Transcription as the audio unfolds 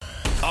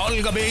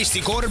algab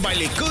Eesti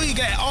korvpalli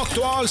kõige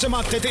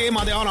aktuaalsemate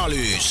teemade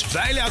analüüs.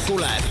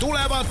 Väljakule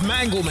tulevad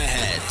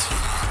Mängumehed.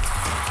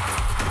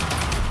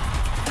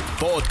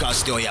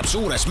 Podcasti hoiab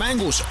suures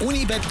mängus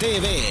Unibet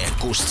TV,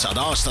 kust saad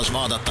aastas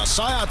vaadata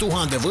 100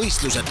 000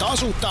 võistluse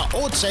tasuta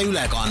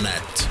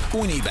otseülekannet.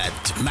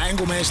 Unibet,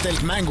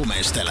 mängumeestelt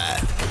mängumeestele.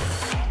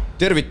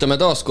 Tervitame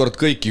taas kord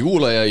kõiki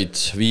kuulajaid.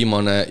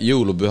 Viimane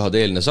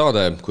jõulupühade eelne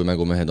saade, kui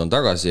Mängumehed on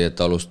tagasi,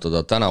 et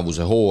alustada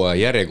tänavuse hooaja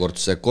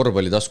järjekordse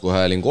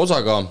korvpallitaskuhäälingu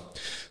osaga.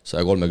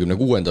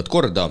 136.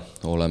 korda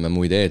oleme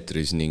muide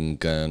eetris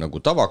ning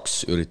nagu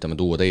tavaks üritame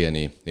tuua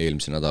teieni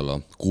eelmise nädala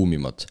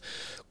kuumimad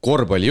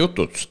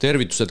korvpallijutud.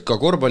 Tervitused ka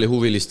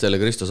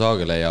korvpallihuvilistele Kristo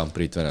Saagele ja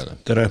Priit Venele.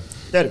 Tere!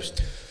 Tervist!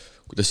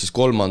 Kuidas siis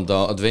 3.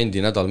 advendi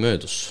nädal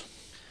möödus?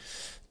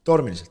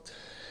 Tormiliselt.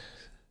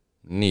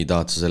 Nii,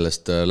 tahad sa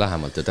sellest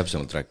lähemalt ja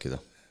täpsemalt rääkida?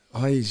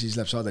 Ai, siis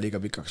läheb saada liiga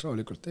pikaks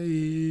rahulikult.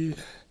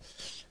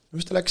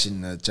 Mis ta läksin?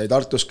 Sai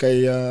Tartus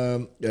käia,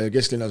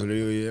 kesklinnas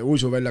oli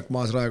uisuväljak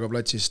maas Raekoja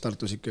platsis,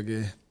 Tartus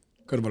ikkagi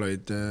kõrval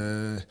olid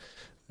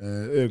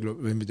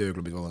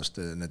ööklubid,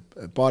 need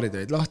baarid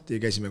olid lahti,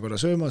 käisime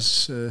korra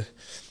söömas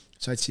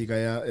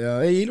satsiga ja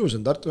ei, ilus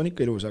on, Tartu on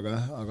ikka ilus,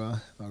 aga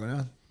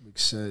jah,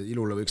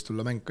 ilule võiks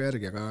tulla mäng ka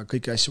järgi, aga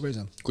kõiki asju ka ei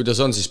saa.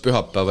 Kuidas on siis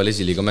pühapäeval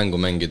esiliiga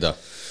mängu mängida?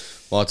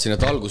 Vaatasin,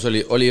 et algus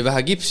oli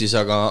vähe kipsis,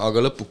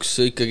 aga lõpuks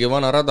ikkagi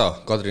vana rada.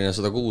 Kadrina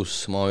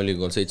 106,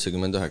 Maaülikool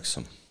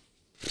 79.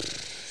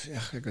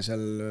 Jah, ega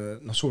seal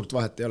suurt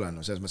vahet ei ole.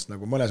 Selles mõttes,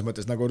 nagu mõnes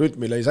mõttes nagu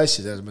rütmi lõi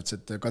sassi, selles mõttes,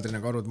 et Kadrina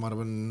Karud, ma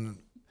arvan,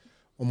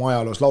 oma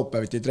ajaloos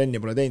laupäeviti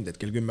trenni pole teinud, et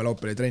kell 10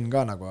 laupäev oli trenn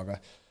ka nagu,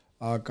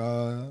 aga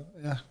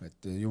jah,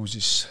 et ju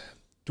siis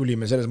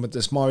tulime selles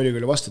mõttes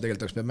Maaülikooli vastu,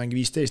 tegelikult peab mängi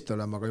 15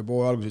 olema, aga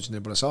juba alguses ütlesin,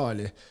 neil pole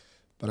saali.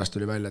 Pärast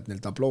tuli välja, et neil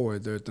tabloo ei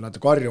tööta,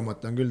 natuke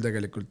harjumata on küll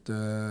tegelikult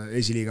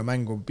esiliiga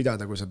mängu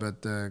pidada, kui sa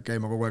pead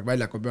käima kogu aeg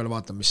väljaku peale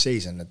vaatama, mis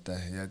seis on,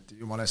 et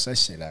jumala eest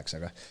sassi ei läheks,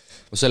 aga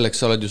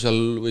selleks sa oled ju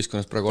seal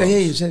võistkonnas praegu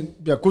olemas.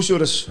 Ja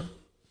kusjuures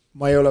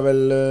ma ei ole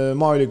veel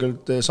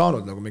Maaülikoolilt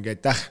saanud nagu mingi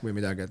täh või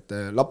midagi, et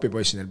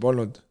lapipoissi neil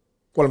polnud.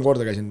 3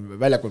 korda käisin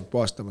väljakult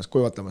puhastamas,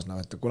 kuivatamas,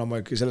 et kuna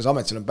ma selles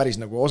ametis olen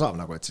päris nagu osav,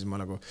 et siis ma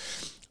nagu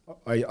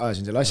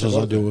ajasin selle asja.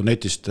 Sa saad ju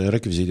netist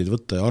rekvisiidid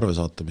võtta ja arve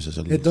saatamise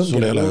seal,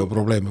 sul ei ole ju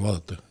probleemi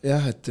vaadata.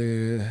 Jah, et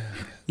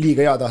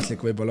liiga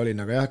heatahtlik võib-olla olin,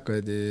 aga jah,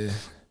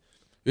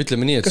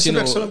 ütleme nii, et kas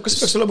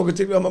peaks olema,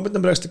 ma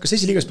mõtlen praegu, kas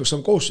esiliigas peaks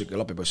olema kohustuslik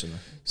lapipoissina?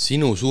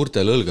 Sinu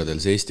suurtel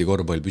õlgadel see Eesti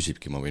korvpall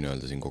püsibki, ma võin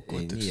öelda siin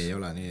kokkuvõtteks.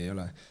 Nii ei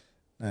ole.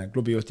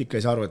 Klubijuht ikka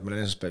ei saa aru, et meil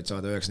on esmaspäev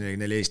saada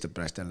 9-4 eestab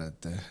praegu jälle,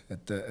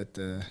 et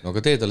no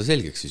aga tee talle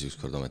selgeks siis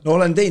ükskord ometi. No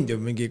olen teinud ju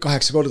mingi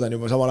 8 korda on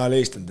juba samal ajal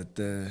eestanud,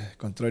 et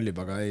kontrollib,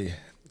 aga ei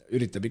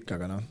üritab ikka,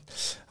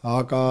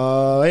 aga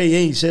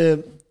ei, see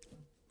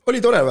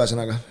oli tore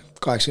vähesõnaga.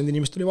 80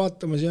 inimest oli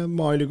vaatamas ja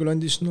Maaülikool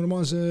andis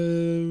normaalse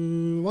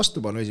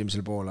vastupanu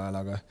esimesel poole ajal,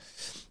 aga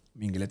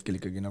mingil hetkel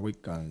ikkagi nagu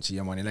ikka on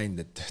siiamaani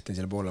läinud, et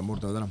teisel poole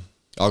murduvad ära.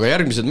 Aga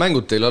järgmised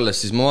mängud teil alles,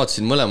 siis ma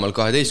vaatasin mõlemal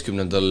 12.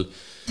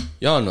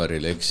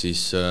 jaanuaril, ehk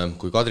siis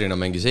kui Kadrina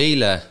mängis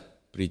eile,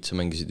 Priit, sa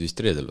mängisid vist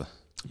reedel või?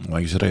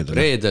 Mängis reedel.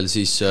 Reedel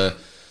siis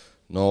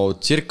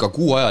circa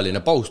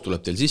 6-ajaline paus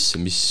tuleb teil sisse,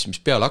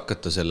 mis peale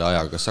hakata selle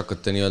ajaga, kas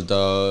hakkate nii-öelda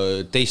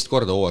teist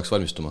korda hooajaks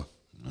valmistuma?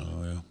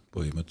 No jah,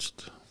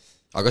 põhimõtteliselt.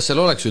 Aga kas seal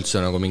oleks üldse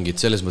nagu mingit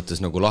selles mõttes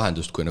nagu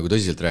lahendust, kui nagu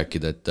tõsiselt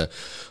rääkida,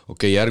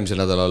 et järgmisel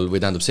nädalal või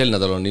tähendab sel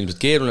nädalal on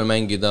ilmselt keeruline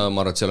mängida,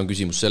 ma arvan, et seal on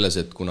küsimus selles,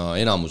 et kuna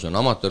enamus on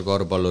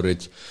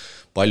amatöörkorvpallurid,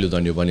 paljud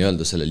on juba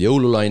nii-öelda sellel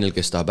jõululainel,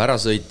 kes tahab ära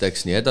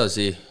sõiteks, nii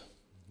edasi,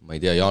 ma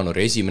ei tea,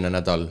 jaanuari esimene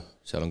nädal,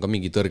 seal on ka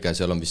mingi tõrge,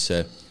 seal on vist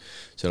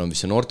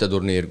see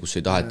noorteturniir, kus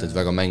ei taheta, et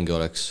väga mänge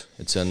oleks.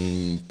 Et see on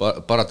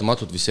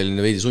paratamatult vist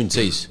selline veidi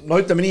sundseis. No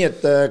ütleme nii,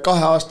 et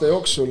 2 aasta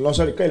jooksul,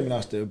 see oli ka eelmine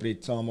aasta ju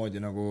Priit samamoodi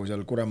nagu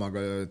seal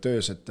Kuremaaga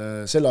töös, et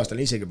sel aastal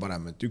on isegi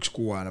parem, et 1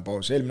 kuuajane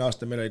paus. Eelmine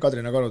aasta meil oli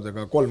Kadrina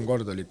Karudega 3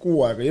 korda oli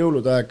 6 aega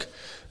jõuludaeg,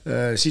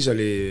 siis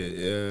oli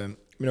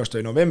minu arust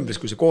oli novembris,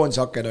 kui see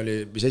koondisaken oli,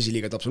 mis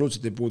esiliigat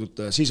absoluutselt ei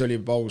puuduta, siis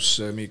oli paus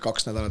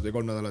 2 nädalat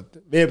või 3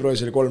 nädalat,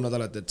 veebruaris oli 3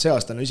 nädalat, et see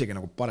aasta on isegi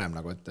nagu parem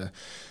nagu, et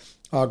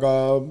aga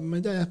ma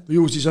ei tea,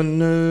 ju siis on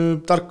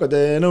tarkade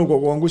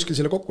nõukogu on kuskil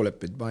selle kokku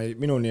leppinud,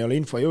 minuni ei ole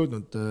info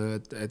jõudnud,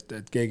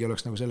 et keegi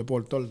oleks nagu selle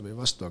poolt olnud või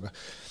vastu, aga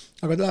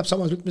ta läheb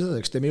samas rütmis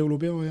edasi, eks teeme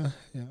jõulupeo ja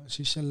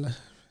siis jälle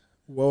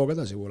uue hooga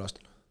edasi uuel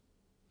aastal.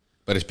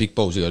 Päris pikk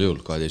paus igal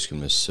juhul,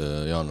 12.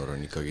 jaanuar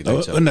on ikkagi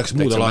täitsa. Õnneks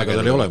muudel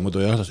aegadel ei ole,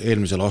 muidu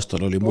eelmisel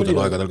aastal oli muudel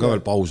aegadel ka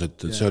veel paus,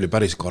 et see oli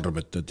päris karm,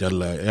 et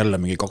jälle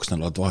mingi 2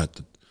 nädalat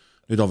vahet, et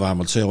nüüd on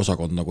vähemalt see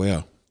osakond nagu hea.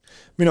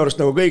 Minu arust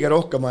nagu kõige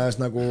rohkem ajas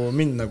nagu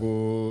mind nagu,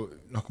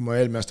 kui ma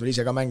eelmine aasta veel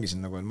ise ka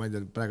mängisin, nagu, ma ei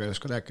tea, praegu ei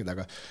oska rääkida,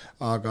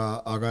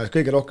 aga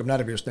kõige rohkem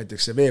närvi just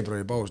näiteks see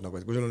veebruari paus, nagu,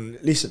 et kui sul on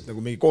lihtsalt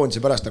nagu mingi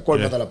koondise pärast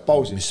 3 nädalat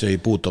pausi. Mis ei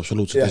puutu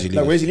absoluutselt esiliigas.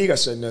 Nagu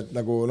esiliigasse on, et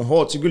nagu,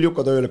 ootasin küll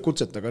Juka tööle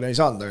kutset, aga ei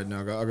saanud,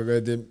 aga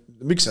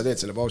miks sa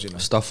teed selle pausina?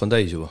 Staff on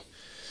täis juba.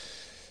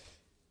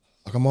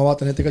 Aga ma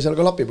vaatan, et ega seal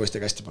ka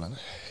lapipoistega hästi pole.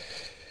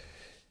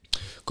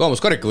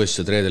 Kaamus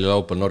karikavõistlused reedel ja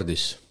laupäeval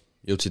Nordis.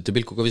 Jõudsite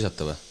pilku ka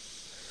visata või?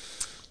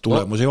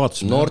 tulemusi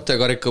vaatasime.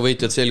 Noortekarika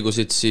võitjad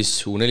selgusid siis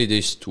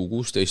U14,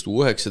 U16,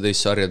 U19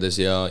 sarjades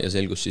ja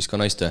selgus siis ka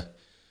naiste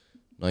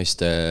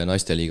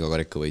liiga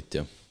karika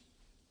võitja.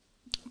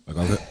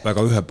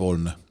 Väga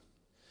ühepoolne.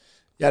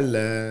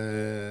 Jälle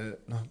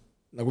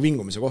nagu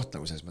vingumise koht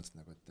nagu selles mõttes.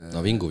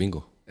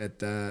 Vingu. Et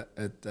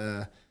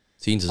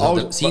Siin sa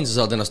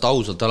saad ennast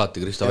ausalt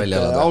alati Krista välja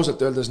elada.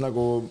 Ausalt öeldes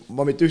nagu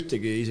ma mitte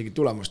ühtegi isegi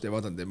tulemust ei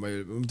vaadanud. Ma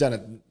tean,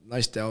 et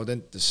naiste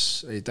Audentes,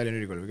 Tallinna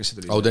Ülikooli või kes see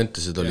tuli?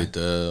 Audentesed olid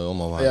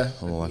omavahel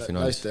finaalis.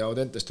 Naiste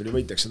Audentes tuli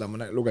võitjaks, seda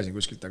ma lugesin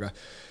kuskilt, aga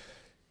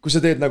kui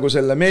sa teed nagu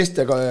selle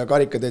meeste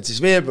karika teed siis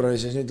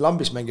veebruaris ja nüüd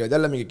lambis mängivad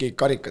jälle mingi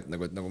karikat,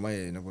 et nagu ma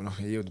ei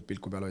jõudnud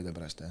pilku peal hoida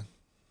pärast.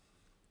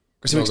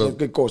 Kas see võiks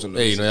need kõik koos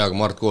olla? Ei, no jaa, aga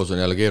Mart koos on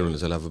jälle keeruline,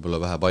 see läheb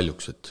võib-olla vähe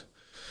paljuks,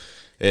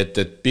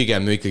 et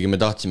pigem ikkagi me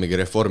tahtsimegi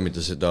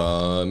reformida seda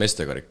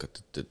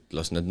meestekarikat, et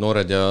las need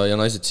noored ja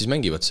naised siis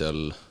mängivad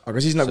seal.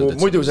 Aga siis nagu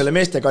muidu selle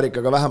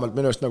meestekarikaga vähemalt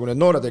minu eest nagu need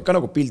noored ka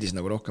nagu pildis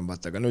nagu rohkem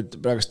vaata, aga nüüd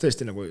praegust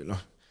tõesti nagu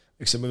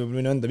eks see võib-olla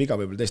minu enda viga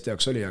võib-olla teiste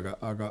jaoks oli,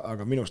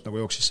 aga minust nagu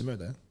jooksis see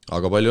mööda.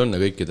 Aga palju õnne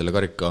kõikidele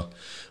karika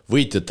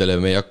võitjatele,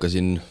 me ei hakka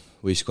siin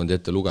võistkondi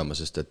ette lugema,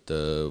 sest et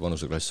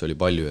vanuseklass oli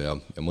palju ja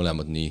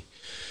mõlemad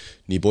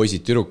nii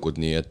poisid türukud,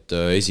 nii et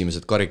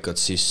esimesed karikad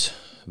siis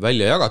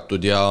välja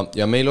jagatud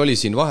ja meil oli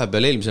siin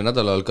vahepeal eelmisel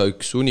nädalal ka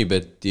üks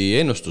Unibeti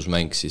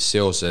ennustusmäng siis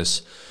seoses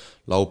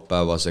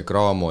laupäevase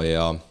Graamo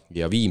ja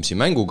Viimsi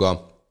mänguga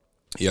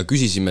ja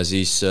küsisime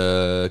siis,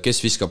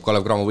 kes viskab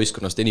Kalev Cramo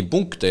võistkonnast enim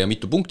punkte ja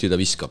mitu punkti ta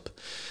viskab.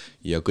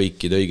 Ja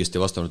kõikide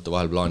õigesti vastanute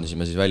vahel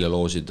plaanisime siis välja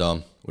loosida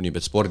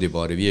Unibet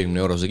spordipaari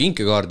 50-eurose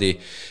kinkekaardi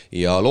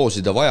ja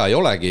loosida vaja ei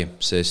olegi,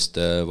 sest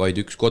vaid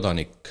üks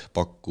kodanik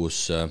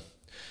pakkus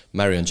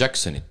Marion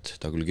Jacksonit,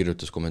 ta küll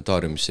kirjutas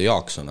kommentaariumisse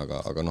Jaakson,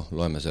 aga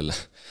loeme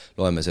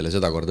selle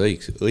seda korda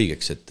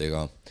õigeks, et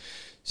ega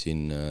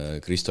siin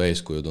Kristo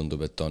eeskuju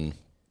tundub, et on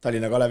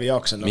Tallinna Kalevi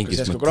Jaakson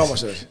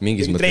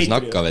mingis mõttes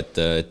nakkav,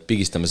 et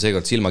pigistame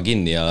seekord silma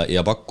kinni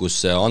ja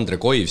pakkus Andre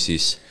Koiv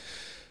siis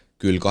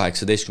küll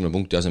 18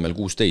 punkti asemel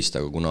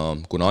 16, aga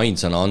kuna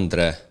ainsana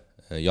Andre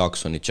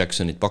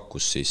Jacksonit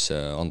pakkus, siis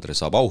Andre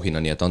saab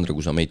auhinna, nii et Andre,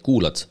 kui sa meid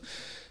kuulad,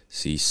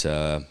 siis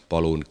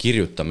palun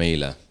kirjuta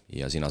meile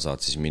ja sina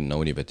saad siis minna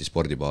Unibeti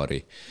spordipaari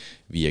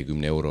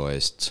 50 euro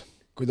eest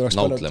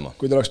nautlema.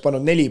 Kui ta oleks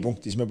pannud 4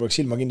 punkti, siis me poleks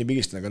silma kinni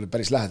pigistanud, aga nüüd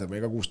päris lähedal või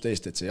ka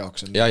 16, et see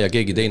Jaakson. Ja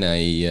keegi teine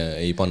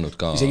ei pannud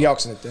ka. Isegi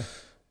Jaaksonit, jah?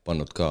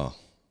 Pannud ka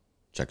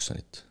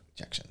Jacksonit.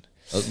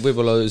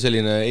 Võib-olla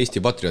selline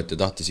Eesti patriot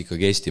ja tahtis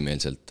ikkagi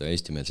eestimeelselt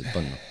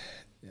panna.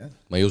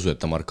 Ma ei usu, et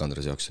ta Mark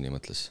Andres Jaaksoni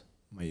mõtles.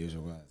 Ma ei usu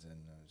ka,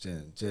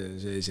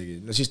 see isegi,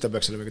 siis ta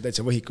peaks olema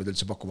täitsa võhikud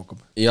üldse pakkuma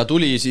hakkama. Ja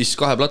tuli siis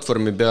 2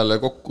 platvormi peale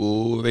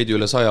kokku veidi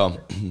üle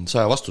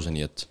 100 vastuse,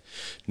 nii et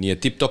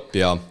tipp-top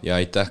ja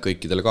aitäh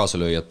kõikidele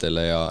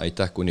kaasalööjatele ja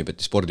aitäh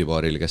Unibeti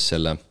spordipaaril, kes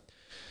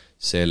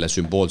selle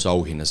sümboolse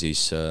auhinna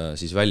siis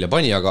välja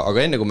pani, aga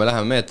enne kui me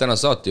läheme mehed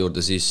tänase saate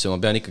juurde, siis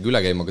ma pean ikkagi üle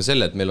käima ka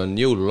selle, et meil on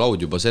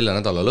jõululaud juba selle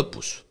nädala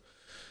lõpus.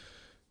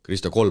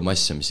 Krista, 3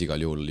 asja, mis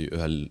igal juhul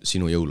ühel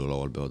sinu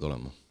jõululaual peavad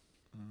olema.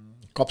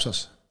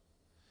 Kapsas.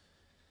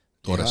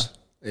 Toores?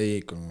 Ei,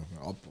 ikka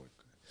apu.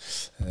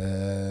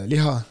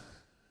 Liha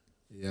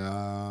ja...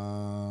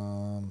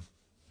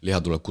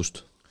 Liha tuleb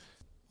kust?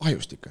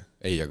 Ahjust ikka.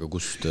 Ei, aga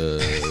kust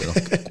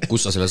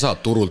sa selle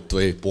saad? Turult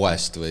või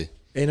poest või?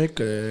 Ei, no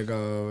ikka...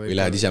 Või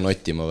lähed ise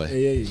nottima või?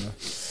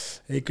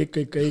 Ei,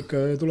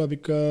 ikka tuleb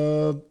ikka...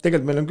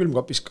 Tegelikult meil on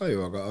külmkapis ka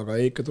ju, aga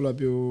ikka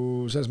tuleb ju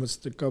selles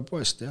mõttes ikka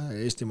poest, jah,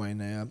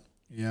 eestimaine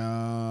ja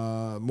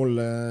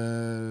mulle...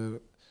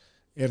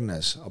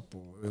 Ernes apu,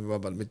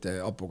 vabalt mitte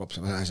apukaps,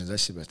 ma lähesin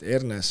sassi peast,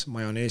 Ernes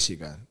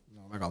majoneesiga,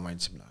 väga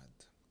maitsib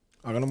läheb.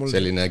 Aga mul...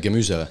 Selline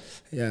gemüse või?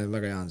 Jaa,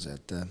 väga hea on see,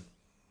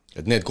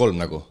 et need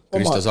 3 nagu,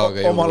 Krista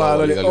Saaga omal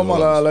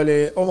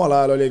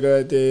ajal oli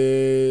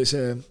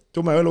see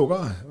tume õlu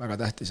ka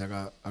väga tähtis,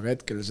 aga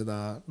hetkel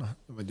seda,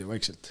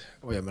 vaikselt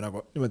hoiame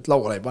nagu, nimelt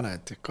lauale ei pane,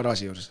 et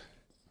garaaži juures.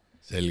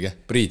 Selge.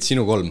 Priit,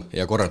 sinu 3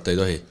 ja korrata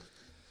ei tohi?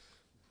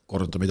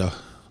 Korrata mida?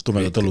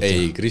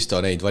 Ei, Kristo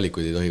neid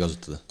valikuid ei tohi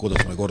kasutada.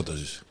 Kuidas ma ei korda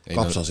siis?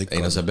 Kapsas ikka.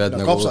 Ei,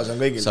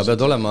 sa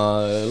pead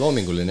olema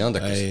loominguline ja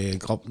andekas.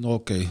 No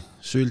okei,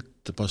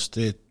 sült,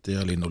 pasteet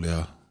ja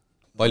linnuliha.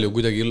 Palju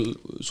kuidagi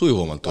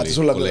sujuvamalt oli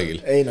kolleegil?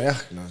 Ei, no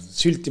jah,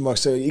 sülti ma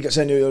oleks,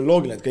 see on ju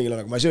loogiline, et kõigil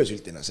on, aga ma ei söö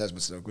sültina, selles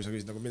mõttes, kui sa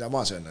küsid, mida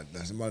ma söön, et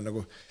ma olen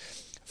nagu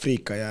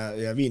friika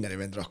ja viineri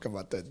vend rohkem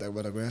vaata, et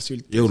ma nagu jah,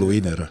 sülti.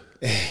 Jõuluviiner.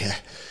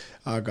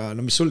 Aga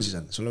no mis sul siis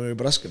on? Sul on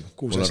juba raskem.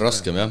 Mul on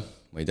raskem, jah.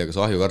 Ma ei tea, kas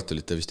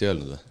ahjukartulit te vist ei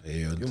öelnud või?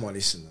 Ei öelnud. Jumal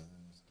issand.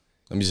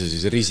 No mis sa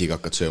siis riisiga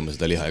hakkad sööma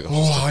seda liha ega?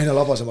 Aina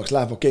labasemaks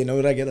läheb, okei, no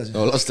räägi edasi.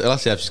 No las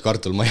jääb siis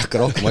kartul, ma ei hakka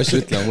rohkem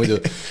asju ütlema,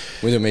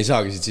 muidu me ei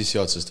saagi siit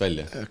sissejuhatusest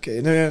välja. Okei,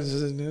 no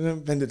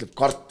vend ütleb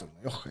kartul,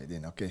 ei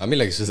tea, okei. Aga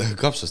millegi seda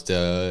kapsast ja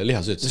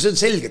liha sööd? See on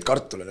selgelt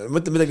kartul,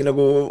 mõtle midagi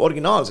nagu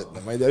originaalset,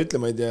 ma ei tea, ütle,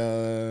 ma ei tea.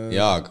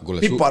 Jaa,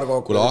 aga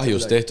kuule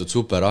ahjus tehtud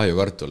super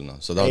ahjukartul,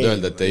 sa tahad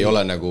öelda, et ei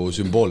ole nagu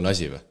sümboolne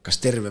asi või? Kas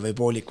terve või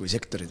poolik või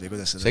sektorid või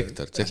kuidas seda?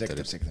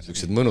 Sektorid,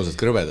 niisugused mõnusad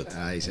krõbedad.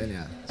 Ei, see on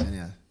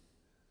hea.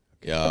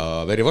 ja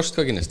verivorst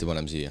ka kindlasti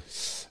paneme siia.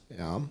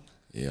 Ja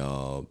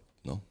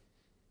noh,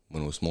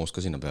 mõnus moos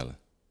ka sinna peale.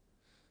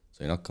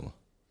 Sain hakkama.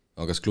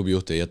 Aga kas klubi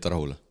juht ei jätta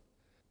rahule?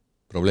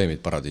 Probleemid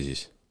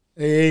paradiisis?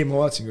 Ei,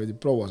 ma vaatasin, kui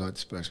proua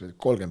saatis praegu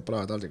 30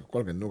 praetaldikut,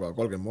 30 nuga,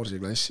 30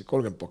 morsiklassi,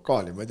 30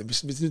 pokaali, ma ei tea,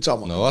 mis nüüd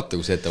saama. No vaata,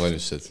 kui see ette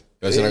valmistused.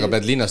 Ühesõnaga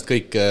pead linnast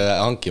kõik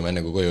hankima,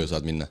 enne kui koju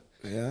saad minna.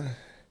 Jah,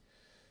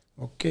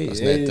 okei.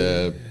 Kas need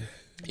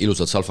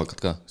ilusad salfakad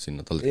ka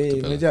sinna taldikute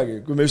peale? Ei, ma ei teagi.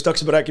 Kui me just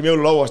hakkasime rääkima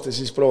jõululauast,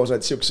 siis proua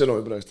saatis siukse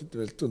sõnumi praegu,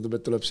 et tundub,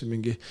 et tuleb siin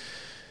mingi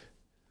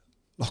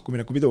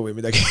lahkumineku pidu või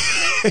midagi.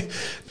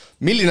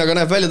 Milline aga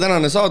näeb välja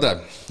tänane saade?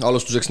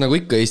 Alustuseks nagu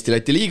ikka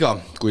Eesti-Läti liiga,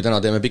 kui täna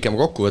teeme pikema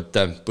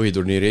kokkuvõtte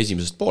põhiturniiri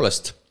esimesest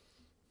poolest.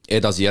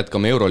 Edasi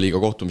jätkame Euroliiga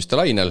kohtumiste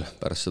lainel,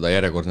 pärast seda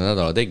järjekordne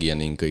nädala tegija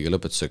ning kõige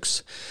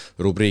lõpetuseks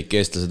rubriik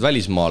Eestlased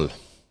välismaal,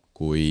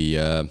 kui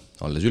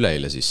alles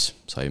üleeile siis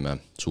saime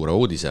suure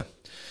uudise.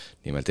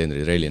 Nimelt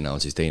Henri Trelli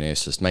näol siis teine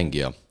eestlast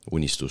mängija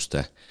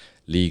unistuste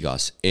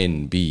liigas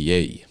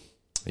NBA.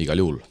 Igal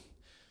juhul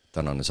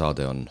tänane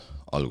saade on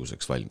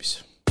alguseks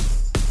valmis.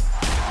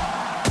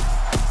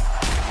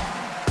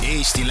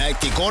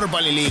 Eesti-Läti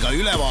korvpalliliiga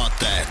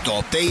ülevaate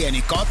toob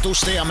teieni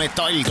katuste ja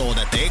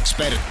metalltoodete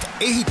ekspert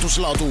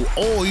Ehitusladu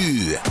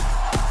OÜ.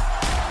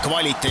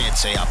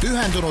 Kvaliteetse ja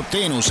pühendunud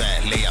teenuse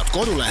leiad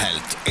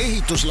kodulehelt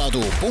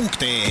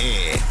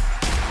ehitusladu.ee.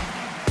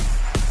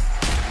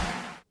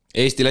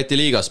 Eesti-Läti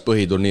liigas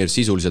põhiturniir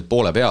sisuliselt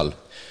poole peal,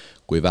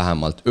 kui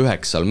vähemalt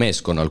 9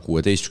 meeskonnal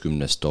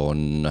 16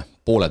 on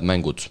pooled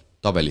mängud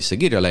tabelisse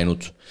kirja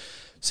läinud.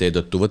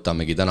 Seetõttu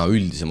võtamegi täna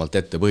üldisemalt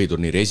ette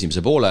põhiturniiri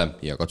esimese poole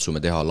ja katsume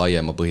teha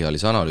laiema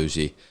põhjalise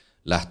analüüsi,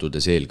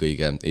 lähtudes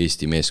eelkõige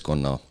Eesti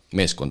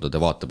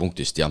meeskondade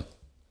vaatepunktist. Ja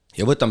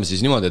võtame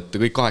siis niimoodi, et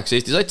kõik 8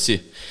 Eesti satsi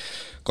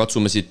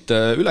katsume siit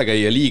üle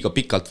käia liiga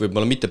pikalt,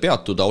 võib-olla mitte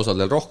peatuda,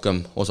 osadel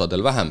rohkem, osadel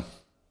vähem.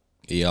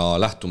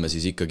 Ja lähtume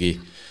siis ikkagi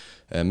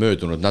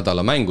möödunud nädala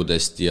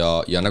mängudest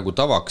ja nagu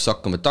tavaks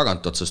hakkame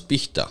tagant otsast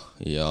pihta.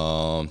 Ja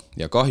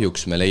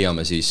kahjuks me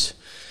leiame siis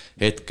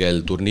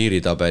hetkel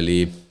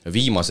turniiritabeli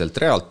viimaselt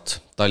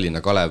realt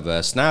Tallinna Kalev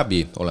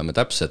Snäbi, oleme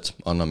täpsed,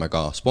 anname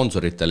ka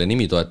sponsoritele,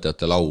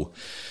 nimitoetajatele au.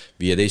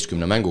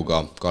 15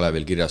 mänguga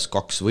Kalevil kirjas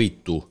 2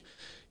 võitu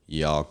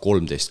ja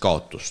 13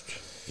 kaotust.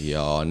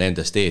 Ja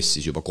nendest ees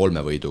siis juba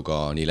 3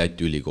 võiduga nii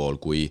Läti ülikool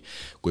kui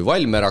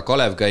Valmera.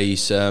 Kalev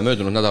käis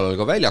möödunud nädalal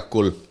ka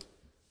väljakul,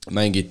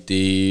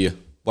 mängiti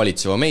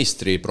valitseva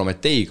meistri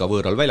Prometeiga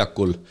võõral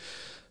väljakul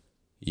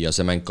ja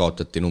see mäng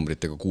kaotati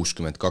numbritega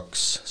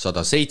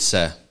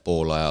 62-107.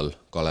 Pool ajal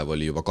Kalev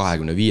oli juba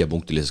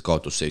 25-punktilises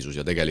kaotusseisus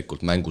ja tegelikult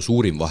mängu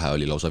suurim vahe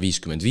oli lausa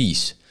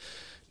 55.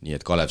 Nii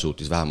et Kalev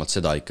suutis vähemalt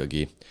seda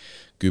ikkagi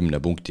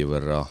 10 punkti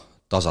võrra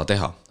tasa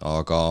teha.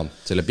 Aga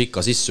selle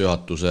pika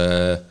sissejuhatuse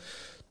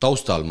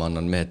taustal ma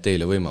annan mehed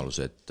teile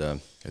võimaluse,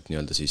 et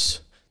nii-öelda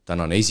siis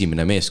tänane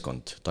esimene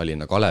meeskond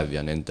Tallinna Kalev ja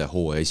nende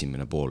hooaja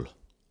esimene pool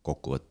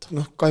kokku võtta.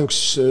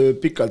 Kahjuks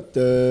pikalt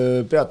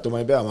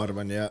peatuma ei pea, ma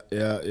arvan, ja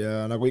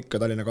nagu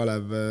ikka Tallinna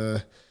Kalev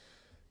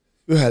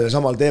ühel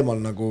samal teemal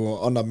nagu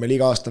annab meil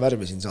iga aasta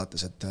värvi siin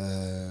saates, et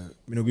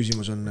minu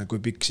küsimus on, kui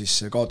pikk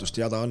siis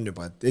kaotuste jada on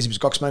juba, et esimesed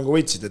 2 mängu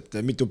võitsid, et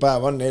mitu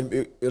päeva on,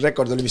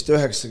 rekord oli vist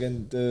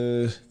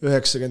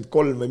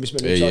 93 või mis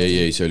meil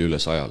ei, see oli üle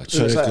 100.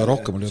 See oli ikka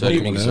rohkem. See oli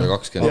mingi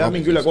 120. Ja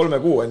mingi üle 3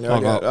 kuu on.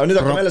 Aga nüüd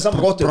hakkame jälle sama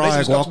kohti.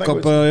 Praegu hakkab,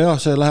 jah,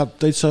 see läheb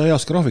täitsa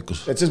heas graafikus.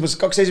 Et selles mõttes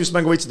 2 esimest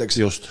mängu võitsid,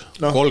 eks? Just.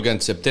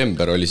 30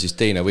 september oli siis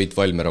teine võit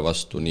Valmera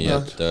vastu, nii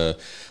et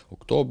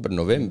oktoober,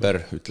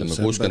 november, ütleme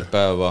 60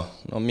 päeva,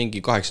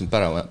 mingi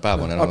 80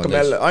 päeva on enam. Hakkame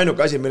jälle,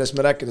 ainuke asi, millest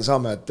me rääkida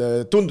saame, et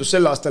tundus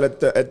sel aastal,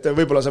 et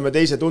võib-olla saame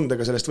teise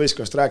tundega sellest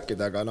võistkonnast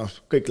rääkida, aga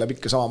kõik läheb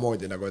ikka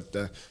samamoodi, nagu et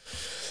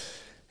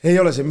ei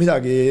ole siin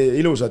midagi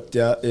ilusat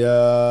ja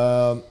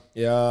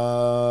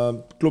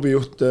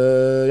klubijuht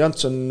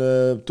Jansson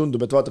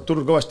tundub, et vaatab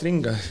turul kõvasti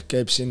ringa,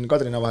 käib siin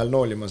Kadrina vahel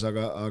noolimas,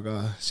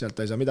 aga sealt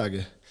ei saa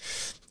midagi.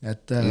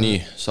 Nii,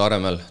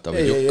 Saaremäel,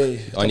 David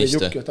Jukk,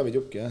 Aniste. David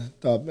Jukk, jah.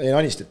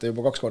 Anistet ta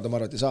juba 2 korda ma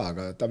arvat ei saa,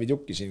 aga David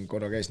Jukki siin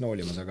korra käis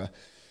noolimas, aga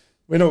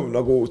või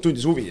nagu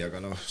tundis huvi, aga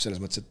selles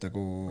mõttes, et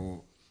nagu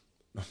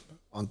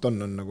Anton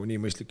on nagu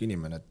nii mõistlik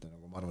inimene, et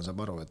nagu ma arvan,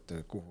 saab aru, et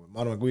ma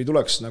arvan, kui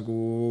tuleks nagu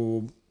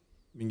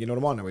mingi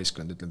normaalne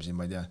võistkond, ütleme siin,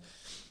 ma ei tea,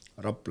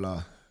 Rapla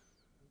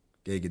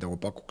keegi tagu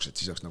pakuks, et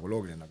siis oleks nagu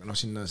loogiline, aga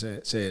sinna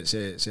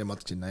see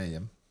matk sinna ei,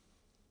 jah.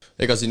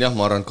 Ega siin jah,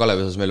 ma arvan, et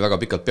Kalevesas meil väga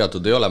pikalt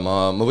peatud ei ole.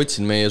 Ma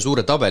võtsin meie suure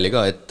tabeli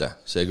ka ette.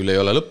 See küll ei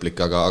ole lõplik,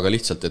 aga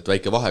lihtsalt, et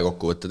väike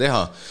vahekokkuvõtte teha.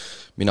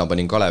 Mina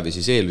panin Kalevi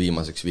siis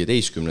eelviimaseks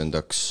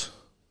 15-ndaks,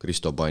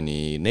 Kristo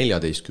pani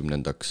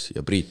 14-ndaks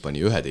ja Priit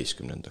pani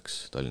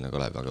 11-ndaks Tallinna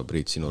Kalevi, aga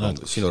Priit, sinu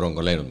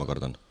rong on läinud, ma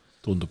kardan.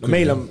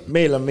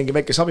 Meil on mingi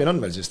väike sabin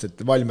on veel, sest et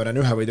Valmer on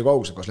 1 võidu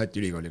kaugusel koos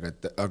Läti ülikooliga,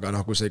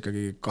 aga kui see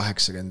ikkagi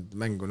 80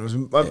 mängu...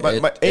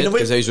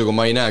 Hetkeseisuga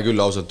ma ei näe küll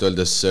ausalt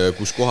öeldes,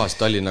 kus kohas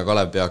Tallinna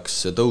Kalev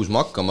peaks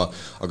tõusma hakkama,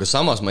 aga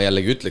samas ma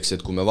jällegi ütleks,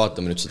 et kui me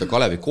vaatame nüüd seda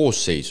Kalevi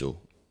koosseisu,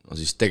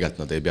 siis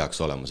tegelikult nad ei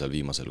peaks olema seal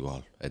viimasel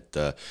kohal. Et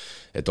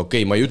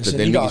okei, ma ei ütle, et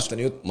neil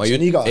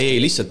mingi...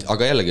 Ei, lihtsalt,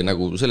 aga jällegi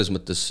nagu selles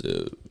mõttes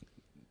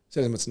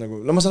selles mõttes nagu,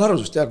 no ma saan aru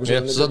sust, kui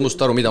sa saad must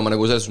aru, mida ma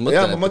nagu selles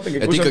mõtlen,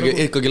 et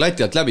ikkagi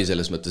lati alt läbi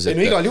selles mõttes, et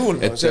neil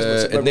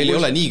ei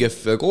ole nii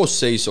kehv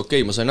koosseis,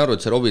 ma sain aru,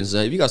 et see Robinson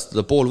sai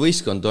vigastada, pool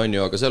võistkond on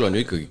ju, aga seal on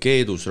ju ikkagi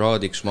Keedus,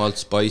 Raadik,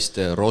 Schmaltz,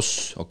 Paiste,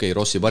 Ross,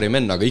 Rossi parim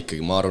enne, aga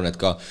ikkagi ma arvan, et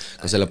ka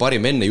selle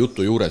parim enne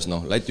jutu juures,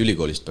 Läti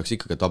ülikoolist peaks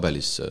ikkagi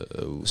tabelis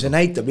see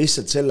näitab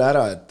lihtsalt selle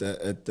ära,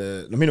 et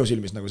minu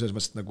silmis nagu selles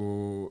mõttes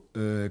nagu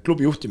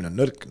klubi juhtimine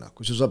on nõrk,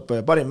 kui sul saab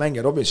parim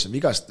mängija Robinson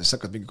vigastada, siis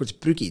hakkad mingi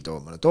prügi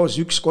tooma,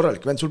 toos üks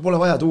korralik vend, sul pole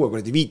vaja tuua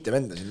kuradi 5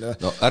 venda sinna.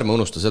 No ärme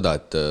unusta seda,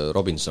 et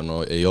Robinson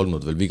ei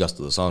olnud veel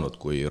vigastada saanud,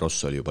 kui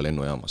Ross oli juba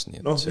lennujaamas.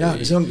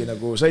 See ongi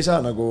nagu, sa ei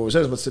saa nagu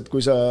selles mõttes, et kui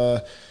sa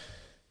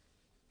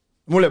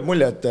mulle jääb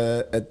mulje,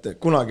 et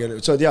kunagi,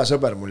 sa oled hea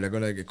sõber mulle,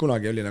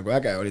 kunagi oli nagu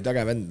äge, olid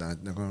äge vend,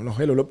 et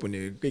nagu elu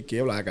lõpuni kõik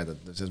ei ole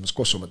ägedad, selles mõttes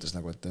kossu mõttes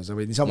nagu, et sa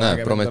võid niisama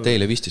äge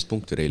Prometeile 15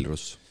 punkti Reil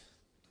Ross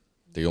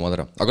tegi omad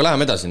ära. Aga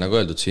läheme edasi, nagu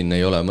öeldud, siin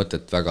ei ole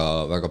mõtet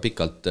väga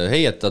pikalt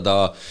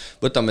heietada.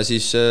 Võtame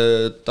siis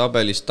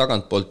tabelist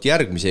tagantpoolt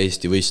järgmise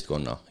Eesti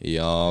võistkonna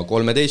ja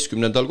 13.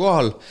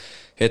 kohal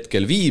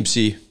hetkel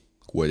Viimsi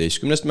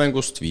 16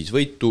 mängust, 5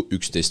 võitu,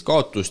 11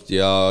 kaotust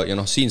ja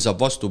siin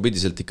saab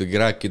vastupidiselt ikkagi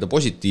rääkida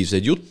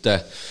positiivseid jutte.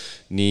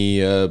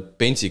 Nii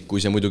pentsik, kui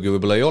see muidugi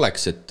võib-olla ei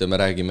oleks, et me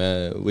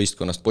räägime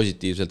võistkonnast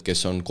positiivselt,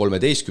 kes on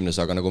 13,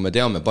 aga nagu me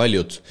teame,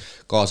 paljud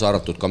kaasa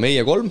arvatud ka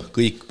meie 3,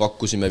 kõik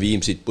pakkusime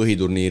Viimsit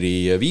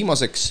põhiturniiri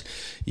viimaseks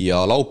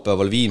ja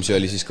laupäeval Viimsi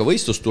oli siis ka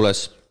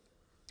võistlustules,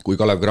 kui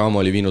Kalev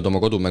Cramo oli viinud oma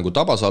kodumängu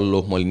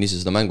Tabasallu, ma olin ise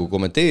seda mängu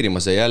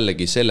kommenteerimas ja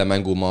jällegi selle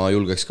mängu ma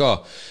julgeks ka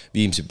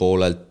Viimsi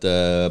poolelt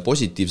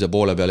positiivse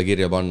poole peale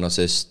kirja panna,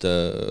 sest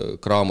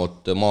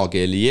Cramot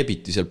maakeeli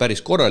jebiti seal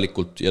päris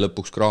korralikult ja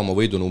lõpuks Cramo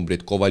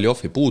võidunumbrid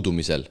Kovaljovi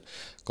puudumisel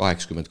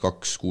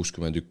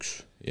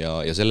 82-61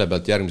 ja selle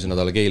pealt järgmise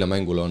nädala Keila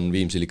mängul on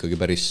Viimsil ikkagi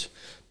päris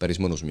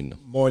mõnus minna.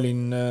 Ma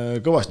olin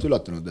kõvasti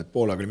üllatunud, et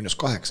Poolega oli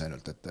 -8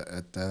 ainult,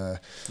 et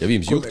ja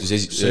Viimsi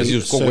juhtis see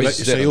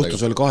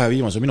juhtus veel 2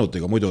 viimase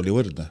minutiga, muidu oli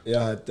võrdne.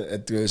 Jah,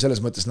 et selles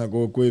mõttes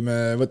nagu, kui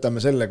me võtame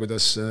selle,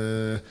 kuidas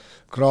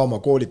Cramo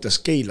koolitas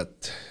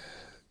Keilat,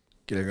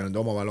 kellega nad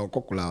omavahel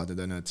kokku lähevad,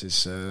 et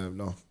siis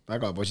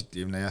väga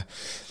positiivne ja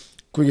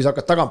kuigi sa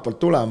hakkad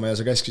tagantpoolt tulema ja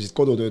sa käskisid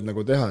kodutööd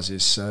nagu teha,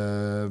 siis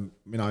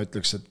mina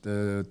ütleks, et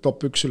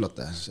top 1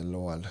 üllataja sel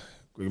hooajal.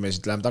 Kuigi me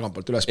siit läheme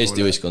tagantpoolt ülespoole.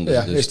 Eesti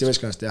võistkondast. Eesti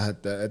võistkondast,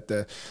 et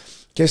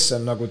kes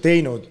on nagu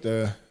teinud,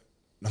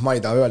 ma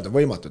ei taha öelda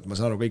võimatut, ma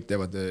saan aru, kõik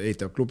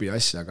ehitavad klubi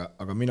asja,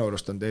 aga minu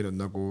arust on teinud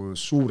nagu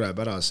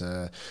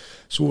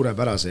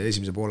suurepärase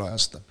esimese poole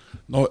aasta.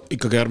 No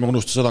ikkagi ärme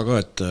unusta seda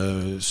ka, et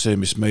see,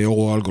 mis meie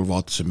hooaja algul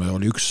vaatasime,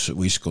 oli üks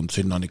võistkond,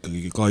 sinna on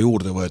ikkagi ka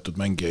juurde võetud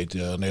mängijaid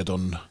ja need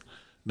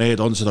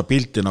on seda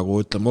pilti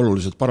nagu ütleme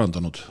oluliselt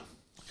parandanud.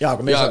 Jaa,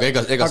 aga me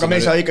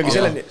ei saa ikkagi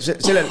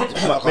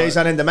me ei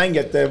saa nende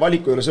mängijate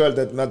valiku juures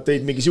öelda, et nad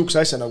teid mingi siukse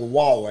asja nagu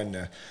wow,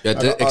 enne. Ja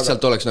eks sealt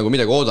oleks nagu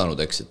midagi oodanud,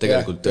 eks, et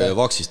tegelikult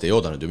Vaksist ei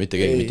oodanud ju mitte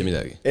keegi mitte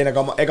midagi.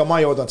 Ega ma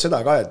ei oodanud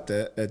seda ka,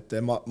 et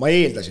ma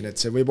eeldasin, et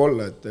see võib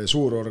olla, et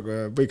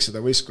Suurorg võiks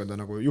seda võistkonda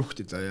nagu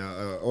juhtida ja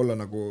olla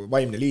nagu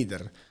vaimne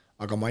liider,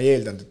 aga ma ei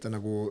eeldanud, et ta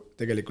nagu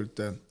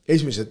tegelikult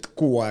esimesed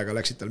 6 aega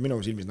läksid tal minu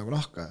silmis nagu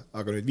nahka,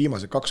 aga nüüd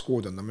viimased 2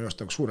 kuud on ta minu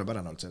arust nagu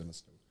suurepärane olnud selles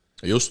mõttes.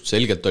 Just,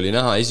 selgelt oli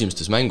näha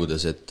esimestes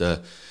mängudes, et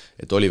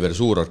Oliver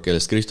Suurorg,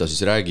 kellest Kristo siis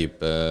räägib,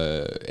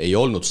 ei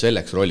olnud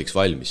selleks rolliks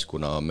valmis,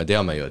 kuna me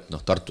teame ju, et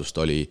Tartust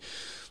ta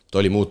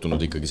oli muutunud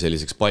ikkagi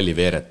selliseks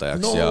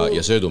palliveeretajaks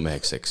ja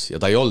söödumeheks, eks. Ja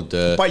ta ei olnud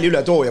palli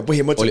üle too ja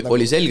põhimõtteliselt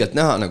oli selgelt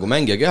näha nagu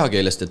mängija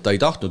kehakeelest, et ta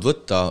ei tahtnud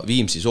võtta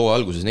Viimsi soo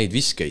alguses neid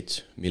viskeid,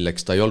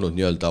 milleks ta ei olnud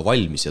nii-öelda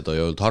valmis ja ta ei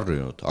olnud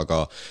harjunud,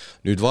 aga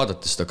nüüd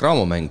vaadates seda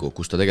Cramo mängu,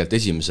 kus ta tegelikult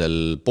esimesel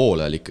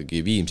poolel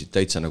ikkagi Viimsit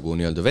täitsa nagu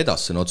nii-öelda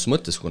vedas sõna otses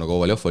mõttes, kuna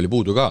Kovaljov oli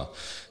puudu ka,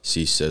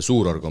 siis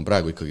Suurorg on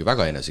praegu ikkagi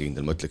väga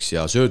enesekindel, ma ütleks,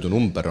 ja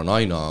söödunumber on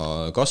aina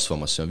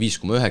kasvamas, see on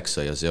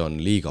 5,9 ja see on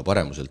liiga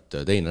paremuselt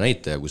teine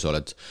näitaja, kui sa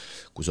oled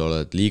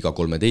liiga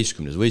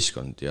 13.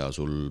 võistkond ja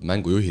sul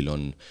mängujuhil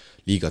on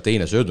liiga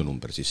teine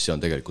söödunumber, siis see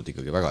on tegelikult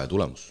ikkagi väga hea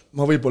tulemus.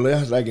 Ma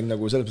võib-olla räägin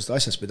nagu selles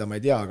asjast, mida ma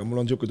ei tea, aga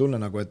mul on niisugune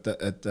tunne nagu, et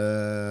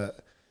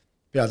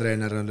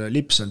peatreener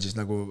Lips on siis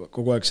nagu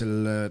kogu aeg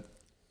selle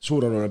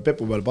Suurorgale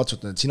Pepu peal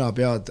patsutanud, et sina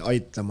pead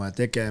aitama ja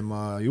tegema,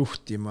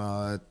 juhtima,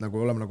 et nagu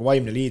olema nagu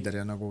vaimne liider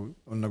ja nagu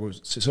on nagu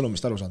see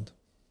sõnumist aru saanud.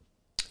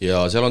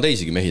 Ja seal on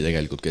teisigi mehi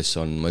tegelikult, kes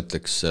on, ma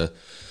ütleks,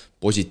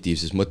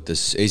 positiivses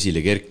mõttes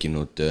esile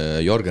kerkinud.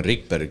 Jörgen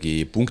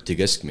Rikbergi punkti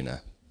keskmine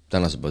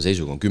tänase päeva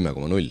seisuga on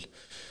 10,0.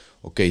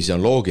 Okei, see on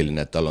loogiline,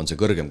 et tal on see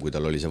kõrgem, kui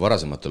tal oli see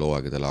varasematel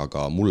hooaegadel,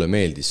 aga mulle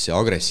meeldis see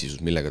agressiivsus,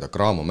 millega ta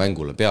Cramo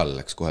mängule peale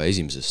läks kohe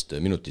esimesest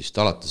minutist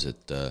alates,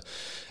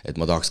 et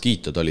ma tahaks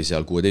kiita, ta oli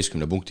seal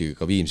 16 punktiga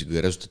ka Viimsi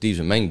kõige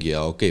resultatiivsem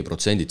mängija, okei,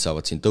 protsendid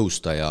saavad siin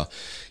tõusta ja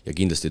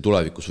kindlasti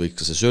tulevikus võiks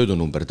ka see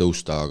söödunumber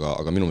tõusta,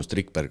 aga minu meelest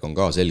Rikberg on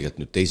ka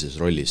selgelt nüüd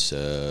teises rollis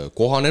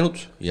kohanenud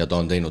ja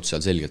ta on teinud seal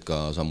selgelt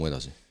ka sammu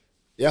edasi.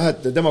 jah,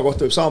 et tema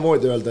kohta võib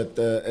samamoodi öelda,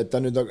 et ta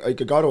nüüd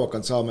ikkagi aru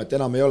hakanud saama, et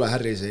enam ei ole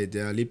Härriseid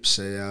ja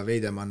Lipse ja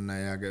Veidemanne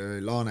ja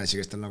Laanesi,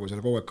 kes tal nagu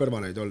seal kogu aeg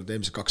kõrval olid olnud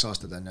eelmised 2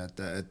 aastat on,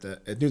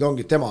 et nüüd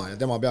ongi tema ja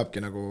tema peabki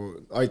nagu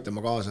aitama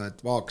kaasa, et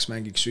Vaaks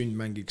mängiks, Sünd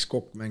mängiks,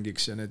 Kokk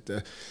mängiks ja need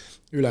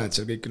ülejäänud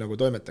seal kõik nagu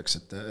toimetaks,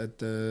 et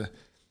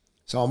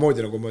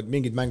samamoodi nagu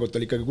mingid mängud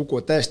tal ikkagi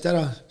kukuvad täiesti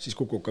ära, siis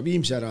kukub ka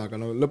Viimsi ära, aga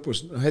no lõpus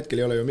hetkel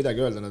ei ole ju midagi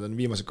öelda, nad on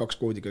viimased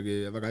 2 kuud ikkagi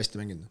väga hästi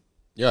mänginud.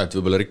 Ja, et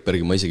võib-olla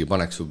Rikbergi ma isegi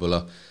paneks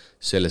võib-olla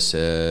sellesse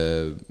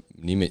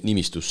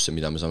nimistusse,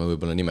 mida me saame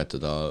võib-olla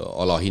nimetada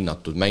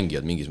alahinnatud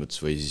mängijad mingis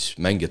mõttes või siis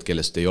mängijad,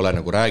 kellest ei ole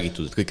nagu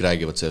räägitud, et kõik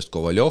räägivad sellest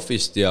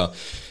Kovaljovist ja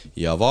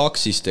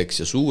Vaaksist,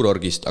 eks, ja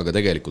Suurorgist, aga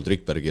tegelikult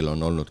Rikbergil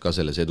on olnud ka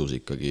selles edus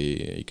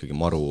ikkagi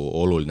maru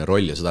oluline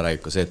roll ja seda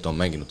räägib ka see, et ta on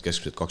mänginud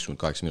keskmiselt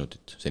 28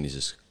 minutit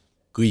senises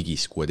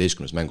kõigis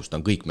 16 mängust, ta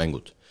on kõik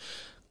mängud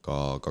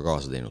ka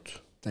kaasa teinud.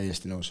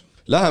 Täiesti nõus.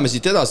 Läheme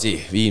siit edasi,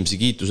 Viimsi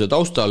kiituse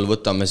taustal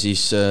võtame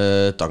siis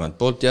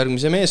tagantpoolt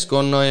järgmise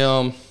meeskonna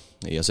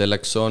ja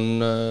selleks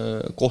on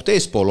koht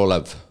eespool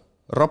olev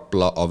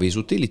Rapla Avis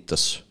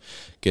Utilitas,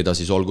 keda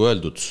siis olgu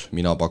öeldud,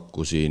 mina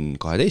pakkusin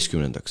 12.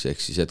 ehk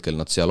siis hetkel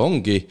nad seal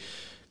ongi,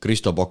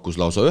 Kristo pakkus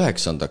lausa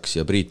 9.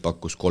 ja Priit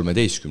pakkus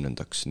 13.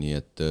 nii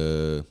et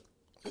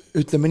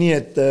ütleme nii,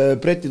 et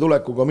Breti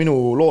tulekuga minu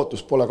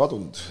lootus pole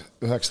kadunud.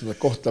 9.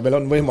 kohta veel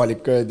on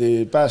võimalik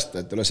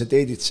päästa, et ole see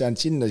teedid jäänud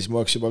sinna, siis ma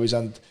oleks juba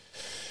visanud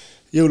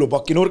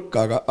jõulupaki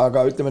nurka,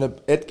 aga ütleme,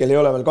 hetkel ei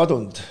ole veel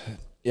kadunud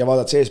ja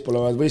vaadates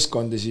eespolevad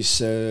võistkondi,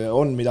 siis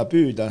on mida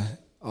püüda,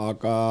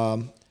 aga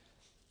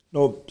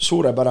no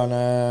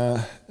suurepärane,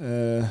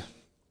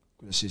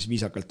 kuidas siis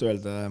viisakalt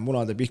öelda,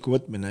 munade pihku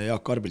võtmine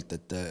Jaak Karbilt,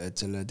 et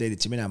selle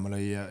teeditsi minema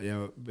lõi ja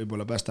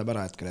võib-olla päästab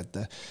ära hetkel, et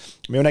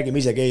me ju nägime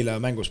ise Keila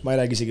mängus, ma ei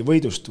räägi isegi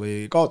võidust või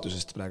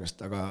kaotusest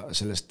praegust, aga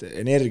sellest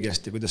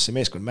energiast ja kuidas see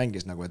meeskond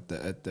mängis, nagu,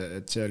 et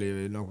see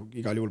oli nagu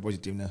igal juhul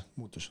positiivne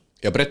muutus.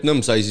 Ja Brett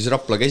Nõmm sai siis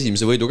Raplaga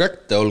esimese võidu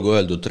kätte, olgu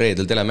öeldud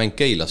reedel telemäng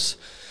Keilas.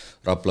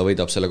 Rapla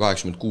võidab selle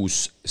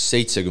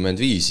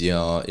 86-75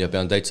 ja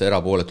pean täitsa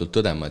erapooletult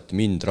tõdema, et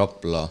mind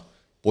Rapla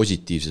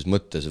positiivses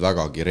mõttes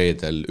vägagi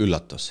reedel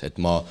üllatas, et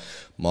ma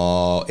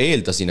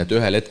eeldasin, et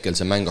ühel hetkel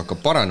see mäng hakkab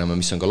paranema,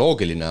 mis on ka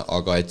loogiline,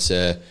 aga et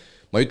see,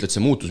 ma ei ütle, et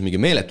see muutus mingi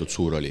meeletult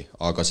suur oli,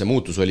 aga see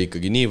muutus oli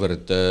ikkagi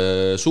niivõrd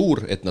suur,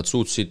 et nad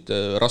suutsid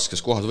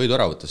raskes kohas võidu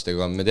ära võtta, sest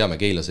ega me teame,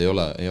 Keilas ei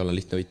ole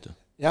lihtne võitu.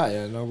 Ja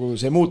nagu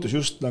see muutus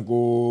just nagu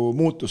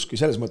muutuski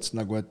selles mõttes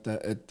nagu, et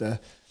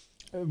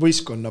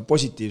võistkonna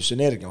positiivse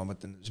energia, ma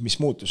mõtlen, mis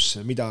muutus,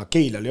 mida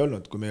Keilal ei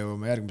olnud, kui me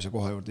jõuame järgmise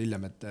koha juurde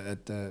hiljem,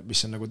 et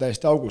mis on nagu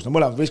täiesti augus, no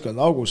mõlemad võistkonnad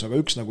on augus, aga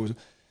üks nagu,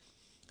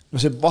 no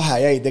see vahe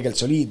jäi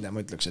tegelikult soliidne,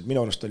 ma ütleks, et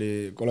minu arust oli,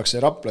 kui oleks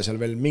see Rapla seal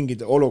veel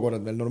mingid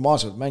olukorrad veel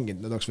normaalselt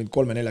mänginud, nad oleks võinud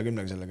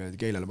 3-40 sellega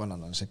Keilale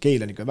panna, see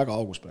Keil on ikka väga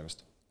augus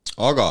praegust.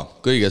 Aga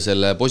kõige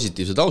selle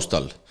positiivse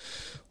taustal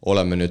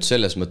oleme nüüd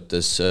selles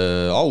mõttes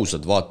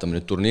ausad, vaatame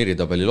nüüd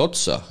turniiritabelil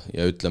otsa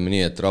ja ütleme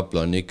nii, et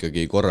Rapla on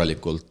ikkagi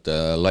korralikult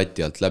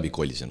lati alt läbi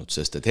kolisenud,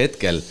 sest et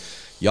hetkel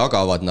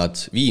jagavad nad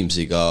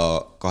Viimsiga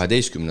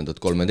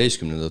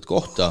 12-13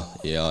 kohta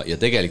ja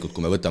tegelikult, kui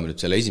me võtame nüüd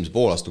selle esimese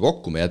poolaasta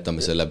kokku, me jätame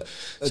selle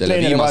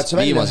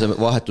viimase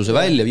vahetuse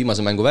välja,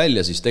 viimase mängu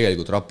välja, siis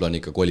tegelikult Rapla on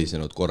ikka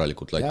kolisenud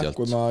korralikult lati alt.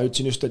 Kui ma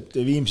ütlesin just, et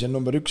Viimsi on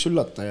number 1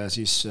 üllataja,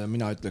 siis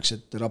mina ütleks,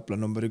 et Rapla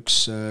on number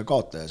 1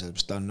 kaotaja,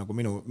 sellepärast ta on nagu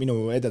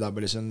minu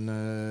edetabelis on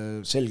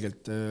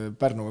selgelt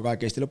Pärnuga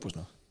 2 Eesti lõpus.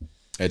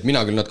 Et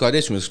mina küll nad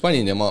 12.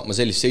 panin ja ma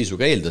sellist seisu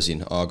ka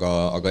eeldasin,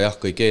 aga jah,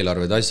 kõik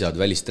eelarved asjad,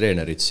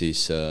 välistreenerid,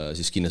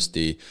 siis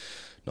kindlasti,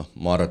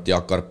 ma arvan, et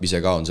Jaak Karp ise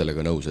ka on sellega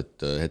nõus, et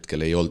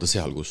hetkel ei olda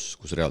seal,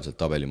 kus reaalselt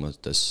tabeli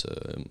mõttes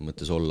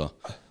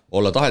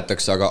olla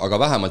tahetakse, aga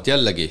vähemalt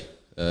jällegi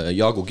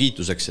Jaagu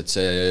kiituseks, et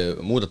see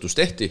muudatus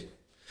tehti.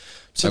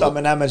 Seda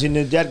me näeme siin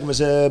nüüd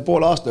järgmise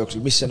poole aasta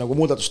jooksul, mis see nagu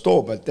muudatus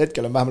toob, et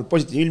hetkel on vähemalt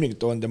positiiv ilmingud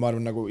toonud ja ma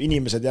arvan, nagu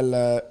inimesed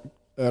jälle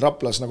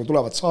Raplas nagu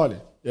tulevad saali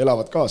ja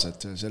elavad kaasa,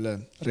 et selle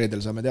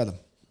reedel saame teada.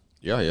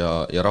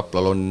 Ja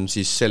Raplal on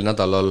siis sel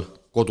nädalal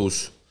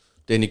kodus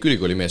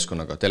Tehnikaülikooli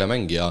meeskonnaga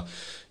telemäng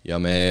ja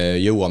me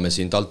jõuame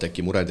siin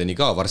TalTechi muredeni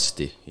ka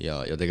varsti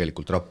ja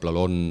tegelikult Raplal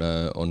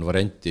on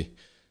varianti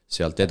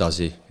sealt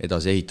edasi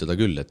ehitada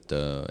küll,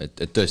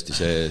 et tõesti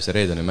see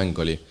reedene mäng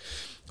oli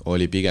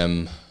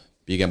pigem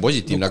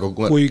positiivne.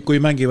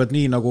 Kui mängivad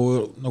nii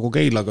nagu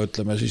Keilaga,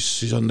 ütleme,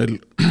 siis on neil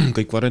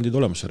kõik variandid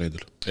olemas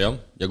reedel. Ja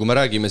kui me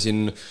räägime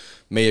siin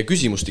meie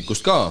küsimustikust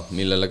ka,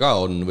 millele ka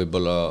on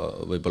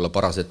võib-olla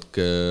paras hetk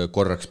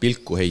korraks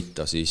pilku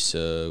heita, siis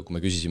kui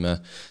me küsisime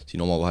siin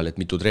omavahel, et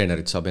mitu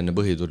treenerit saab enne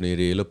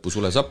põhiturniiri lõppu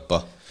Sule Sappa,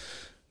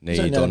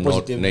 neid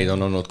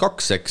on olnud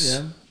 2, eks.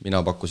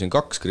 Mina pakkusin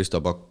 2, Kristo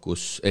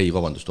pakkus,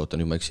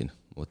 nüüd ma eksin,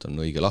 võtan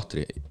õige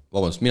lahtri.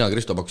 Mina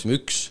Kristo pakkusime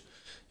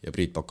 1 ja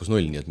Priit pakkus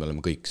 0, nii et me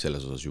oleme kõik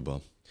selles osas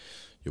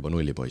juba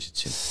nullipoisid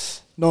siin.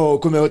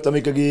 No kui me võtame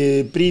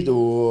ikkagi Priidu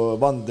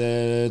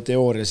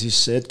vandeteooria, siis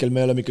hetkel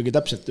me oleme ikkagi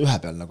täpselt ühe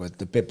peal, nagu,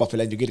 et Peep Pahv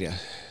ei läinud ju kirja.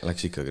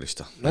 Läks ikka,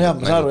 Krista. No jah,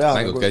 ma saan aru, jah.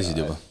 Mängud käisid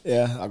juba.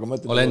 Jah, aga ma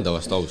ütlen, ole enda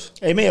vast aus.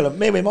 Ei,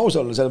 me võime aus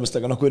olla selles mõttes,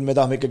 aga kui me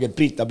tahame ikkagi, et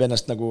Priit tahab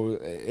ennast nagu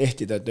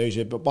ehtida, et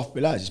see Pahv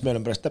ei lähe, siis me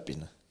oleme pärast täpis.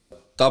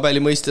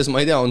 Tabeli mõistes, ma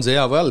ei tea, on see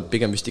hea või halb,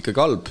 pigem vist ikka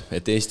halb,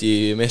 et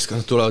Eesti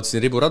meeskonnad tulevad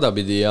siin riburada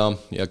pidi ja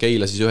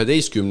Keila siis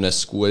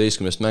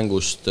 16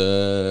 mängust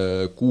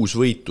 6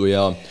 võitu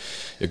ja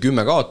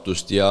 10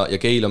 kaotust ja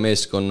Keila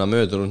meeskonna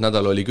möödunud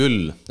nädal oli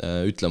küll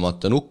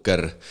ütlemata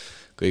nukker.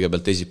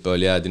 Kõigepealt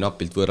teisipäeval jäädi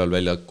napilt võõral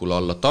väljakule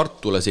alla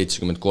Tartule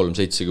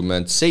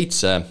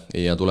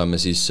 73-77 ja tuleme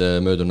siis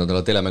möödunud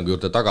nädala telemängu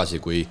juurde tagasi,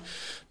 kui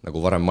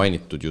nagu varem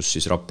mainitud just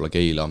siis Rapla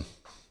Keila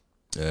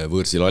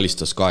võõrsil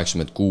alistas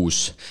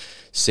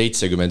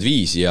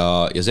 86-75 ja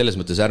selles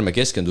mõttes ärme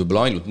keskendu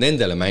võib-olla ainult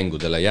nendele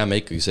mängudele, jääme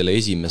ikkagi selle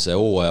esimese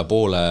hooaja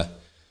poole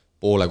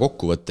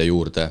kokkuvõtte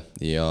juurde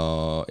ja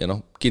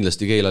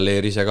kindlasti Keila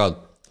Leer ise ka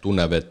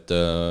tunneb, et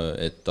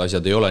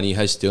asjad ei ole nii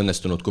hästi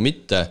õnnestunud kui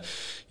mitte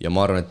ja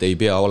ma arvan, et ei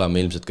pea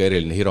olema ilmselt ka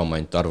eriline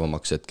hiromant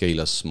arvamaks, et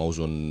Keilas, ma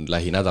usun,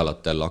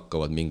 lähinädalatel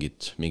hakkavad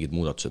mingid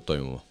muudatused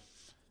toimuma.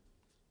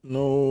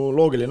 No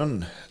loogiline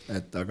on,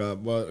 et aga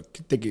ma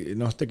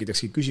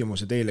tekitakski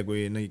küsimuse teile,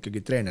 kui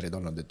ikkagi treenerid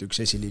olnud, et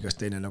üks esiliigas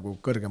teine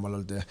nagu kõrgemal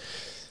olnud ja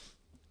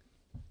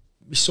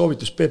mis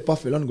soovitus Peep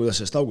Pahvil on,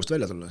 kuidas sellest august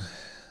välja tulla?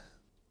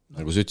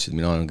 Nagu sa ütlesid,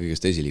 mina olen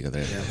kõigest esiliiga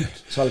treener.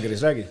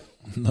 Salgeris räägi.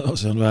 No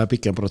see on vähe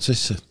pikem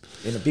protsess.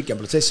 Ei pikem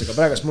protsess, aga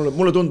praegast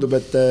mulle tundub,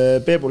 et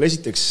Peebul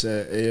esiteks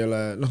ei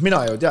ole, mina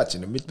ju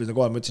teadsin, mitmed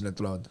kohal ma ütlesin, et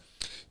tulevad.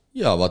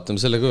 Jaa, vaatame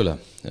selle ka üle.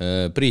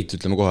 Priit,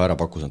 ütleme kohe ära,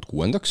 pakkus nad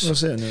 6.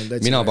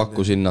 Mina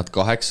pakkusin nad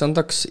 8.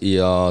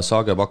 ja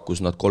Saage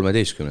pakkus nad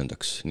 13.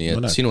 Nii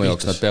et sinu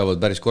jaoks nad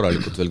peavad päris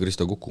korralikult veel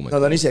Kristo kukkuma.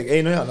 Nad on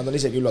isegi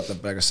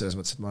üllatanud praegast selles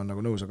mõttes, et ma olen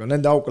nagu nõus, aga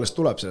nende aukalest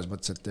tuleb selles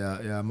mõttes, et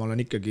ja ma olen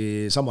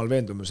ikkagi samal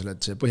veendumusel,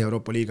 et see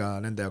Põhja-Euroopa liiga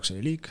nende jaoks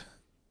ei liik.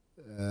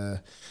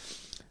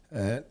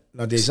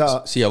 Nad ei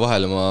saa... Siia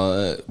vahele ma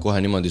kohe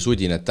niimoodi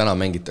sudin, et täna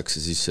mängitakse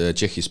siis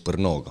Tšehhis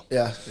Brnoga.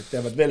 Jah, et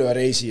teevad veel ühe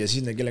reisi ja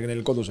siis kellega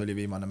neil kodus oli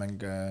viimane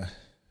mäng.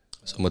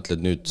 Sa mõtled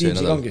nüüd see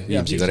nädal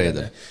Viimsiga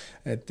reedel.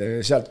 Et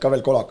sealt ka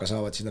veel kolaka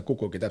saavad, siis nad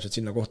kukugi täpselt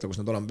sinna kohta, kus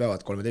nad olema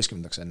peavad 13.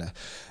 enne.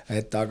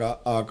 Et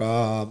aga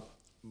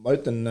ma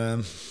ütlen,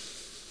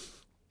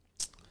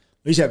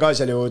 ise ka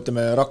seal ju,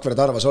 Rakvere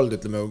Tarvas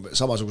olnud,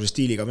 samasuguse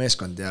stiiliga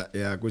meeskond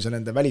ja kui sa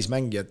nende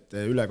välismängijad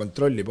üle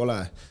kontrolli pole,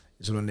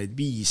 ja sul on neid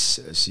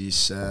 5, siis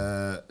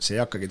see ei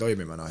hakkagi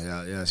toimima.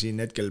 Ja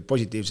siin hetkel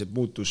positiivset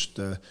muutust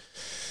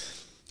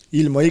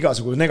ilma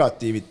igasuguse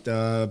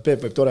negatiivita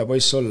Peep võib tore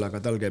poiss olla,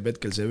 aga tal käib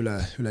hetkel see üle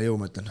jõu,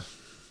 ma ütlen.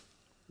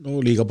 No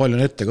liiga palju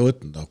on ette ka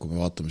võtnud, kui me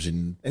vaatame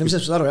siin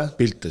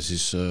pilte,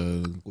 siis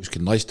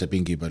kuskil naiste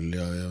pingi peal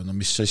ja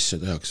mis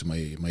asja tehakse,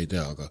 ma ei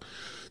tea, aga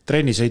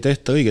trennis ei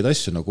tehta õigeid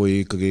asju,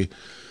 kui ikkagi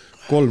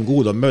 3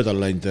 kuud on möödal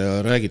läinud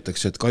ja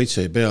räägitakse, et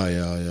kaitse ei pea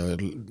ja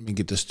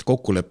mingitest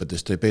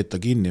kokkulepetest ei peeta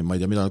kinni, ma ei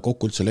tea, mida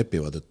kokku üldse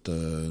lepivad, et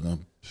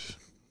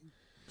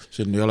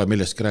siin ei ole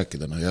millestki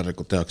rääkida,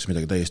 järelikult tehakse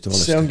midagi täiesti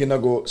valesti.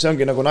 See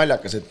ongi nagu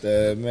naljakas, et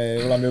me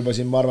oleme juba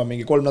siin, ma arvan,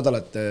 mingi 3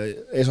 nädalat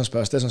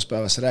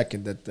esmaspäevasse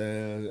rääkinud, et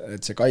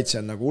see kaitse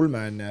on nagu ulme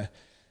on ja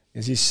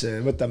siis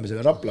võtame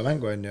selle Rapla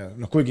mängu on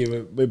ja kuigi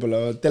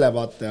võib-olla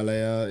televaatajale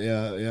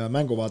ja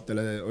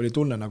mänguvaatajale oli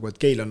tunne nagu, et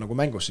Keil on nagu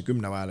mängusse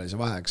 10 vajalise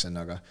vaheks on,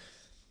 aga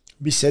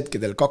mis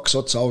hetkedel 2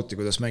 otsa auti,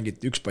 kuidas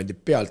mängiti, üks pandi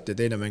pealt ja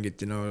teine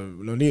mängiti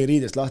nii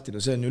riidest lahti,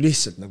 see on ju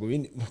lihtsalt nagu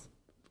 2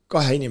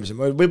 inimese,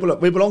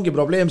 võib-olla ongi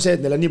probleem see,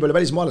 et neil on nii palju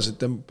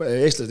välismaalased, et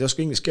eestlased ei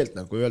oska inglise keelt,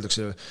 kui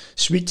öeldakse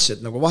switch,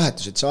 et nagu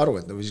vahetus, et sa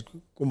aru, et siis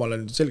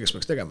kummale selgeks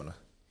peaks tegema.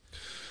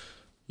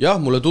 Jah,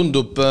 mulle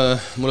tundub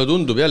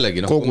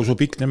jällegi kogu su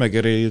pikk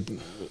nimekiri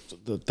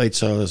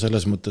täitsa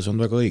selles mõttes on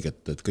väga õige,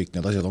 et kõik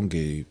need asjad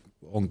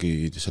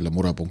ongi selle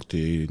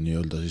murepunkti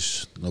nii-öelda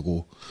siis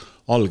nagu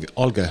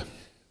alge.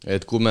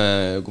 Et kui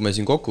me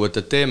siin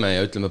kokkuvõtted teeme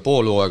ja ütleme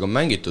pool hooaega on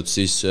mängitud,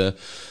 siis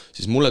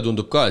mulle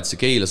tundub ka, et see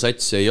Keila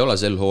sats ei ole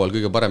sel hooajal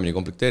kõige paremini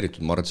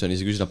komplekteeritud. Ma arvan, et see on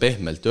isegi üsna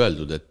pehmelt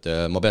öeldud, et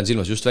ma pean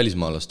silmas just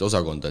välismaalaste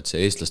osakonda, et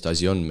see eestlaste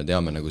asi on, me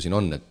teame nagu siin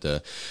on,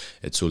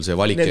 et sul see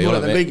valik ei ole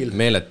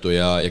meeletu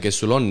ja kes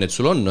sul on, need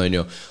sul on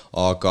ju,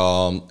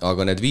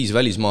 aga need 5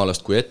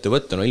 välismaalast, kui ette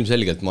võtta,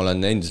 ilmselgelt ma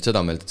olen endiselt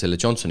seda meelt, et selle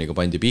Johnsoniga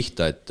pandi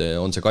pihta, et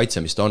on see kaitse,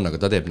 mis ta on, aga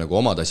ta teeb nagu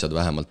omad asjad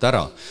vähemalt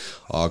ära,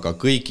 aga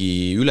kõigi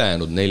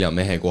ülejäänud 4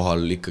 mehe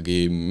kohal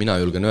ikkagi mina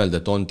julgen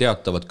öelda, et on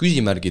teatavad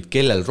küsimärgid,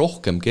 kellel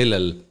rohkem,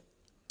 kellel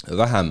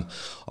vähem,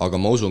 aga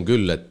ma usun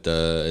küll, et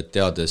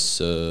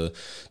teades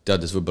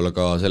võib-olla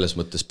ka selles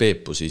mõttes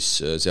Peepu,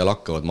 siis seal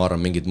hakkavad, ma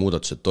arvan, mingid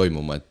muudatused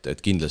toimuma,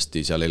 et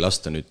kindlasti seal ei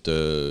lasta nüüd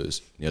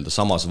nii-öelda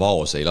samas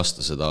vaos, ei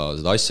lasta seda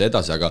asja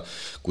edasi, aga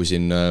kui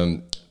siin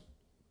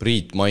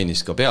Priit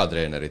mainis ka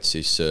peatreenerit,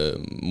 siis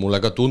mulle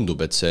ka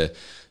tundub, et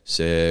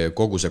see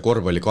kogu see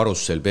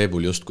korvpallikarussel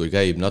Peebul justkui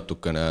käib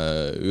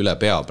natukene üle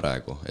pea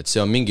praegu, et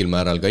see on mingil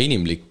määral ka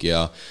inimlik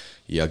ja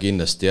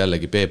kindlasti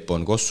jällegi Peep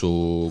on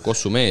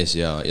kossu mees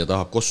ja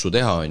tahab kossu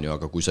teha, on ju,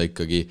 aga kui sa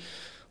ikkagi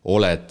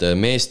oled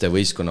meeste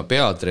võistkonna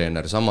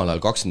peatreener, samal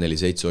ajal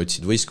 24/7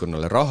 otsid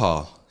võistkonnale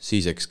raha,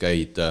 siis eks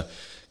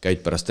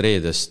käid pärast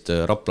reedest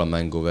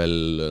Rapla-mängu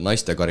veel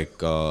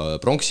naistekarika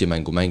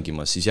pronksimängu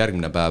mängimas, siis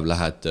järgmine päev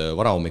lähed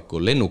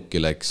varahommikul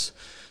lennukile, eks,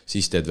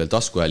 siis teed veel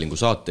taskuhäälingu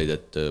saateid,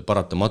 et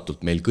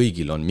paratamatult meil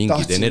kõigil on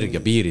mingid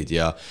energiapiirid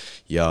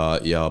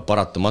ja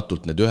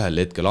paratamatult need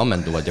ühel hetkel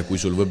ammenduvad ja kui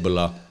sul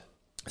võib-olla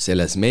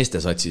selles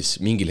meestesatsis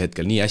mingil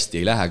hetkel nii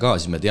hästi ei lähe ka,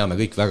 siis me teame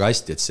kõik väga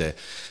hästi, et see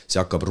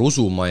hakkab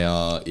rusuma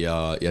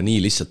ja nii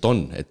lihtsalt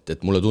on,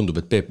 et mulle tundub,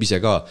 et Peep ise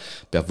ka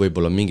peab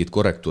võib-olla mingid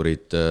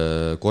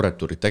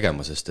korrektuurid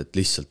tegema, sest et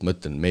lihtsalt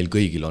mõtlen, meil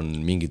kõigil on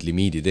mingid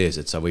limiidid ees,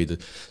 et sa võid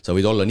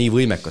olla nii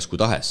võimekas kui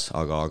tahes,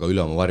 aga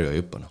üle oma varju ei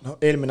hüppa. No,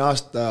 eelmine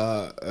aasta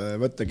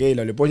võtta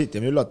Keila oli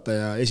positiivne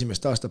üllataja,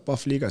 esimest aastat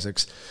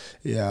PAF-liigaseks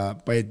ja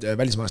paid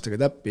välismaastega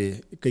täppi,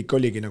 kõik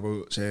oligi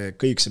nagu see,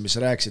 mis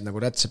sa rääkisid,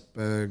 nagu Rätsep,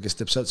 kes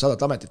teeb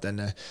 100 ametit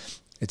enne,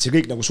 et see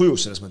kõik nagu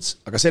sujus selles mõttes,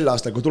 aga sel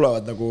aastal, kui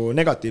tulevad nagu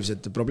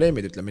negatiivsed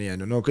probleemid, ütleme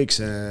nii, no kõik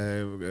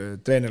see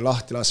treener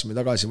lahti laskmine,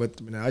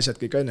 tagasivõtmine, asjad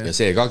kõik on. Ja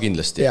see ka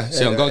kindlasti,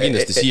 see on ka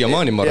kindlasti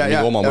siiamaani ma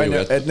arvan oma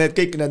mõju. Et need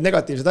kõik need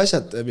negatiivsed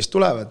asjad, mis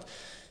tulevad,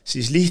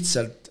 siis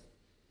lihtsalt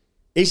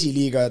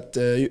esiliigad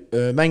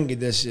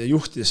mängides ja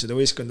juhtides seda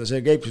võistkonda,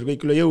 see käib sul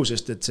kõik üle jõu,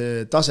 sest et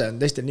see tase on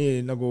teistel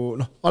nii nagu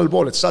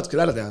allpool, et sa saad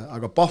küll ära teha,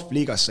 aga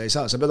PAF-liigas sa ei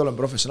saa, sa pead olema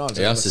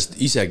professionaalse. Jah, sest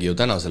isegi ju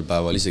tänasel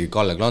päeval isegi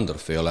Kalle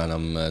Klandorf ei ole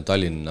enam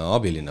Tallinna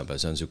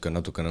abilinnapea, see on niisugune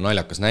natukene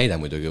naljakas näide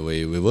muidugi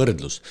või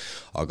võrdlus,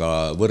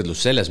 aga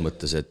võrdlus selles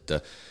mõttes,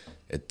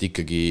 et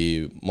ikkagi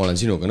ma olen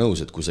sinuga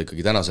nõus, et kui sa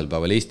ikkagi tänasel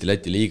päeval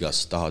Eesti-Läti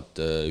liigas tahad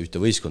ühte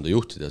võistkonda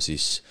juhtida,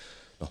 siis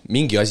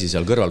mingi asi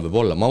seal kõrval võib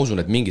olla, ma usun,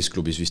 et mingis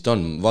klubis vist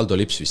on, Valdo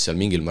Lips vist seal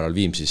mingil määral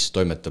Viimsis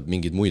toimetab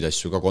mingid muid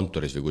asju ka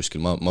kontoris või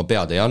kuskil, ma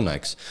pead ei anna,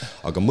 eks,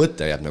 aga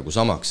mõte jääb nagu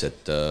samaks,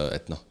 et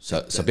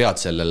sa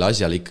pead sellele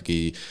asjale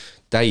ikkagi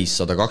täis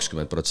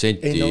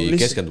 120%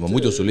 keskenduma,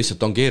 muidu sul lihtsalt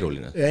on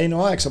keeruline. Ei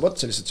no aeg saab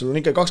otsa lihtsalt, sul on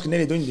ikka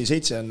 24 tundi,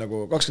 7 on nagu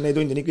 24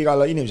 tundi on ikka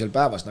igal inimesel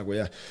päevas nagu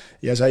ja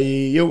sa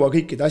ei jõua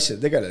kõikide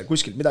asjade tegeleda,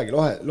 kuskilt midagi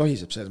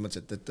lohiseb selles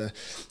mõttes, et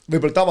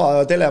võib-olla tava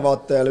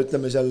televaatajal,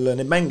 ütleme seal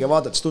neid mänge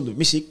vaadates tundub,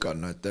 mis ikka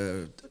on, et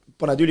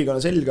paned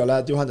ülikonna selga,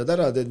 lähed juhendad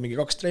ära, teed mingi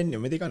 2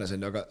 trenni või mida iganes,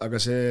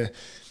 aga see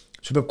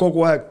sul peab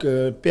kogu aeg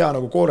pea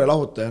nagu koore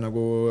lahutaja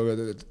nagu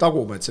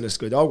taguma, et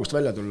sellest kui august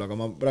välja tulla, aga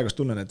ma praegu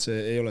tunnen, et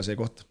see ei ole see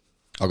koht.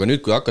 Aga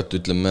nüüd, kui hakata,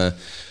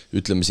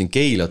 ütleme siin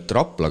Keilat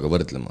Raplaga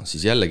võrdlema,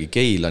 siis jällegi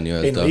Keila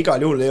nii-öelda... Ei, no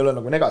igal juhul ei ole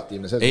nagu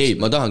negatiivne. Ei,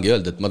 ma tahangi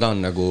öelda, et ma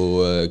tahan nagu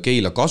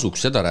Keila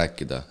kasuks seda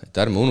rääkida, et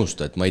ärme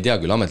unusta, et ma ei tea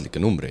küll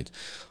ametlikke numbreid,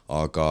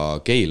 aga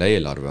Keila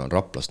eelarve on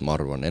Raplast, ma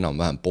arvan,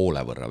 enam-vähem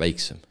poole võrra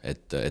väiksem.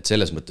 Et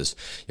selles mõttes,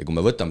 ja kui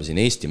me võtame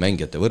siin Eesti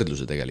mängijate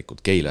võrdluse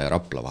tegelikult Keila ja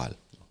Rapla vahel,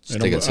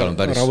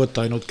 ära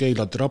võtta ainult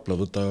Keilat ja Rapla,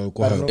 võtta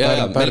kohe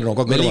Pärnu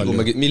ka kõrval.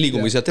 Me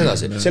liigume sealt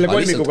edasi. Selle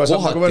kolmikuga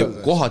saab nagu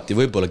võrrelda. Kohati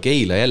võib-olla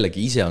Keila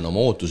jällegi ise on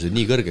oma ootused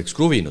nii kõrgeks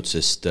kruvinud,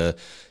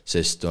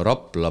 sest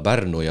Rapla,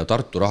 Pärnu ja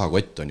Tartu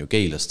rahakott on ju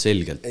Keilast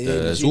selgelt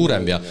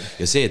suurem ja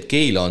see, et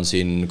Keila on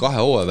siin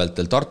 2 hooaja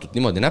vältel Tartut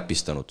niimoodi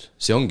näpistanud,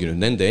 see ongi nüüd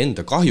nende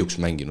enda kahjuks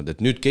mänginud,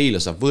 et nüüd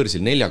Keila saab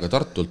võõrsil 4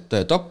 Tartult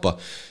tappa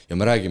ja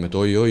me räägime, et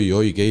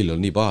oi, Keila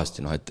on nii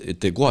pahasti,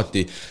 et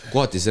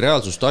kohati see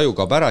reaalsustaju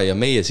kaob ära ja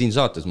meie siin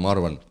saates, ma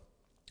arvan,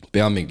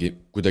 peamegi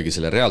kuidagi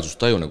selle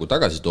reaalsustaju nagu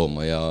tagasi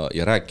tooma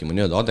ja rääkima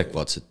nii-öelda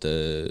adekvaatsete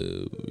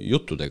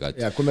juttudega.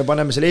 Ja kui me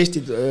paneme selle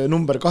Eesti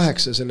number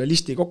 8 selle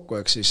listi kokku,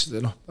 eks siis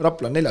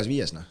Rapla on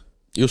 4-5.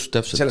 Just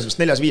täpselt. Selles mõttes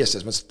 4-5,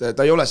 selles mõttes, et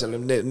ta ei ole seal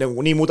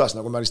nii mudas,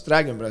 nagu me lihtsalt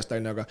räägime pärast,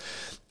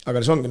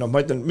 aga see ongi,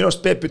 ma ütlen, minu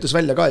arust Peep ütles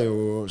välja ka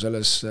ju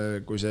selles,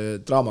 kui see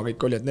draama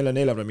kõik oli, et neil on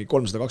eelarve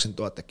 320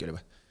 000 äkki oli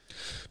või?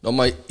 No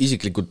ma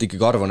isiklikult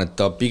ikkagi arvan, et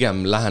ta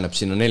pigem läheneb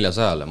sinna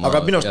 400-le. Aga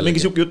minu arust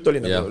mingi siuke jutt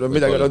oli nagu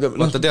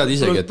vaata tead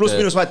isegi, et pluss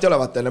minus vahet ei ole,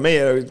 vaata,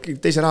 meie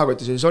teise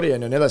rahakotis oli sori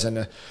on ja nii edasi on,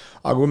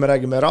 aga kui me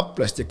räägime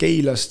Raplast ja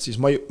Keilast, siis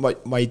ma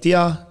ei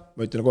tea,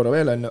 ma ütlen korra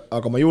veel on,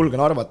 aga ma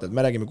julgen arvata, et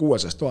me räägime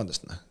 600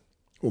 000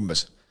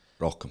 umbes.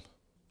 Rohkem.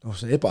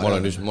 See ma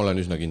olen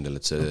üsna kindel,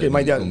 et see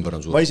number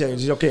on suur. Ma ise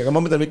siis aga ma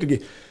mõtlen ikkagi,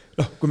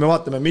 kui me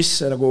vaatame, mis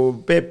nagu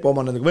Peep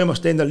oma nendega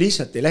võimalust endal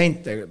lihtsalt ei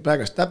läinud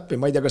praegast täppi,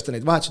 ma ei tea, kas ta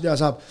neid vahetusi teha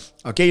saab,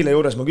 aga Keila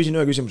juures ma küsin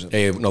ühe küsimuse.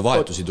 Ei, no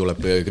vahetusi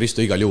tuleb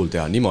Kristo igal juhul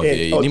teha, niimoodi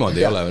ei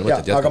ole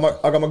mõtet jätkata.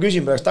 Aga ma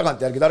küsin praegust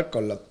tagantjärgi tark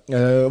olla.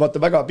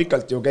 Vaata, väga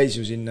pikalt ju käis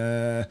ju siin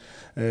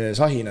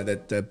sahinad,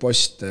 et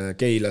post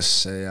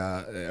Keilasse ja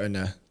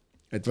on,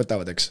 et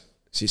võtavad, eks,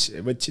 siis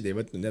võtsid, ei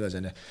võtnud nii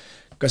edasi.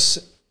 Kas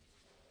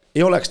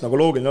ei oleks nagu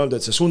loogiline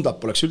öelda, et see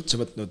Sundap oleks üldse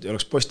võtnud ja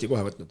oleks posti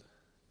kohe võtnud?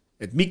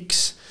 Et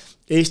miks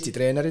Eesti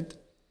treenerid,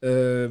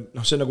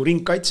 see on nagu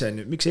ringkaitse,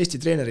 miks Eesti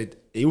treenerid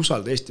ei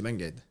usalda Eesti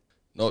mängijaid?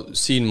 No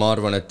siin ma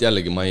arvan, et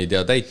jällegi ma ei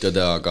tea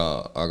täitööda,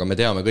 aga me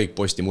teame kõik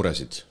posti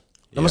muresid.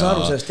 No ma saan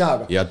aru sellest jah,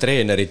 aga... Ja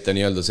treenerite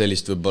nii-öelda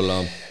sellist võib-olla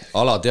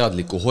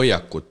alateadlikku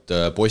hoiakut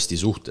posti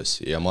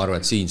suhtes ja ma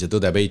arvan, et siin see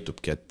tõde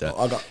peitubki,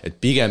 et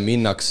pigem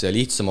minnakse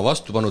lihtsama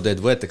vastupanu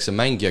teed, võetakse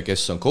mängija,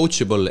 kes on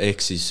coachable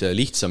ehk siis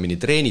lihtsamini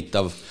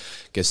treenitav,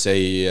 kes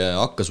ei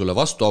hakka sulle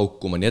vastu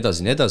aukuma nii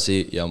edasi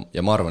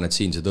ja ma arvan, et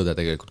siin see tõde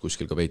tegelikult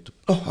kuskil ka peitub.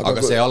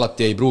 Aga see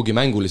alati ei pruugi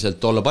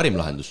mänguliselt olla parim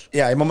lahendus.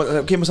 Ja ma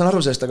saan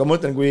aru sellest, aga ma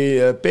mõtlen, kui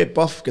Peep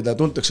Pahv, keda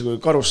tuntakse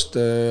kui karust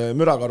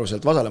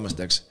mürakaruselt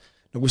vasalemast, eks,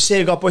 no kui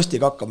see ka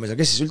postiga hakkab,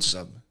 kes siis üldse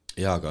saab?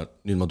 Jaa, aga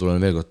nüüd ma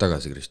tulen veel kord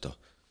tagasi, Kristo.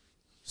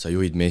 Sa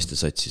juhid meeste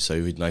satsi, sa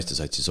juhid naiste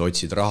satsi, sa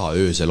otsid raha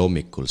öösel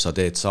hommikul, sa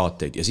teed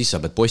saateid ja siis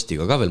sa pead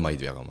postiga ka veel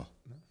maid jagama.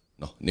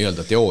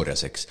 Nii-öelda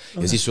teoorias, eks.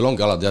 Ja siis sul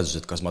ongi alateadus,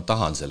 et kas ma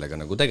tahan sellega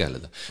nagu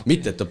tegeleda.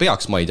 Mitte, et ta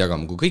peaks maid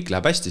jagama, kui kõik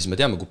läheb hästi, siis me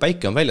teame, kui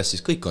päike on väljas,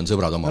 siis kõik on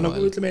sõbrad oma vahel.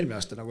 Nagu ütleme eelmine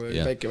aasta, nagu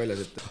päike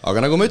väljas.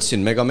 Aga nagu ma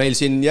ütlesin, meil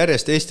siin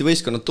järjest Eesti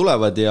võistkonnad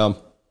tulevad ja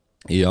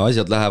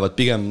asjad lähevad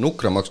pigem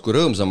nukramaks kui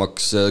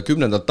rõõmsamaks.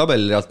 10.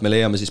 tabelilt me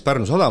leiame siis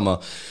Pärnu Sadama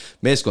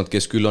meeskond,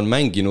 kes küll on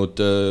mänginud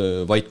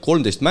vaid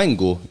 13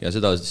 mängu ja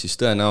seda siis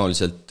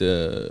tõenäoliselt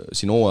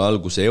siin hooaja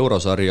alguse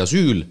eurosarja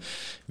süül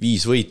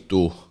 5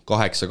 võitu,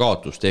 8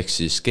 kaotust, ehk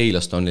siis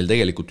Keilast on neil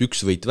tegelikult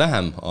 1 võit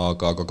vähem,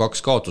 aga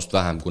 2 kaotust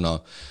vähem,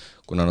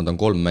 kuna nad on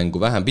 3 mängu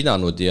vähem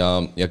pidanud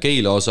ja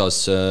Keila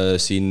osas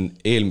siin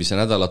eelmise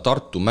nädala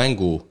Tartu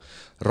mängu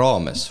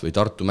raames või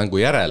Tartu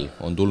mängu järel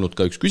on tulnud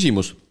ka üks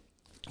küsimus.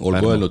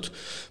 Olgu öelnud,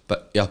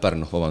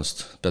 Pärnu,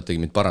 vabandust,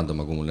 peategi mind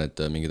parandama, kui mul need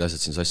mingid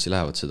asjad siin sassi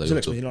lähevad,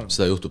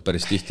 seda juhtub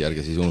päris tihti,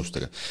 ärge siis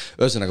unustage.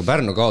 Ühesõnaga,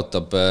 Pärnu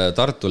kaotab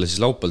Tartule siis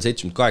laupäeval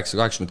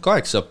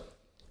 78-88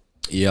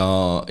 ja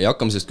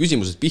hakkame sellest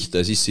küsimusest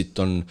pihta ja siis siit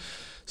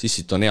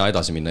on hea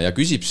edasi minna ja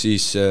küsib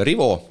siis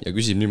Rivo ja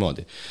küsib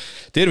niimoodi.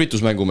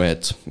 Tervitus,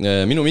 Mängumehed.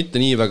 Minu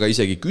mitte nii väga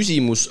isegi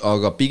küsimus,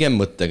 aga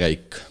pigem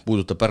mõttekäik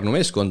puudutab Pärnu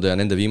meeskonda ja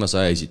nende viimase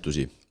aja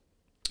esitusi.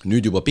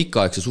 Nüüd juba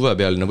pikaaegse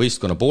suvepealine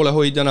võistkonna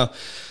poolehoidjana,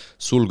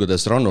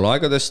 sulgudes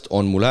rannulaegadest,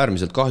 on mul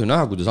äärmiselt kahju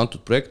näha, kuidas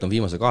antud projekt on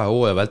viimase 2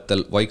 hooaja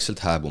vältel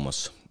vaikselt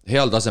hääbumas.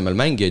 Heal tasemel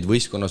mängijaid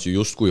võistkonnas ju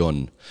just kui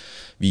on.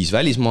 5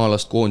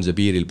 välismaalast, koondise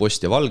piiril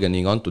Post ja Valge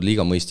ning antud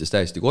liiga mõistes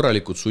täiesti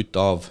korralikud Sutt,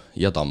 Aav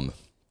ja Tamm.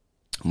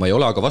 Ma ei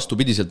ole aga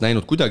vastupidiselt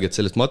näinud kuidagi, et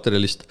sellest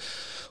materjalist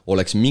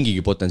oleks mingigi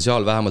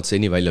potentsiaal vähemalt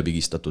seni välja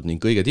pigistatud ning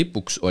kõige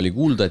tipuks oli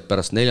kuulda, et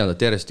pärast 4.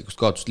 järjestikust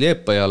kaotust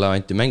Liepajale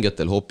anti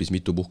mängijatel hoopis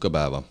mitu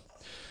puhkepäeva.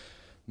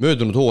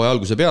 Möödunud hooaja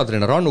alguse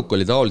peatreener Rannuk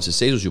oli taolises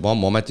seisus juba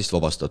ammu ametist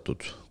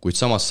vabastatud, kuid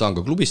samas saan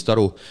ka klubist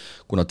aru,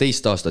 kuna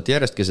 2 aastat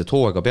järjest keset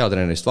hooaega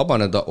peatreenerist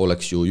vabaneda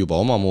oleks ju juba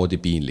omamoodi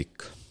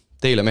piinlik.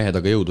 Teile mehed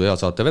aga jõudu hea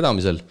saate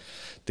vedamisel,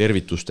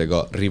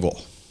 tervitustega Rivo.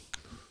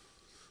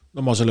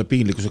 No ma selle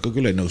piinlikkusega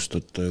küll ei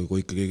nõustu, et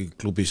kui ikkagi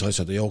klubis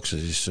asjad ei jookse,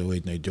 siis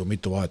võid neid ju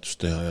mitu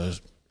vahetust teha ja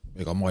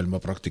ega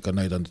maailma praktika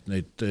näidanud,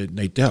 et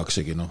neid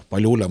tehaksegi.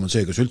 Palju hullem on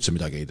see, kes üldse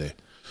midagi ei tee.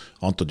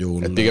 Antud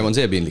juhul... Et pigem on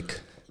see piinlik?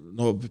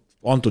 No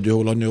antud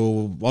juhul on ju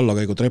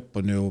vallakäigu trepp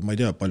on ju, ma ei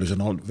tea, palju see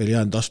veel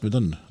jäänud astmed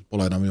on.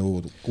 Pole enam ju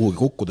kuhugi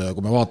kukkuda ja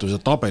kui me vaatame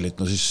seda tabelit,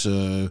 siis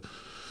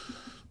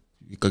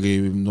ikkagi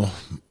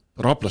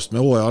Raplast me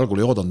hooaja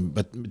algul ei oodanud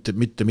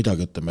mitte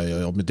midagi, ütleme,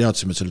 ja me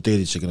teadsime, et selle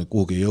teeditsega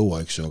kuhugi ei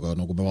jõua, eks ju, aga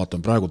kui me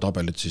vaatame praegu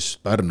tabelit, siis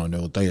Pärnu on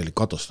ju täielik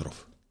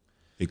katastroof.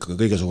 Ikkagi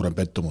kõige suurem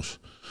pettumus.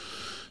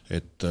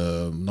 Et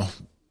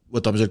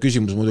võtame selle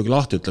küsimus muidugi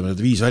lahti, ütleme,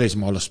 et 5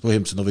 välismaalast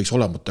põhimõtteliselt võiks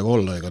olematega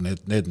olla, ega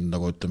need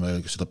nagu ütleme,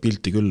 seda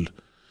pilti küll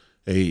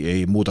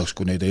ei muudaks,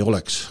 kui neid ei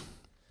oleks.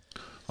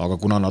 Aga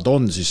kuna nad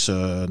on, siis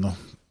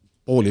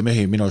pooli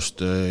mehi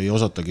minust ei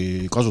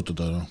osatagi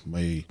kasutada,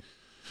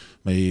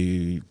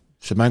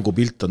 see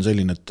mängupilt on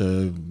selline, et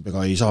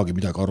ega ei saagi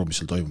midagi aru, mis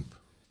seal toimub.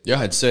 Jah,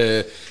 et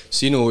see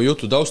sinu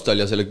jutu taustal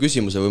ja selle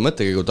küsimuse või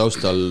mõttekäigu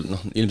taustal,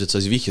 ilmselt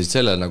sa siis vihjasid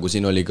selle, nagu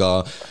siin oli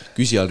ka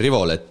küsijal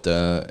Rivol,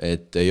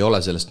 et ei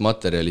ole sellest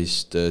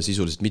materjalist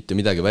sisuliselt mitte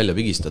midagi välja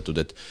pigistatud,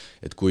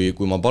 et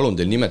kui ma palun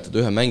teil nimetada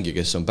ühe mängi,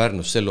 kes on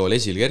Pärnus sel lool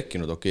esile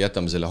kerkinud,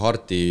 jätame selle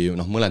Harti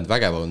mõlend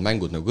vägevavad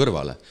mängud nagu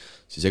kõrvale,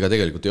 siis ega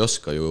tegelikult ei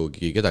oska ju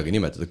kedagi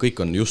nimetada, kõik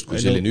on justkui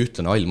selline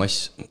ühtlane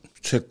allmass.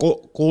 See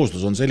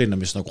kooslus on selline,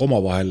 mis nagu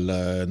omavahel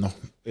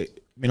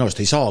minu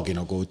arust ei saagi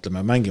nagu, ütleme,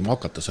 mängima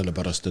hakata,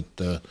 sellepärast,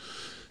 et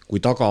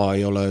kui taga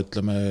ei ole,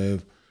 ütleme,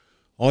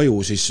 aju,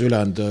 siis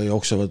ülejäänud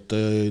jooksevad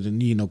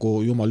nii nagu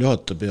jumal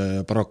juhatab ja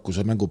paraku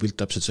see mängupilt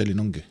täpselt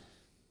selline ongi.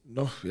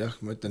 Jah,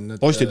 ma ütlen, et...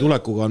 Posti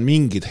tulekuga on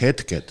mingid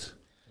hetked,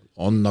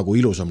 on nagu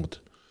ilusamad,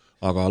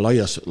 aga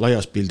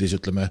laias pildis,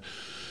 ütleme,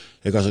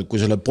 ega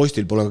kui selle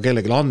postil pole ka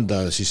kellelegi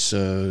anda, siis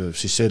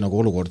see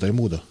nagu olukorda ei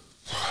muuda.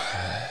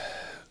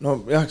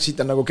 Jah, siit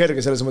on nagu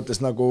kerge selles mõttes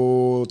nagu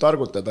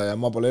targutada ja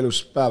ma pole elus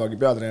päevagi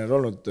peatreener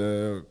olnud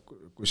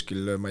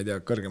kuskil, ma ei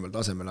tea, kõrgemal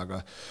tasemel,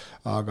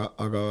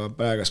 aga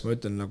praegast ma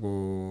ütlen nagu,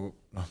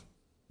 ma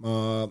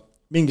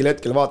mingil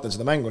hetkel vaatan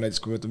seda mängu, näiteks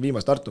kui ma ütlen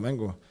viimast Tartu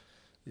mängu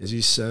ja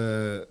siis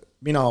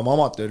mina oma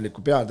amatöörliku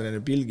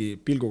peatreeneri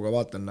pilguga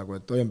vaatan nagu,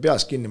 et hoian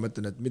peas kinni,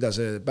 mõtlen, et mida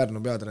see Pärnu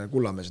peatreener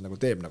Kullamees nagu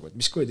teeb, nagu,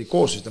 et mis kõidi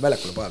kooslusi ta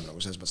väljakule paneb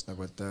nagu selles mõttes,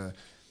 nagu,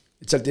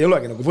 et sealt ei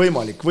olegi nagu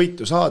võimalik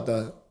võitu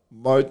saada.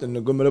 Ma ütlen,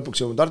 kui me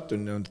lõpuks jõuame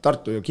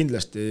Tartu ju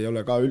kindlasti ei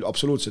ole ka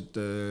absoluutselt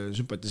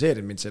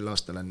sümpatiseerinud mind sel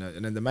aastal ja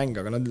nende mäng,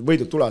 aga nad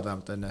võidud tulevad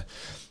vähemalt,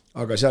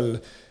 aga seal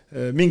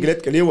mingil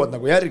hetkel jõuad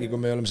nagu järgi, kui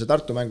me oleme see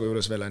Tartu mängu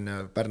juures veel on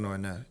ja Pärnu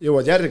on ja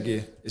jõuad järgi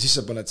ja siis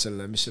sa paned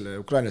selle, mis selle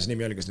ukrainlase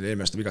nimi oli, kes neil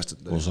eelmine aasta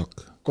vigastatud.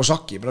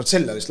 Kosaki, paned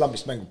selle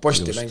lambist mängu,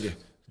 posti mängi,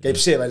 käib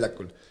see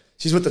väljakul.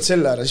 Siis võtad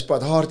selle ära, siis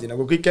paned haardi,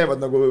 nagu kõik käivad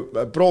nagu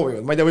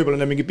proovivad. Ma ei tea,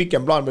 võib-olla on mingi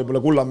pikem plaan, võib-olla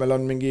Kullamäel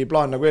on mingi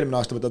plaan nagu eelmine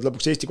aasta, võtad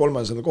lõpuks Eesti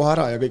 3. kohe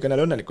ära ja kõik on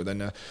jälle õnnelikud.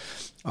 On.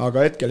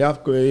 Aga hetkel jah,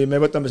 kui me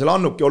võtame selle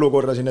Annuki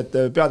olukorra siin, et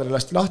peadele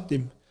lasti lahti,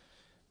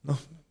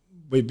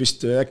 võib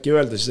vist äkki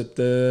öelda siis,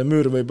 et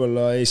müür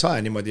võib-olla ei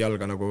sae niimoodi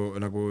jalga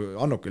nagu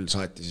Annukil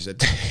saeti siis,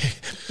 et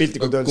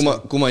piltikult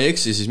öeldes. Kui ma ei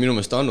eksi, siis minu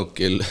meelest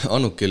Annukil,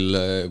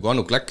 kui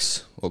Annuk läks,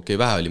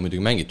 vähe oli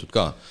muidugi mängitud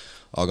ka,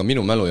 aga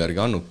minu mälu järgi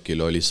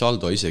Annukil oli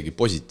saldo isegi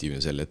positiivne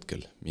sel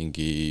hetkel.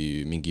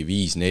 Mingi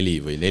 5-4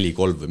 või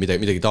 4-3 või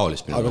midagi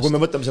taolist. Aga kui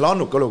me võtame selle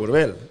Annuki olukorra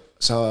veel,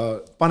 sa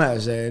pane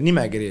see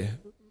nimekiri,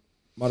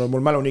 ma arvan,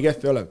 mul mälu nii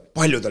kehv ei ole,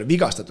 palju tal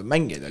vigastatud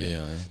mängijaid oli.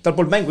 Tal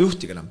polnud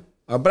mängujuhtiga enam.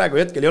 Aga praegu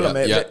hetkel ei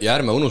ole ja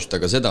ärme unusta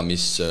ka seda,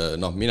 mis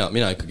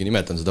mina ikkagi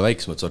nimetan seda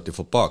väiksemat sorti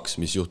fopaaks,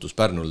 mis juhtus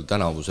Pärnul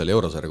tänavusel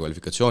Eurosarja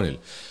kvalifikatsioonil,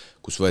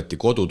 kus võeti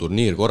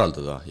koduturniir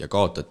korraldada ja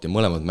kaotati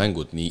mõlemad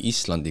mängud nii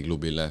Islandi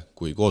klubile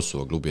kui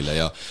Kosovo klubile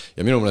ja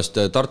minu meelest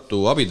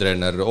Tartu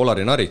abitreener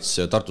Olari Narits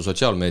Tartu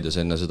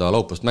sotsiaalmeedias enne seda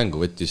laupast mängu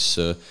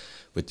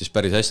võttis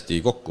päris hästi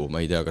kokku,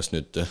 ma ei tea, kas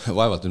nüüd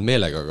vaevalt nüüd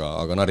meelega,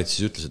 aga Narits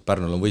siis ütles, et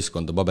Pärnul on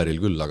võistkonda paberil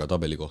küll, aga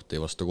tabeli kohta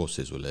ei vasta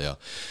koosseisule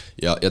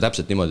ja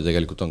täpselt niimoodi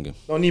tegelikult ongi.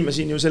 No nii me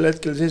siin ju selle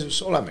hetkel seisus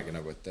olemegi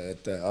nagu,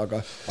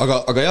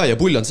 aga ja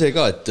pull on see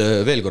ka, et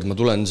veel kord ma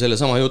tulen selle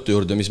sama jutu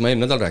juurde, mis ma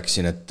eelmine nädal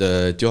rääkisin,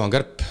 et Johan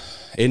Kärp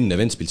enne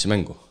Ventspilsi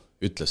mängu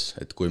ütles,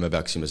 et kui me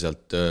peaksime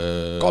sealt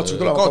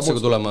kaotusega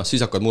tulema,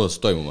 siis hakkavad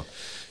muudatused toimuma.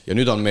 Ja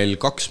nüüd on meil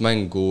kaks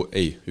mängu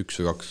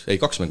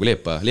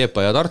Liepa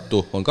ja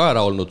Tartu on ka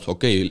ära olnud,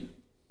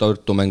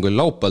 Tartu mängu oli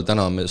laupäeval,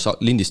 täna me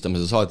lindistame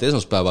seda saate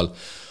esmaspäeval,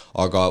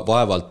 aga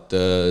vaevalt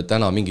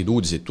täna mingid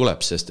uudiseid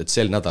tuleb, sest et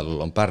sel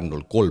nädalal on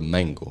Pärnul 3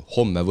 mängu.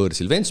 Homme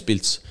võõrsil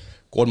Ventspils,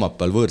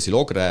 kolmapäeval võõrsil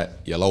Ogre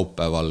ja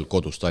laupäeval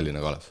kodus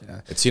Tallinna Kalev.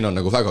 Et siin on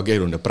nagu väga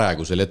keeruline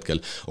praegusel hetkel.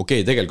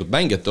 Tegelikult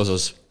mängijate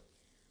osas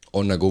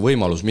on nagu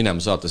võimalus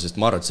minema saata, sest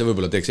ma arvan, et see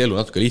võib-olla teeks elu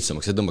natuke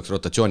lihtsamaks, see tõmbaks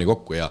rotatsiooni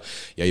kokku ja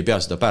ei pea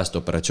seda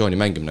päästeoperatsiooni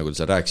mängima, nagu te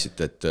seal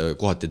rääkisite, et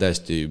kohati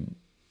täiesti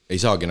ei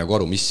saagi nagu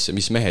aru,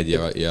 mis mehed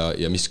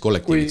ja mis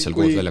kollektiivid seal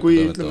koos väljakul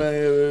toimetavad. Kui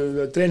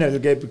ütleme, treeneril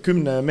käib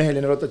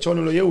 10-meheline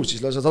rotatsioon üle jõu, siis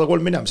lasa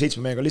 103 minema,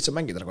 7 mehega lihtsalt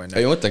mängida.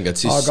 Ei mõtlengi,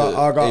 et siis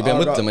ei pea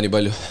mõtlema nii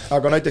palju.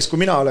 Aga näiteks,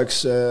 kui mina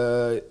oleks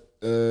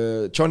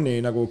Johnny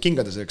nagu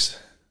kingadeseks,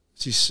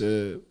 siis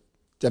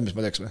tead, mis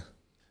ma teeks või?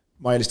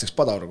 Ma eelistaks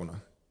Padaorguna.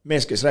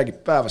 Mees, kes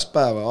räägib päevast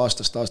päeva,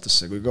 aastast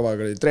aastasse, kui kõva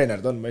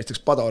treenerid on, ma istaks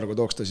Padaorgu,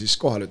 tooks ta siis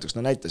kohale, ütleks,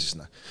 näita siis.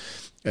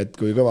 Et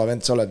kui kõva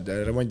vend sa oled,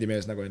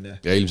 remondimees nagu on.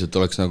 Ja ilmselt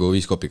oleks nagu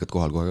 5 kopikat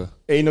kohal kohe ka.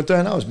 Ei,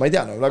 tõenäos, ma ei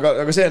tea,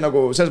 aga see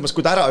nagu, selles mõttes,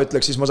 kui ta ära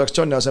ütleks, siis ma saaks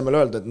Johnny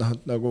asemel öelda, et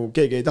nagu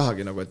keegi ei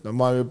tahagi, et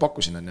ma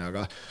pakkusin,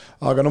 aga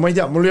ma ei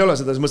tea, mul ei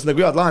ole seda mõttes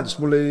nagu head lahendust,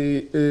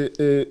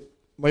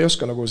 ma ei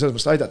oska nagu selles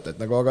mõttes aidata,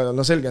 et aga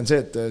selge on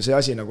see, et see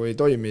asi nagu ei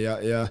toimi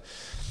ja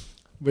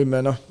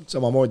võime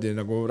samamoodi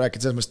nagu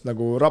rääkida selles mõttes,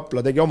 nagu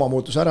Rapla tegi oma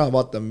muutus ära,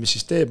 vaatame, mis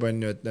siis teeb, on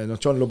ju, et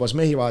John lubas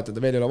mehi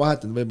vahetada, veel ei ole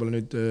vahetanud, võib-olla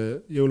nüüd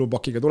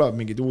jõulupakiga tuleb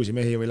mingeid uusi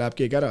mehi või läheb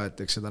keegi ära,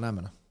 et eks seda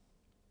näeme.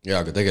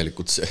 Ja, aga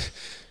tegelikult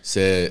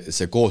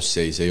see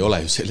koosseis ei ole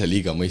ju selle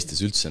liiga mõistes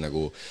üldse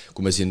nagu,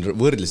 kui me siin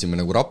võrdlesime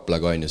nagu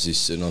Raplaga on ju, siis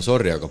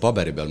sorry, aga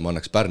paberi peal ma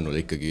annaks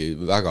Pärnule ikkagi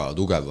väga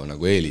tugeva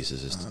nagu eelise,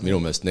 sest minu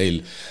meelest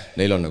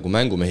neil on nagu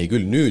mängumehi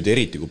küll nüüd,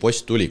 eriti kui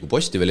Post tuli, kui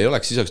Posti veel ei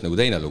oleks, siis oleks nagu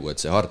teine lugu,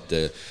 et see Hart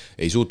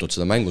ei suutnud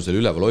seda mängu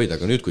seal üleval hoida,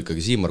 aga nüüd, kui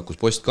ikkagi Siim-Markus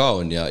Post ka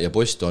on ja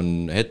Post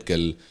on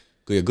hetkel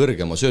kõige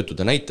kõrgema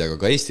söötude näitajaga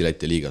ka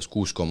Eesti-Läti liigas,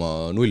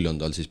 6,0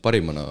 on tal siis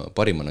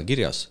parimana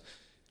kirjas.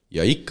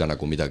 Ja ikka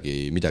nagu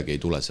midagi ei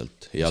tule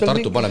sealt. Ja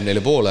Tartu paneb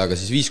neile poole, aga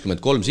siis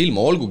 53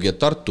 silma, olgugi, et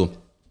Tartu,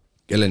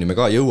 kelleni me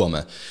ka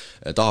jõuame,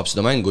 tahab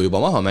seda mängu juba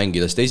maha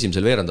mängida, sest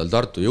esimesel veerandal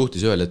Tartu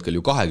juhtis ühel hetkel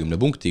ju 20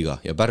 punktiga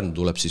ja Pärnu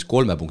tuleb siis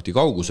 3 punkti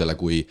kaugusele,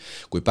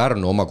 kui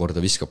Pärnu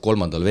omakorda viskab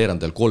kolmandal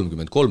veerandal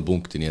 33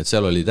 punkti, nii et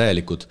seal oli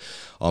täielikud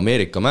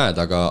Ameerika mäed,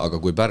 aga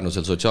kui Pärnu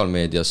seal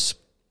sotsiaalmeedias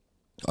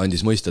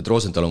andis mõista, et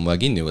Rosenthal on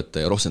vaja kinni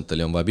võtta ja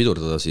Rosenthali on vaja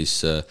pidurdada, siis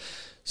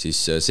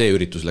see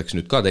üritus läks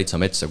nüüd ka täitsa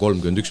metsa,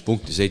 31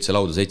 punkti, 7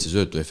 lauda, 7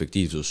 söötu,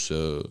 efektiivsus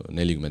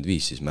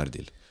 45 siis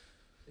Märdil.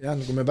 Jah,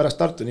 kui me pärast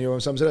Tartuni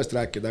jõuame, saame sellest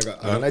rääkida,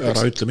 aga näiteks...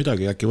 Ära ütle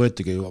midagi,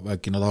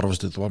 äkki nad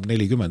arvasid, et tuleb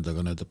 40,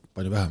 aga need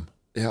palju vähem.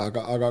 Ja,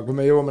 aga kui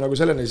me jõuame nagu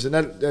selleni, siis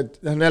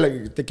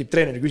jällegi tekib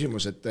treeneri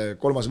küsimus, et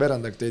kolmas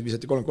veerandak teid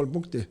visati 33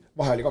 punkti,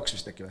 vahe oli 2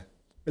 vist äkki või?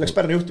 Või läks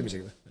Pärnu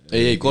juhtimisegi või?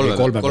 Ei, 3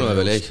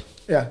 veel ei.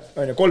 Jah,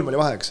 3 oli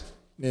vaheks.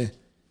 Nii.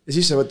 Ja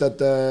siis sa võtad...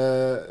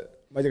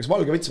 ma ei tea, kas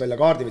Valge võttis välja,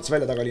 Kaardi võttis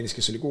välja tagaliinis,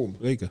 kes oli kuum.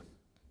 Õige.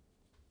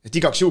 Et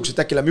igaks juhuks, et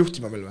äkki läheme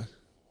juhtima veel või?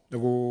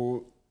 Nagu...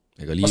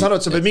 ma saan aru,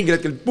 et sa pead mingil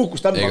hetkel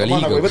puhkust andma, aga ma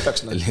nagu ei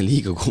võtaks.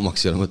 Liiga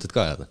kuumaks ei ole mõtet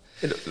ka jääda.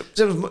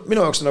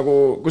 Minu jaoks nagu,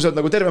 kui sa oled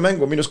nagu terve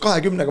mängu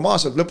 -20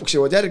 maas, lõpuks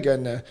jõuad järgi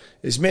on ja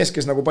siis mees,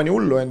 kes nagu pani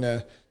hullu on ja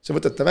sa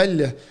võtad ta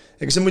välja.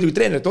 Ega see on muidugi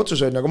treenerite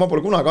otsus on, aga ma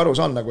pole kunagi aru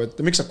saanud, nagu,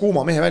 et miks sa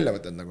kuuma mehe välja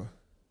võtad nagu.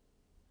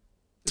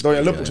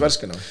 Tooja lõpuks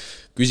värskena.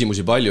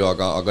 Küsimusi palju,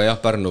 aga jah,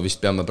 Pärnu vist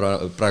peame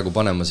praegu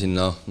panema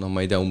sinna,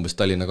 ma ei tea, umbes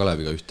Tallinna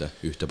Kaleviga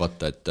ühte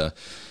patta, et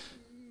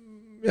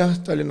jah,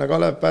 Tallinna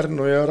Kalev,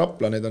 Pärnu ja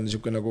Rapla, need on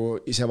niisugune nagu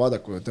ise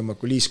vaadaku,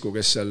 tõmbaku Liisku,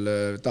 kes seal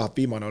tahab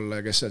viimane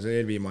olla ja kes seal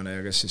eelviimane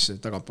ja kes siis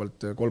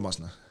tagapoolt kolmas.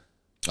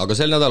 Aga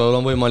sel nädalal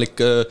on võimalik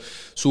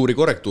suuri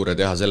korrektuure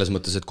teha selles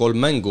mõttes, et 3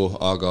 mängu,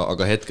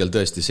 aga hetkel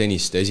tõesti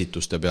seniste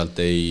esituste pealt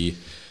ei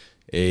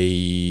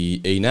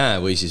näe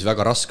või siis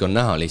väga raske on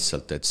näha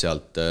lihtsalt, et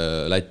sealt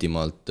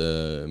Lätimaalt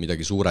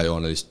midagi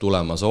suurejoonelist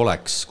tulemas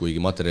oleks, kuigi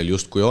materjal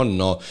justkui on.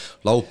 No,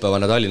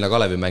 laupäevane Tallinna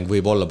Kalevi mäng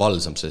võib olla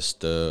palsam,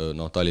 sest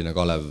Tallinna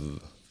Kalev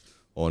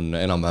on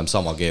enam-vähem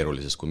sama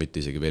keerulises, kui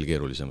mitte isegi veel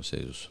keerulisemas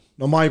seisus.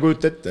 No ma ei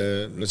kujuta ette,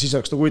 siis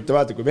oleks huvitav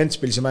vaadata, kui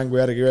Ventspilsi mängu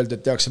järgi öeldi,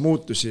 et tehakse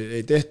muutusi,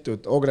 ei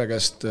tehtud, Ogre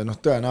käest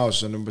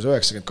tõenäosus on umbes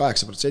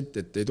 98%,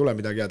 et ei tule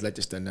midagi head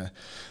Lätist enne.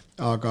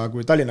 Aga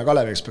kui Tallinna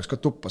Kaleviks peaks ka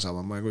tuppa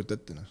saama, ma ei kujuta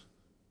ette.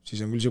 Siis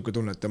on küll siuke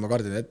tunne, et tema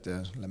kardin ette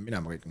ja läheb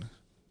minema kõik.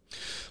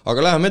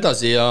 Aga läheme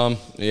edasi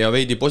ja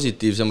veidi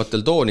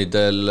positiivsematel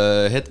toonidel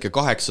hetke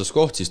 8.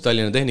 koht, siis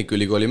Tallinna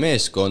Tehnikaülikooli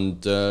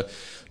meeskond.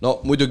 No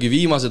muidugi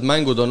viimased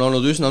mängud on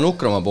olnud üsna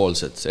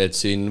nukramapoolsed, et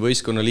siin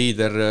võistkonna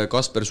liider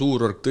Kasper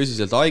Suurorg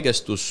tõsiselt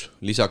haigestus,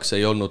 lisaks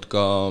ei olnud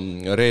ka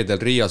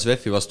reedel Riias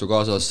VEF-i vastu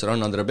kaasas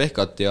Rann-Andre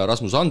Pehkat ja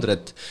Rasmus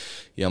Andret,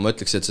 ja ma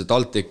ütleks, et see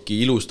TalTechi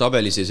ilus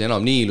tabelises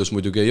enam nii ilus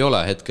muidugi ei ole,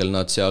 hetkel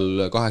nad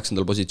seal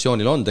 8.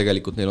 positsioonil on,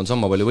 tegelikult neil on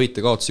sama palju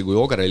võite kaotsi kui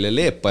Ogerel ja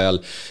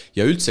Leepajal,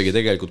 ja üldsegi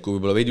tegelikult, kui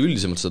võib-olla veidi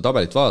üldisemalt seda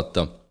tabelit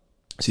vaadata,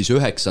 siis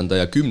 9.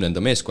 ja 10.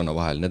 meeskonna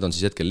vahel, need on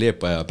siis hetkel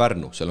Leepaja ja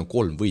Pärnu, seal on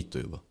 3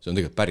 võitu juba, see on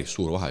tegelikult päris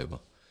suur vahe juba.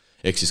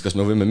 Ehk siis kas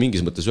me võime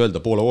mingis mõttes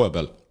öelda poole hooaja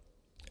peal,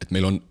 et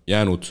meil on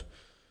jäänud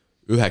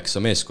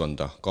 9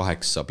 meeskonda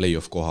 8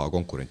 play-off koha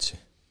konkurentsi?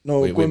 No,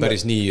 või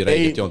päris nii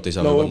räigelt joont ei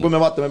saa no, kui me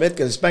vaatame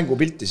hetkelises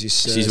mängupilti, siis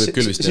võib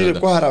küll vist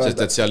öelda,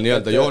 sest et seal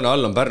nii-öelda joone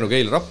all on Pärnu,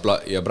 Keil, Rapla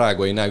ja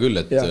praegu ei näe küll,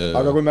 et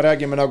aga kui me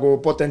räägime nagu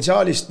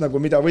potentsiaalist,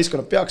 nagu mida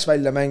võistkonnad peaks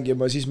välja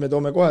mängima, siis me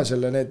toome kohe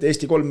selle need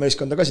Eesti 3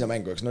 meeskonda ka sinna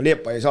mängu, eks no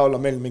Liepa ei saa olla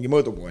meil mingi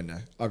mõõdupuu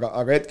enne,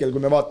 aga hetkel,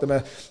 kui me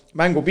vaatame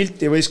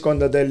mängupilti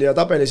võistkondadel ja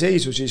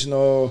tabeliseisu, siis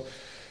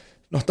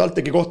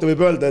TalTechi kohta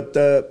võib öelda,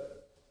 et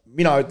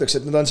mina ütleks,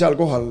 et nad on seal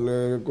kohal,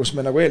 kus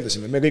me nagu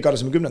eeldasime. Me kõik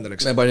arvasime 10.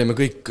 Me panime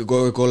kõik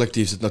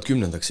kollektiivselt nad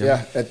 10.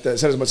 Jah, et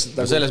selles mõttes...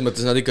 Et selles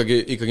mõttes nad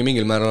ikkagi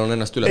mingil määral on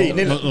ennast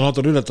ületanud. Nad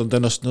on ületanud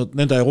ennast,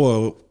 nende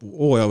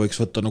hooaja võiks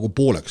võtta nagu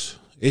pooleks.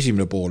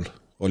 Esimene pool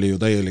oli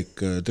ju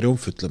täielik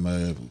triumf, ütleme...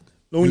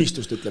 No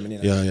unistust, ütleme nii.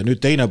 Ja nüüd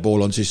teine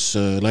pool on siis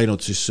läinud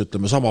siis,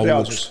 ütleme,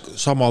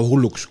 sama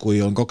hulluks, kui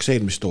on 2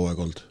 eelmist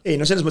hooaega olnud. Ei,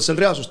 no selles mõttes on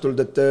reaalsust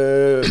tulnud, et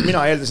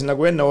mina eeldasin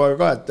nagu enne hooaega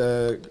ka,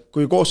 et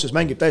kui koosseis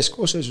mängib täis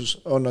koosseisus,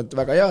 on nad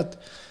väga head,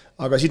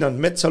 aga siin on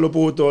Metsalu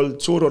puudu olnud,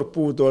 Suurorg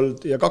puudu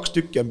olnud ja 2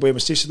 tükki on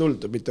põhimõtteliselt sisse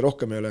tulnud, mitte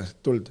rohkem ei ole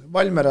tulnud.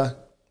 Valmera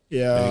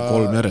ja... Ei,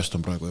 3 järjest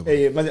on praegu juba.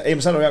 Ei,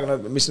 ma saan aru,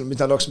 mis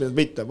nad oleks midagi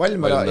võita.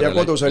 Valmera ja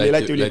kodus oli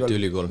Läti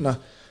ülikool.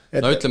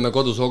 No ütleme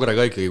kodus Ogre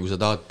ka ikkagi, kui sa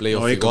tahad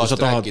play-offi kohast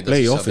rääkida.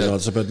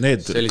 Sa pead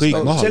need kõik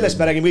maha. Sellest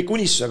me räägime kõik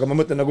unistus, aga ma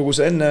mõtlen, nagu kui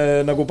sa enne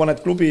nagu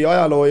paned klubi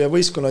ajaloo ja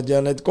võistkonnad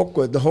ja need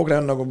kokku, et Ogre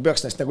on nagu,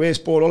 peaks neist nagu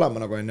eespool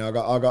olema, nagu on,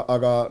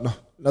 aga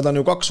nad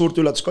on ju 2 suurt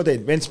üllatus ka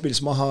teinud,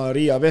 Ventspils maha,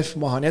 Riia VEF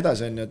maha, nii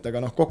edasi, et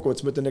aga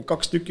kokkuvõttes ma ütlen, et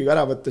 2 tükki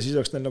ära võtta, siis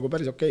oleks neil nagu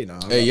päris okei.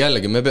 Ei,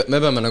 jällegi, me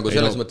peame nagu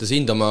selles mõttes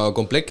hindama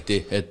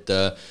komplekti, et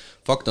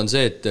fakt on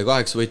see, et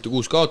 8 võitu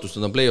 6 kaotust,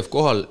 nad on play-off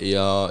kohal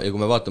ja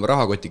kui me vaatame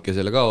rahakotikke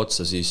selle ka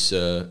otsa, siis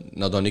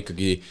nad on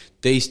ikkagi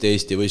teiste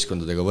Eesti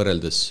võistkondadega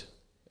võrreldes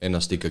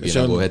ennast ikkagi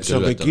nagu hetkel see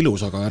on kõik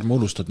ilus, aga ärme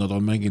unusta, et nad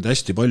on mänginud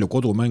hästi palju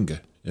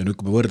kodumänge ja nüüd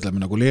kui me võrdleme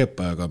nagu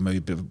Leepajaga, me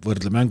ei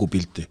võrdle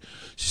mängupilti,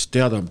 siis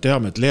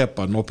teame, et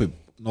Leepa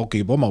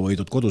nokib oma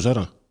võidud kodus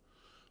ära.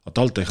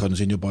 TalTech on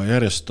siin juba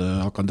järjest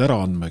hakanud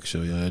ära andma, eks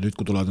ju, ja nüüd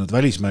kui tulevad need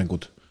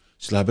välismängud,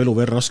 siis läheb elu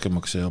veel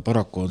raskemaks ja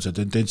paraku on see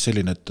tendents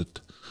selline,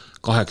 et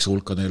 8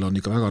 hulka neil on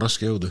ikka väga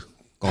raske jõuda,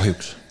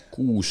 kahjuks.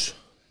 6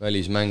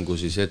 välismängu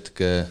siis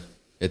hetke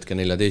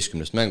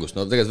 14 mängust.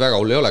 No tegelikult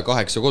väga hull ei ole,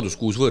 8 kodus,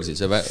 6 võõrsil,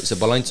 see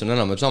balanss on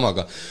enam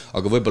samaga,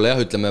 aga võib-olla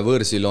jah, ütleme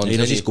võõrsil on... Ei,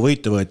 no siis kui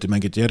võite võeti,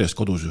 mängiti järjest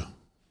kodus ju.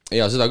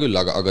 Ja seda küll,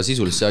 aga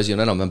sisuliselt see asi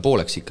on enam-vähem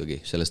pooleks ikkagi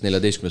sellest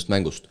 14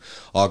 mängust.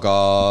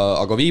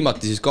 Aga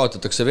viimati siis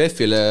kaotatakse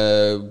VEF-ile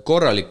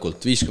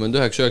korralikult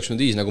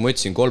 59-95, nagu ma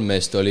ütlesin, 3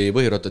 meest oli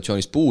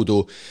põhirotatsioonist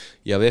puudu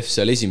ja VEF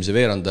seal esimese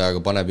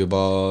veerandajaga paneb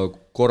juba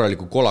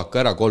korraliku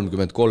kolaka ära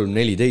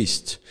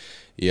 33-14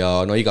 ja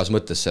no igas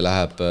mõttes see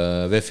läheb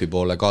VEF-i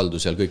poole kaldu,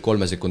 seal kõik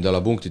 3 sekundi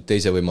ala punktid,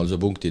 teise võimaluse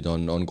punktid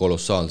on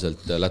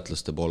kolossaalselt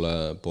lätlaste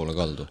poole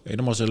kaldu. Ei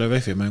no ma selle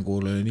VEF-i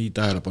mängule nii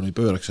tähelepanu ei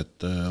pööraks,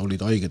 et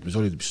olid haiged,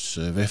 mis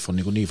VEF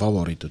on nii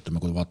favoriit,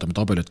 ütleme, kui vaatame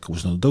tabelit,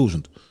 kus nad on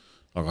tõusnud,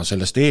 aga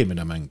sellest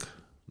eelmine mäng,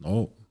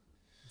 no...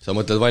 Sa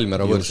mõtled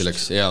Valmera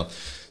võrsileks, ja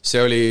see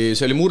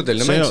oli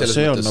murdeline mäng selles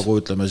see mõttes. On nagu,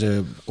 ütleme,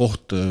 see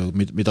koht,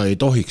 mida ei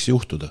tohiks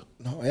juhtuda.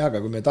 No jaa, aga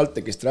kui me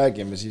TalTechist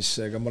räägime, siis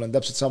ega ma olen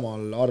täpselt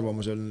samal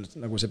arvamusel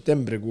nagu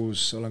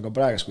septembrikuus, olen ka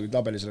praegas, kui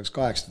tabelis oleks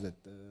 8,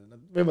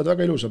 et võivad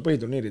väga ilusa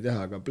põhiturniiri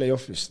teha, aga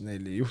play-offis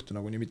neil ei juhtu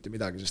nagu nii mitte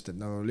midagi, sest et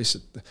no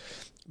lihtsalt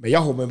me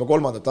jahume juba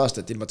 3.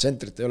 aastat, ilma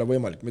tsentrit ei ole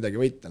võimalik midagi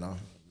võita, no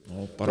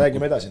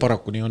räägime edasi.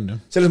 Paraku nii on, jah.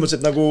 Selles mõttes,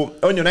 et nagu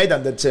on ju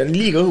näidanud, et see on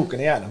liiga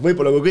õhukene jääna.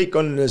 Võib-olla kui kõik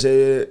on see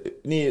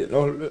nii,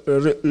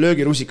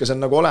 löögirusikas on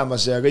nagu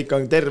olemas ja kõik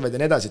on terved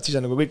ja nii edasi, et siis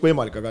on nagu kõik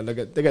võimalik,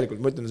 aga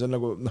tegelikult ma ütlen, see on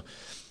nagu,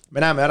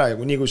 me näeme ära,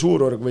 nii kui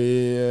Suururg või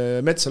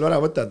Metsalu ära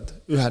võtad,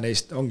 ühe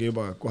neist ongi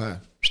juba kohe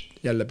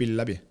jälle pill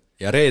läbi.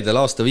 Ja reedel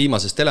aasta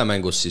viimases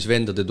telemängus siis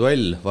vendade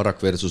duell Varak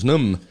versus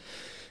Nõmm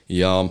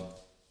ja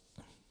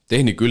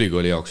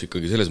Tehnikaülikooli jaoks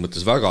ikkagi selles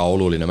mõttes väga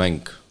oluline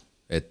mäng.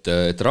 Et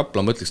Rapla,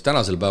 ma ütleks,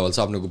 tänasel päeval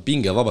saab nagu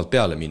pinge vabalt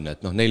peale minna,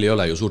 et neil ei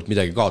ole ju suurt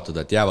midagi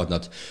kaotada, et jäävad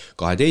nad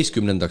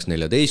 12-ndaks,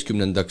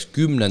 14-ndaks,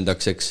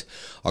 10-ndaks, eks,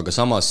 aga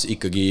samas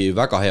ikkagi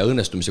väga hea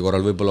õnnestumise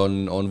korral võib-olla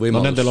on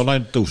võimalus nendel on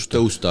ainult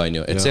tõusta,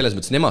 on ju, et selles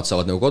mõttes nemad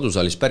saavad nagu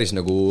kodusaalis päris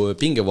nagu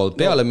pinge vabalt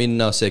peale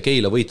minna, see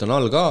Keila võit on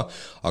all ka,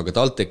 aga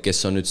TalTech,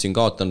 kes on nüüd siin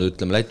kaotanud,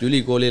 ütleme, Läti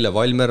ülikoolile,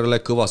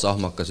 Valmerale, kõva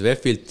sahmakas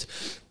VEF-ilt,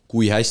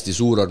 kui hästi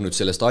Suurorg nüüd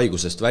sellest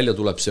haigusest välja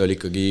tuleb, see oli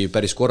ikkagi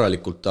päris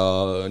korralikult ta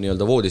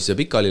nii-öelda voodisse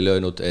pikali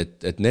löönud,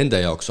 et nende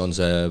jaoks on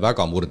see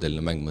väga murdeline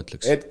mäng, ma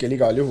ütleks. Hetkel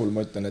igal juhul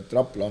ma ütlen, et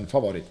Rapla on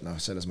favorit,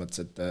 selles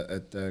mõttes,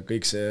 et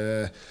kõik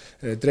see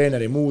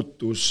treeneri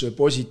muutus,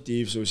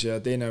 positiivsus ja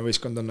teine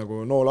võistkond on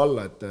nagu nool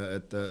alla,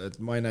 et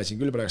ma ei näe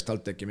siin küll praegust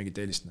TalTechi mingit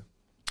eelist.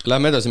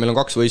 Läheme edasi, meil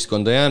on 2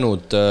 võistkonda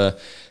jäänud.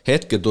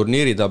 Hetke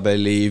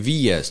turniiritabeli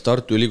 5,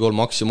 Tartu Ülikool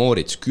Maxi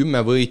Moorits,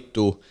 10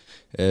 võitu,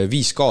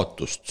 5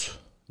 kaotust.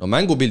 No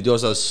mängupildi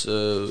osas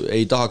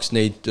ei tahaks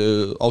neid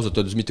ausalt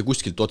öeldes mitte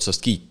kuskilt otsast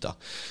kiita.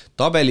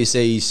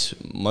 Tabeliseis,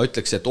 ma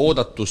ütleks, et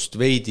oodatust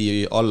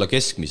veidi alla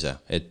keskmise,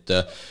 et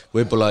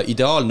võib-olla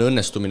ideaalne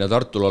õnnestumine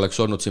Tartul oleks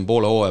olnud siin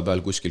poole hooaja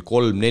peal kuskil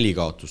 3-4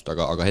 kaotust,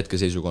 aga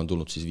hetkeseisuga on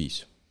tulnud siis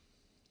 5.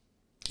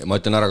 Ja ma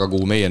ütlen ära ka,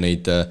 kuhu meie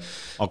neid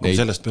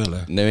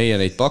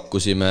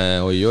pakkusime,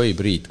 oi,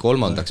 Priit,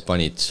 3.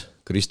 panid,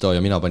 Kristo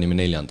ja mina panime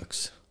 4.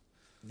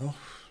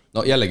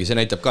 No jällegi, see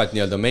näitab ka, et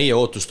nii-öelda meie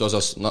ootuste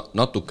osas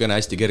natukene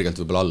hästi kergelt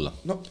võib-olla alla.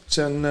 No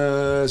see on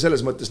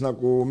selles mõttes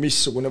nagu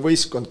missugune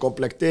võistkond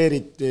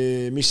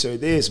komplekteeriti, mis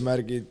olid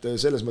eesmärgid,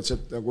 selles mõttes,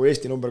 et nagu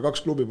Eesti number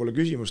 2 klubi pole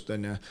küsimust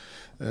on ja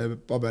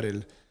paberil.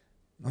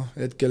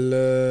 Hetkel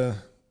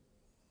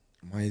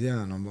ma ei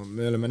tea,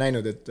 me oleme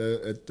näinud,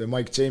 et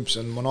Mike James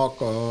on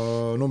Monaco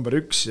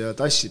number 1 ja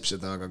tassib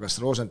seda, aga kas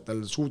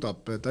Rosenthal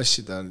suudab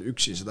tassida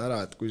üksi seda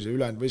ära, et kui see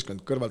ülejäänud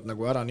võistkond kõrvalt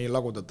nagu ära nii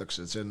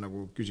lagudatakse, et see on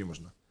nagu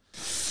küsimus.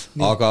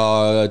 Aga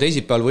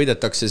teisipäeval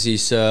võidetakse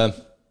siis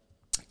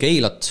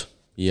Keilat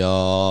ja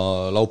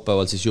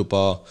laupäeval siis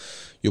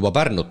juba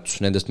Pärnut.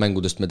 Nendest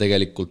mängudest me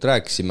tegelikult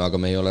rääkisime, aga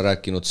me ei ole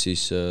rääkinud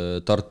siis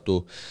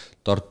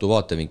Tartu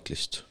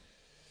vaatevinklist.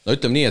 No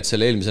ütleme nii, et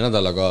selle eelmise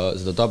nädalaga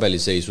seda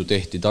tabeliseisu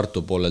tehti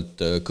Tartu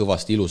poolelt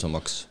kõvasti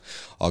ilusamaks,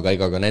 aga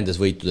ega ka nendes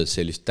võitudes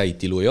sellist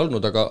täit ilu ei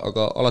olnud,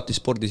 aga alati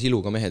spordis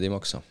iluga mehed ei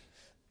maksa.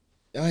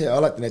 Ja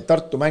alati neid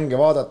Tartu mänge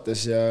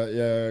vaadates ja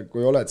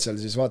kui oled seal,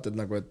 siis vaatad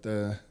nagu, et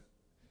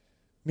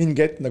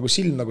mingi hetk nagu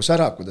silm nagu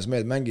särab, kuidas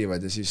mehed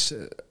mängivad ja siis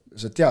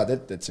sa tead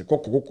ette, et see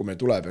kokkukukkumine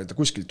tuleb ja ta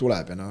kuskilt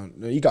tuleb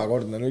ja iga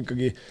kord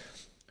ikkagi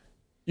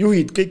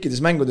juhid kõikides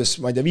mängudes,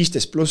 ma ei tea,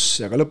 15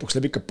 pluss, aga lõpuks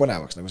läheb ikka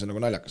põnevaks, nagu see on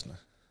nagu naljakas.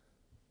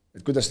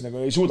 Et kuidas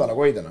nagu ei suuda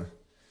nagu hoida.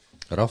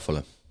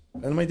 Rahvale.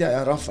 No ma ei tea,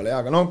 rahvale,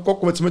 aga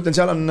kokkuvõttes ma ütlen,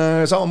 seal on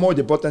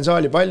samamoodi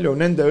potentsiaali palju,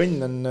 nende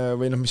õnn on,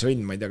 või mis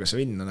õnn, ma ei tea, kas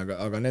see õnn on,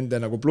 aga nende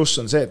nagu pluss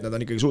on see, et nad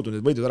on ikkagi suutnud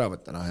need võidud ära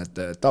võtta,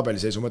 et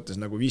tabeliseisu mõttes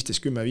nagu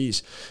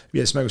 15-10-5,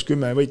 5 mängus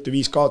 10 võitu,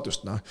 5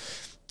 kaotust,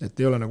 et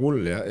ei ole nagu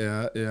hull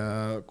ja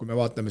kui me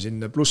vaatame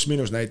siin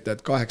pluss-minus näitajad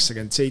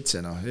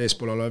 87,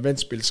 eespool olev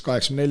Ventspils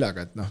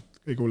 84, et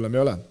kõige hullem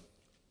ei ole.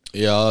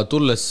 Ja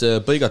tulles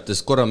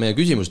põigates korra meie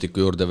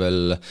küsimustiku juurde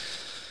veel,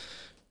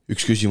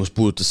 üks küsimus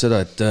puudutas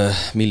seda, et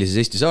millises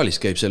Eesti saalis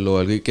käib sel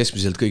hooajal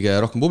keskmiselt kõige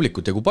rohkem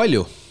publikut ja kui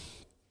palju.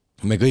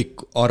 Me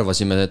kõik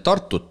arvasime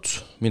Tartut,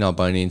 mina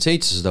panin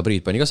 700,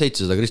 Priit pani ka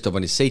 700, Kristo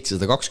pani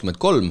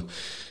 723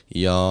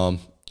 ja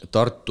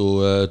Tartu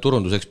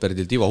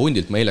turunduseksperdilt Ivo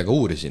Hundilt ma eile ka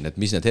uurisin, et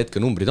mis need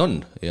hetkenumbrid on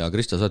ja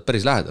Kristo, sa oled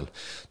päris lähedal.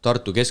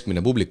 Tartu keskmine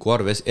publiku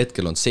arv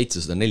hetkel on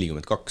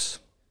 742,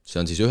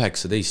 see on siis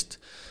 19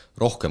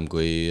 rohkem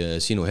kui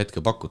sinu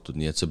hetke pakutud,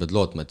 nii et sa pead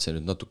lootma, et see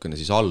nüüd natukene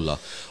siis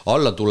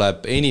alla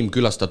tuleb enim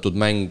külastatud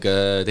mäng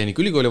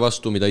Tehnikaülikooli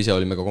vastu, mida ise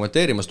olime ka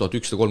kommenteerimas,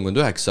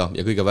 1139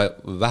 ja kõige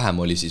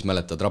vähem oli siis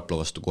mäletad Rapla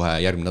vastu kohe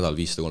järgmine nädal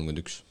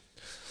 531.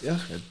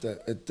 Jah,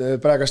 et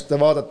praegast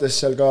vaadates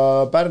seal ka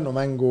Pärnu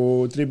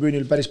mängu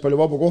tribüünil päris palju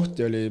vabu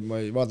kohti oli, ma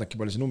ei vaadnudki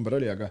palju see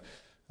number oli, aga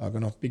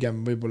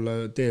pigem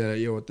võib-olla teile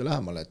jõuate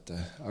lähemale,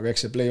 aga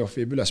eks see play-off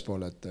viib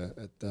ülespoole,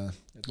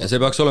 ja see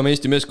peaks olema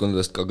Eesti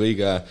meeskondadest ka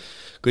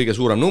kõige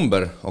suurem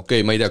number.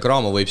 Okei, ma ei tea,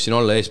 Graamo võib siin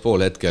olla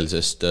eespool hetkel,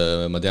 sest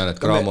ma tean, et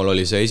Graamol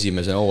oli see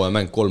esimese hooaja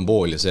mäng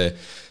 3,5 ja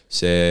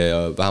see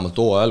vähemalt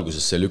hooaja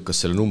alguses see lükkas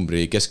selle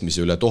numbri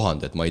keskmise üle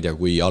 1000, et ma ei tea,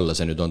 kui alla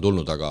see nüüd on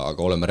tulnud, aga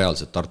oleme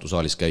reaalselt Tartu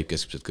saalis käib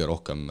keskmiselt kõige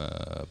rohkem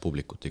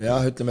publikut.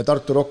 Jah, ütleme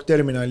Tartu Rock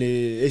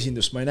Terminali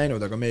esindust ma ei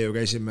näinud, aga me ju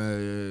käisime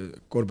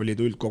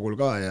korvpalliliidu üldkogul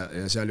ka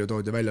ja seal ju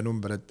toodi välja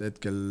number, et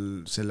hetkel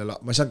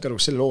ma ei saanud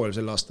aru, sellel hooajal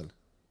sel aastal.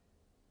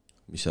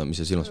 Mis sa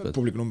silmas pead?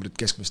 Publiku numbrid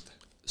keskmist.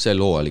 Sel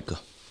hooajal ikka.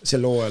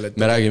 Sel hooajal, et...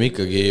 Me räägime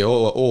ikkagi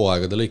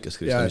hooaegade lõikes.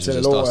 Ja,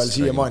 sellel hooajal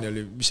siiamaani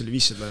oli, mis oli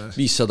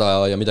 500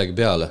 ja midagi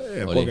peale.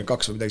 Ja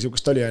 32 või midagi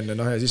siukest oli enne,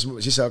 ja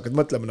siis sa hakkad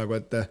mõtlema nagu,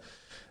 et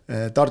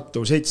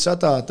Tartu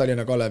 700,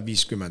 Tallinna Kalev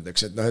 50,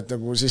 eks, et et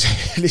nagu siis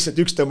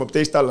lihtsalt üks tõmbab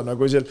teist alla,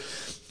 nagu seal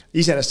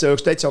iseenesest see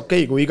oleks täitsa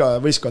okei, kui iga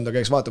võistkonda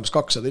käiks vaatamas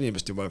 200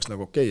 inimest juba oleks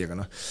nagu okei,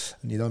 aga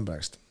nii ta on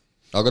praegust.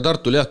 Aga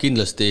Tartul jah,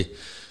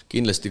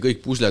 kindlasti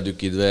kõik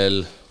pusletükid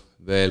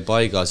veel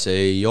paigas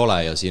ei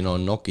ole ja siin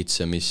on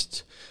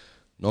nokitsemist.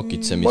 Ma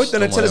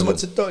ütlen, et selles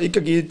mõttes, et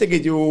ikkagi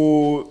tegid ju,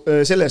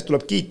 selle eest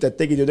tuleb kiita, et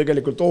tegid ju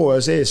tegelikult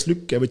hooaja sees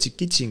lükke, võtsid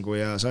kitsingu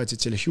ja saatsid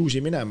selle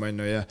Hughes'i minema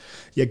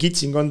ja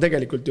kitsing on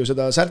tegelikult ju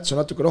seda särtsu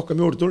natuke rohkem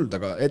juurde tulnud,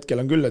 aga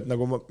hetkel on küll, et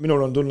nagu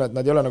minul on tunne, et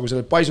nad ei ole nagu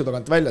selle paisu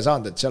tagant välja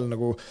saanud, et seal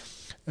nagu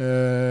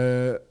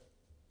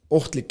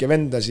ohtlikke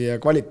vendasi ja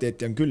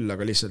kvaliteeti on küll,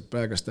 aga lihtsalt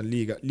praegast on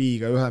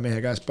liiga ühe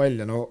mehe käes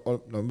pall ja no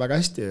väga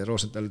hästi,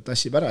 Rosenthal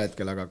tassib ära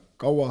hetkel, aga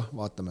kaua,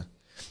 vaatame.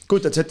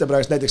 Kujutad see ette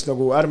praegust näiteks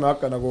nagu ärme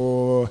hakka nagu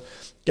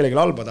kellegi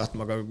halba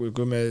tahtma, aga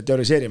kui me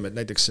teoriseerime, et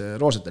näiteks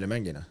Rosenthali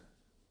mängina,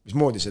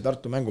 mismoodi see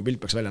Tartu mängupilt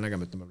peaks välja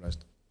nägema, ütleme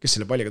praegust? Kes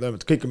selle palliga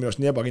toimet? Kõik on minu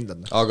arust nii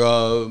ebakindlad. Aga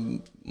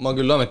ma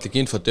küll ametlik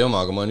infot ei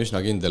oma, aga ma olen üsna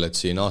kindel, et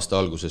siin aasta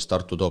alguses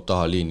Tartu toob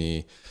tahaliini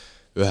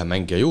ühe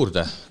mängija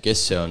juurde, kes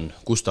see on,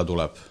 kust ta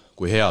tuleb,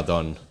 kui hea ta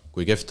on,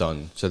 kui kehv ta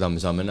on, seda me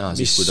saame näha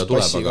siis, kui ta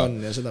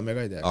tuleb. Ja seda me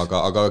ka ei tea.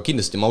 Aga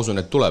kindlasti ma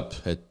usun, et tuleb,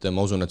 et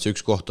ma usun, et see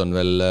üks koht on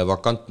veel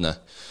vakantne.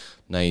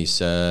 Näis,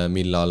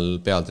 millal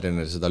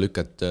peatreener seda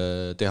lüket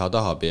teha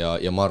tahab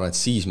ja ma arvan, et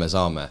siis me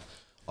saame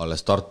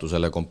alles Tartu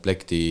selle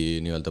komplekti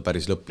nii-öelda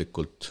päris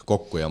lõplikult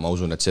kokku ja ma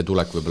usun, et see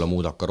tulek võib-olla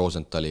muudab ka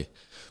Rosenthali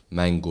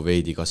mängu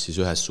veidi kas siis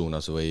ühes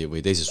suunas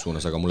või teises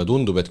suunas, aga mulle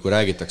tundub, et kui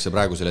räägitakse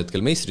praegusel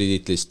hetkel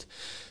meistritiitlist,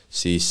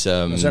 siis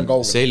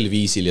sel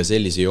viisil ja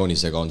sellise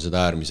joonisega on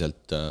seda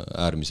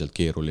äärmiselt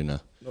keeruline.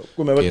 No,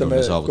 kui me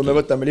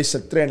võtame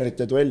lihtsalt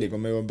treenerite duelli, kui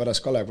me jõuame pärast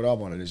Kalev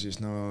Craamonile,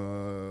 siis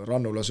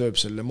Rannula sööb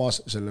selle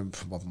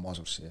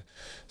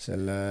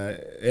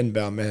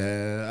NBA mehe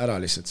ära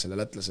lihtsalt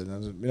selle lätlase.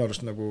 Minu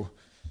arust nagu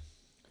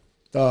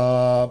ta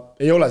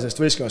ei ole sellest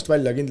võistkonnast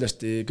välja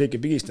kindlasti kõiki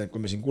pigistanud, kui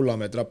me siin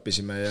Kullameed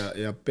rappisime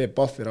ja Peep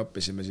Pahvi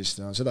rappisime, siis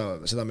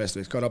seda meest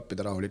võiks ka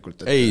rappida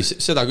rahulikult. Ei,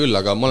 seda küll,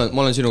 aga ma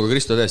olen sinuga,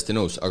 Kristo, täiesti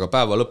nõus, aga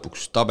päeva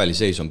lõpuks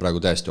tabeliseis on praegu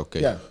täiesti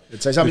okei.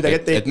 Et sa ei saa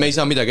midagi ette heita. Et me ei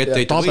saa midagi ette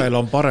heita. Tabel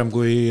on parem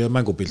kui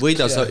mängupilt.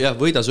 Võida sa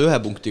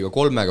 1 punktiga,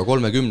 3-ga,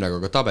 30,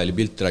 aga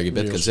tabelipilt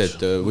räägib hetkel see,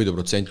 et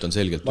võiduprotsent on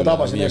selgelt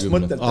üle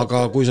 50.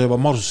 Aga kui sa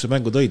juba Marsusse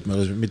mängu tõid,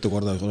 me mitu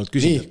korda oled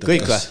küsinud,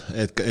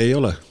 et ei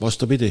ole,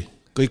 vastupidi.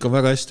 Kõik on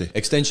väga hästi.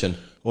 Extension.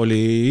 Oli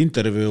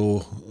intervjuu,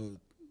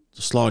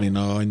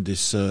 Slaanina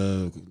andis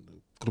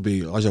klubi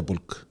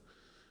asjapulk.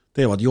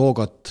 Teevad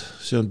joogat,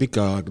 see on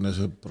pikaaegne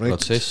see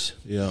protsess.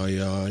 Ja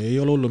ei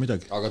ole hullu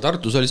midagi. Aga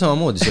Tartus oli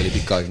samamoodi, see oli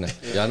pikaaegne.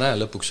 Ja näe,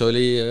 lõpuks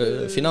oli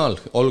finaal.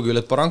 Olgu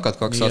üle Parankad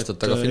 2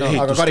 aastat, aga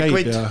finaal. Aga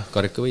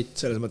karikavõit.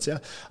 Selles mõttes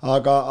jah.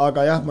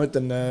 Aga jah, ma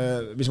ütlen,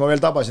 mis ma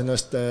veel tabasin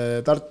ennast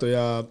Tartu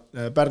ja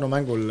Pärnu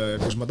mängul,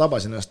 kus ma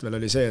tabasin ennast veel,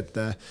 oli see, et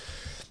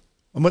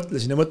ma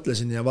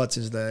mõtlesin ja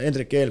vaatasin seda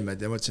Hendrik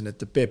Eelmed ja mõtlesin, et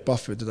Peep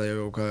Pahv teda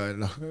ju ka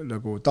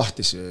nagu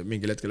tahtis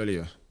mingil hetkel oli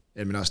ju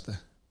eelmine aasta.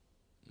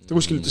 Ta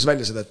kuskil ütles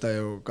välja seda, et ta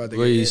ju ka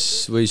tegi...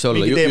 Võis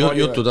olla,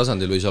 jutu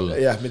tasandil võis olla.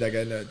 Jah,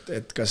 midagi,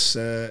 et kas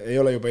ei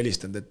ole juba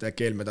helistanud, et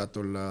äkki Eelmed tahab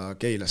tulla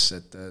Keilasse,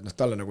 et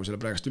talle nagu selle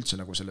praegust üldse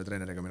nagu selle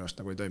treeneriga minust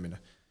nagu ei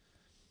toimine.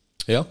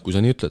 Jah, kui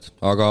sa nii ütled.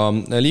 Aga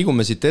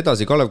liigume siit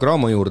edasi Kalev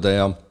Cramo juurde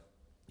ja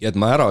et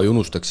ma ära ei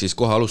unustaks, siis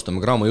kohe alustame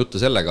Cramo juttu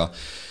sellega,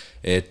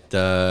 et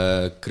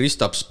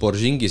Kristaps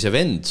Porzingise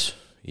vend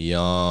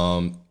ja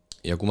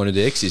kui ma nüüd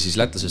ei eksi, siis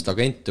lätlasest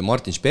agent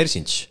Martin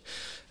Spersinč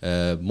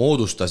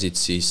moodustasid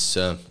siis,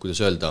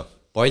 kuidas öelda,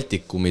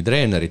 Baltikumi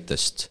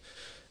treeneritest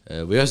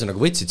või ühesõnaga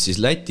võtsid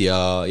siis Läti ja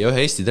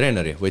ühe Eesti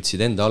treeneri,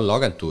 võtsid enda alla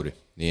agentuuri.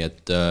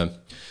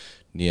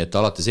 Nii et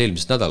alates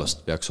eelmisest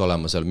nädalast peaks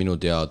olema seal minu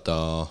teada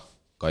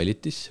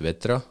Kailitis,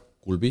 Vetra,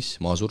 Kulbis,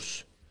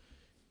 Maasurs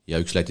ja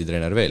üks Läti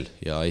treener veel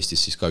ja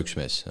Eestis siis ka üks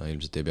mees,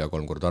 ilmselt ei pea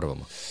 3 korda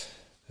arvama.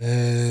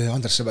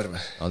 Andres Sõber või?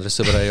 Andres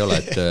Sõber ei ole,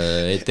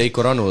 et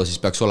Teiko Rannula siis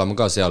peaks olema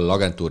ka seal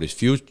agentuuris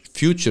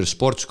Future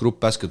Sports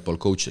Group Basketball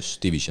Coaches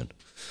Division.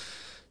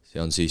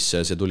 See on siis,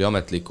 see tuli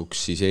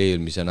ametlikuks siis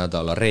eelmise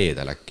nädala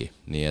reedel äkki.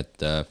 Nii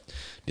et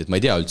ma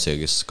ei tea üldse,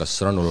 kas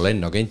Rannula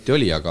enne agenti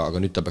oli, aga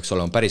nüüd ta peaks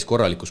olema päris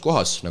korralikus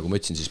kohas, nagu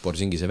ma ütlesin, siis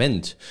Porzingise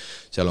vend.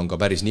 Seal on ka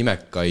päris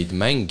nimekaid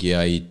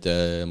mängijaid,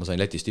 ma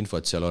sain Lätist info,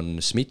 et seal on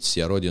Smits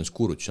ja Rodion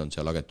Skuruc on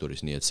seal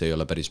agentuuris, nii et see ei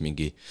ole päris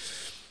mingi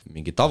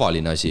mingi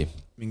tavaline asi.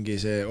 Mingi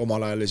see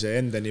omal ajal see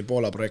Endeni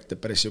Poola projekt, et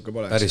päris siuke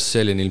pole. Päris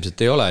selline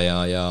ilmselt ei ole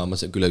ja ma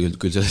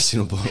küll sellest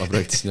sinu Poola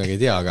projektist midagi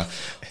ei tea,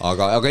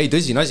 aga ei,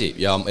 tõsine asi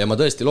ja ma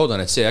tõesti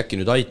loodan, et see äkki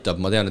nüüd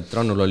aitab. Ma tean, et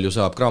Rannuloll ju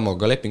saab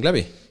Craamoga leping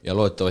läbi ja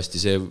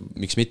loodetavasti see,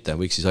 miks mitte,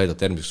 võiks siis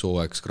aidata järgmiseks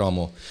hooajaks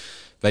Craamo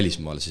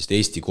välismaal, sest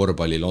Eesti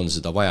korvpallil on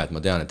seda vaja, et ma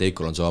tean, et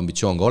Eikol on see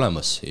ambitsioon ka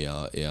olemas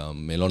ja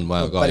meil on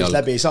vaja ka päris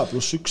läbi ei saa,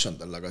 +1 on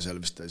tal, aga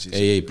seal vist siis...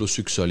 Ei,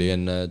 +1 oli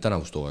enne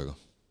tänavust hooaega.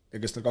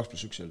 Ja kes tal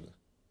 2+1 oli?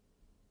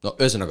 No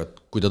ühesõnaga,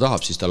 kui ta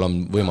tahab, siis tal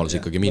on võimalus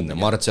ikkagi minna.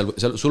 Ma arvan, et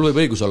seal sul võib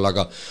õigus olla,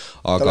 aga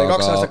tal oli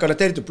 2 aastat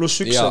garanteeritud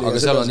 +1 oli.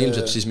 Aga seal on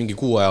ilmselt siis mingi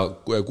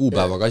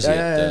kuupäevaga asi,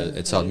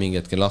 et saad mingi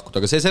hetkel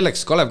lahkuda. Aga see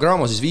selleks, Kalev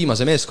Cramo siis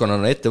viimase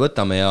meeskonnana ette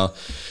võtame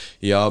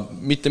ja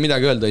mitte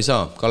midagi öelda ei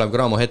saa. Kalev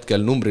Cramo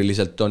hetkel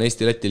numbriliselt on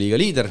Eesti-Läti liiga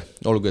liider,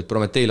 olgu, et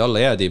Prometeile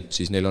alla jäädi,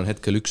 siis neil on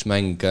hetkel üks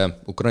mäng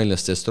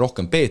ukrainlastest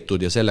rohkem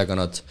peetud ja sellega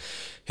nad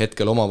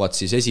hetkel omavad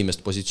siis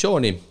esimest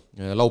positsiooni.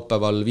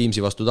 Laupäeval Viimsi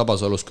vastu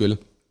Tabasalus küll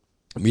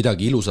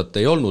midagi ilusat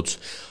ei olnud,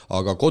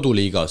 aga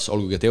koduliigas,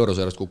 olgugi et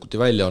eurosarjas kukuti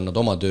välja, on nad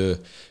oma töö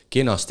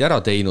kenasti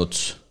ära teinud,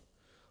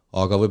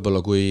 aga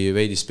võib-olla kui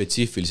veidi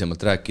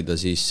spetsiifilisemalt rääkida,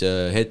 siis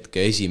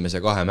hetke esimese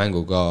 2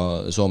 mänguga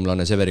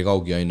soomlane Severi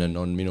Kaugiainen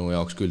on minu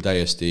jaoks küll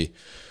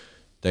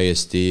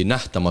täiesti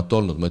nähtamatu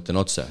olnud, ma ütlen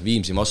otse.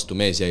 Viimsi vastu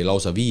mees jäi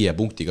lausa 5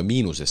 punktiga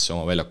miinusesse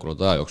oma väljakul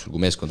aja jooksul,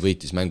 kui meeskond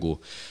võitis mängu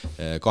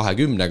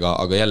 20-ga,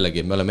 aga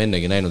jällegi me oleme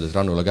ennegi näinud, et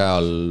Rannula käe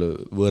all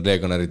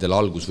võõrleegionaridel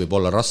algus võib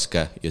olla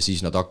raske ja siis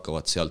nad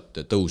hakkavad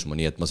sealt tõusma,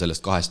 nii et ma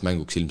sellest 2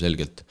 mänguks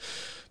ilmselgelt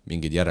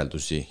mingeid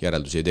järeldusi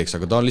ei teeks,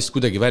 aga ta on lihtsalt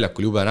kuidagi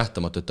väljakul jube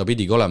nähtamatu, et ta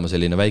pidigi olema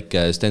selline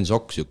väike Sten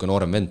Sokk, siuke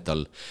noorem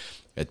mental,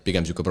 et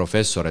pigem siuke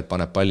professor, et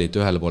paneb pallid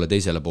ühele poole,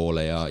 teisele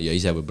poole ja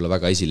ise võib-olla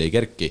väga esile ei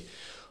kerki.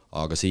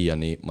 Aga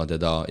siiani ma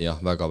teda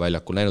väga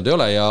väljakul näinud ei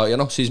ole ja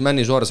siis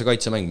Männi Suarese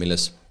kaitsemäng,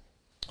 milles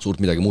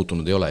suurt midagi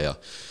muutunud ei ole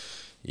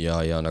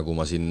ja nagu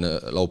ma siin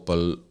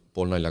laupäeval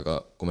poolnaljaga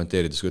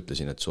kommenteerides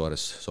ütlesin, et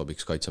Suares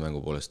sobiks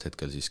kaitsemängu poolest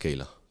hetkel siis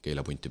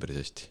Keila punti päris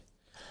hästi.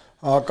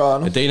 Aga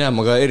et ei näe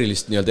ma ka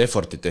erilist nii-öelda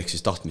effortit ehk siis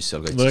tahtmist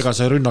seal kaitses. No ega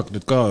see rünnak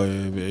nüüd ka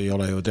ei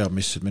ole ju teab,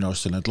 mis minu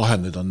arust need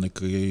lahendid on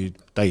ikkagi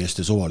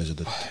täiesti suvalised.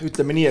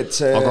 Ütleme nii, et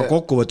see... Aga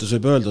kokkuvõttes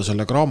võib öelda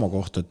selle Cramo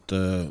kohta, et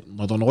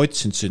nad on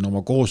otsinud siin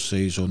oma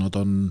koosseisu, nad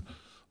on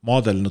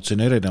maadelnud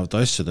siin erinevate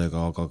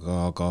asjadega,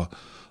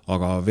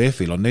 aga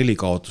VF-il on 4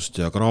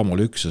 kaotust ja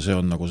Cramol 1 ja see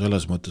on nagu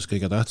selles mõttes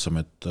kõige tähtsam,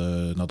 et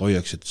nad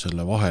hoiaksid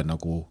selle vahe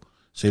nagu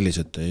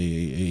sellised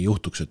ei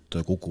juhtuks,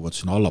 et kukuvad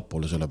sinna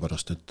allapoole,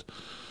 sellepärast, et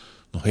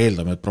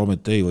eeldame, et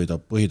Prometee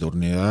võidab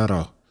põhiturniiri ära,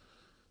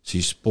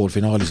 siis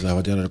poolfinaalis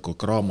lähevad järelikult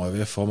Cramo ja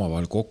VF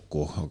omavahel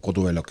kokku,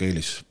 koduväljak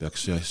eelis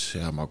peaks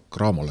jääma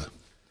Cramole.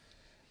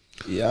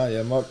 Ja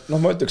ma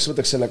võtaks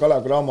selle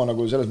Kalev Cramo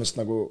nagu selles mõttes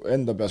nagu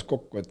enda peas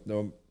kokku, et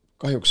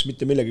kahjuks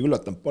mitte millegi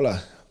üllatanud pole,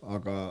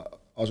 aga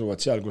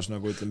asuvad seal, kus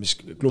nagu ütleme, mis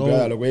klubi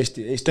ajalugu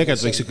Eesti...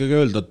 Tegelikult võiks ikkagi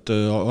öelda, et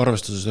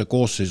arvestades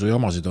koosseisu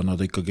jamasid on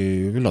nad ikkagi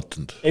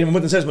üllatanud. Ei, ma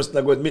mõtlen selles mõttes,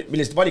 nagu, et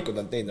millised valikud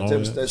on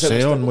teinud.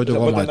 See on muidu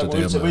omaette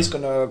teema. See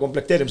võistkonna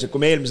komplekteerimised,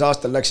 kui me eelmise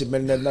aastal läksid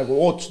meil need nagu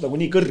ootused nagu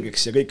nii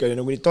kõrgeks ja kõik oli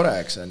nagu nii tore,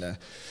 eks on.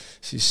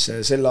 Siis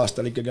sel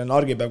aastal ikkagi on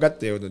argipäev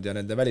kätte jõudnud ja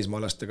nende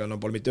välismaalastega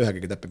pole mitte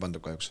ühegi täppi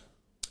pandud kahjuks.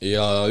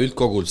 Ja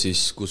üldkogul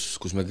siis,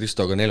 kus me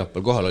Kristoga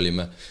neljapäeval kohal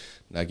olime,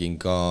 nägin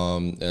ka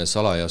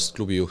salajast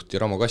klubijuhti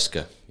Ramo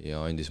Kaske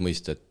ja andis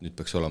mõista, et nüüd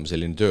peaks olema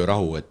selline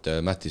töörahu, et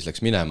Mähtis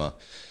läks minema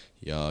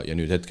ja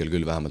nüüd hetkel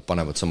küll vähemalt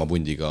panevad sama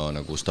pundiga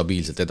nagu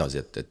stabiilselt edasi,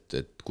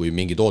 et kui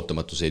mingid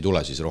ootamatus ei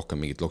tule, siis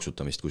rohkem mingit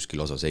loksutamist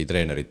kuskil osas ei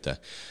treenerite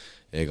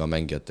ega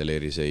mängijate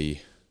leeris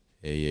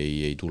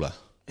ei tule.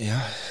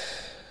 Jah.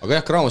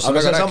 Aga Cramos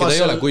väga rääkida ei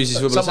ole, kui siis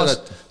võib-olla seda,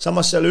 et...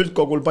 Samas seal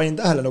üldkogul panin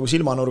tähele nagu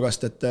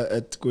silmanurgast,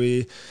 et kui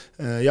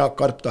Jaak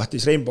Karp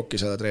tahtis Reinbocki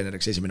saada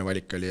treeneriks, esimene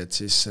valik oli, et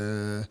siis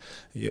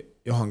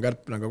Johan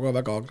Kärp nagu ka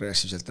väga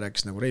agressiivselt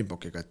rääkis nagu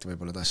Reinbockiga, et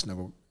võib-olla tahtis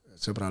nagu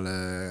sõbrale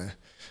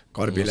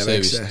Karbile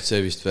väikse...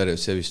 See vist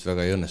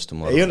väga ei õnnestu.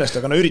 Ei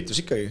õnnestu, aga üritus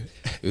ikkagi.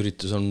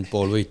 Üritus on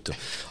pool võitu.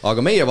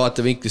 Aga meie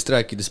vaatevinklist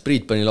rääkides,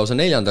 Priit pani lausa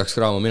 4.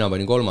 Cramo, mina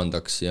panin 3.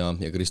 ja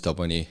Kristo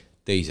pani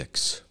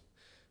 2.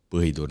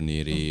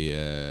 põhiturniiri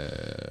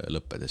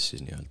lõppedes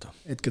siis nii-öelda.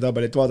 Hetke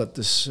tabelit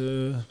vaadates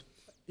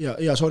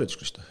hea sooritus,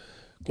 Kristo.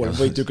 3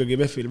 võitu ikkagi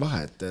VF-il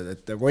vahe,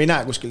 et kui ei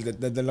näe kuskilt, et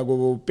nendel nagu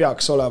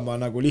peaks olema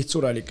nagu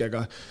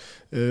lihtsurelikega,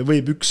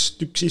 võib üks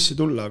tükk sisse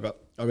tulla,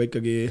 aga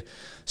ikkagi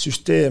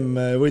süsteem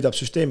võidab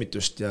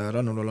süsteemitust ja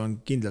Rannulal on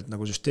kindlalt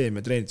nagu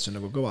süsteem ja treenitus on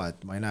nagu kõva,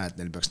 et ma ei näe,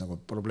 et neil peaks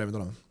nagu probleemid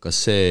olema.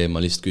 Kas see,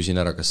 ma lihtsalt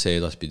küsin ära, kas see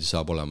edaspidi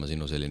saab olema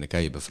sinu selline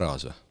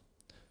käibefraas või?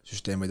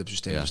 Süsteem võidab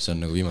süsteemist. See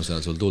on nagu viimasel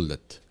ajal sul tuld,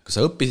 et kas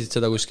sa õppisid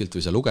seda kuskilt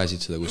või sa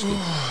lugesid seda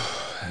kuskilt?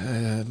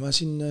 Ma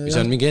siin... Mis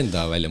on mingi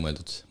enda välja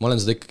mõeldud? Ma olen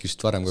seda ikkagi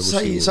vist varem ka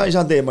sa ei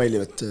saanud e-maili,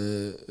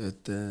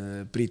 et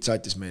Priit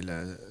saatis meile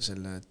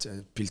selle, et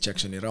Bill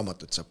Jacksoni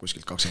raamatut saab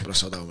kuskilt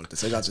 20% odavamalt, et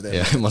sa ei saanud seda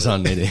e-maili. Ma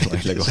saan neid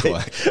e-maile kogu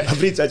aeg.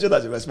 Priit saatis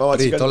edasi.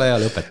 Priit, ole hea,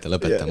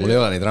 lõpeta. Mul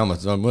ei ole neid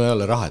raamatuid, mul ei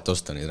ole raha, et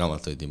osta neid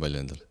raamatuid nii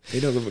palju endal.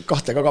 Ei no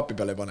kahte ka kapi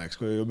peale ei pane,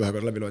 kui ühe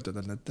kord läbi loetud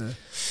on.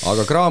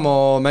 Aga Cramo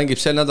mängib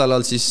sel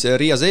nädalal siis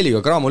Riia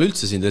Seeliga. Cramol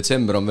üldse siin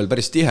detsember on veel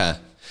päris tihe.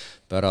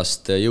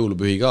 Pärast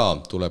jõulupühi ka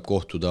tuleb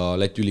kohtuda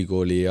Läti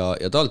ülikooli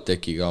ja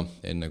TalTechiga,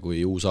 enne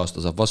kui uus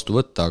aasta saab vastu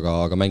võtta,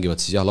 aga mängivad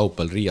siis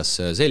laupäeval Riias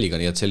Seeliga,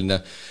 nii et selline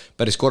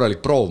päris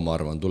korralik proov, ma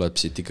arvan, tuleb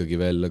siit ikkagi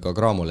veel ka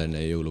Cramol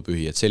enne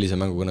jõulupühi, et sellise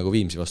mänguga nagu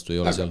Viimsi vastu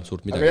ei ole seal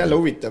suurt midagi. Aga jälle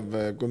huvitav,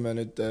 kui me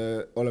nüüd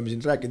oleme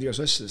siin rääkinud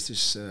igas asjadest,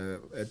 siis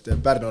et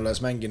Pärnu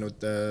oleks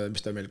mänginud,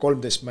 mis ta meil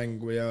 13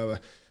 mängu ja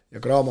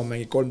Cramo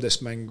mängib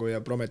 13 mängu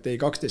ja Prometee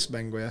 12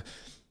 mängu ja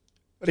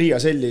Riia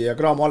Selli ja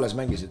Cramo alles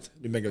mängisid,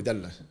 nüüd mängivad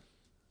jälle.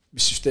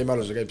 Mis süsteemi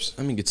aluse käib?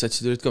 Mingid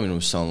satsid olid ka minu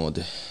meelest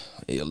samamoodi.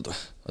 Ei olnud.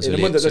 See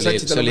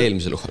oli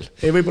eelmisel uhal.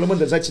 Ei, võib-olla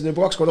mõndel satsid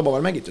juba 2 korda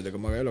omavahel mängitud,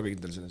 aga ma ei ole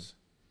kindel selles.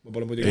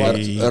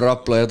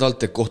 Rapla ja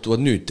TalTech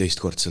kohtuvad nüüd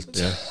teistkordselt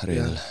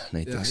reedel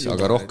näiteks,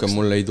 aga rohkem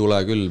mul ei tule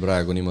küll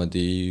praegu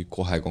niimoodi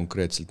kohe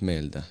konkreetselt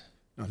meelde.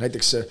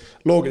 Näiteks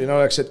loogiline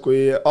oleks, et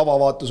kui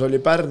avavaatus oli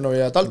Pärnu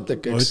ja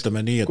TalTech,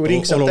 ütleme nii, kui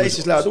ring saab täis,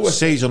 siis lähevad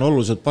uuesti. Seis on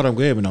oluliselt parem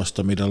kui eelmine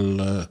aasta, millal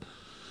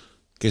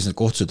kes need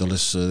kohtusid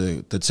alles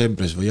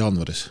detsembris või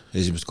jaanuaris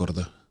esimest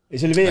korda? Ei,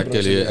 see oli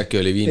veebruaris. Äkki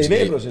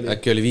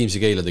oli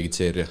Viimsi Keila tegid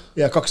seeria.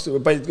 Ja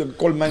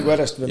 3 mängu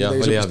järjest. Ja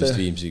oli vist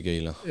Viimsi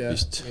Keila.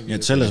 Nii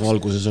et selles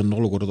valguses on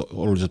olukord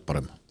oluliselt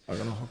parem.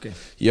 Aga okei.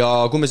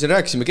 Ja kui me siin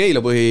rääkisime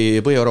Keila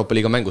Põhi-Euroopa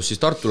liiga mängus, siis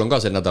Tartul on ka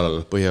sel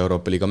nädalal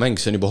Põhi-Euroopa liiga mäng,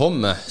 see on juba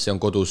homme, see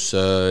on kodus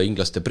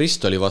inglaste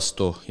Bristoli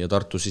vastu ja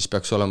Tartu siis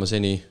peaks olema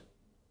seni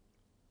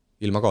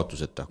ilma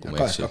kaotuseta, kui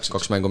ma eksi.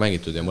 2 mängu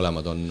mängitud ja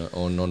mõlemad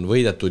on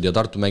võidetud ja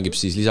Tartu mängib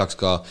siis lisaks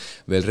ka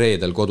veel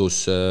reedel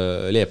kodus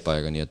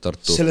Liepajaga, nii et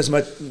Tartu... Selles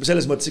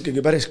mõttes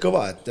ikkagi päris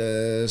kõva, et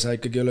sa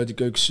ikkagi oled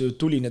ikka üks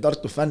tuline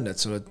Tartu fänn, et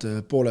sa oled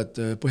pooled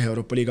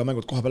Põhi-Euroopa liiga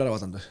mängud koha peale ära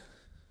vaadanud.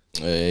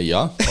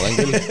 Jah, olen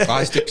küll,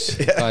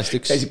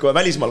 2-1. Käisid kohe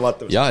välismaal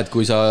vaatamas. Jah, et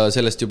kui sa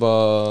sellest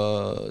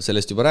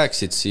juba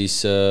rääksid,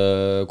 siis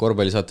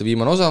korvpalli saate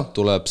viimane osa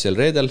tuleb seal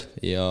reedel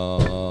ja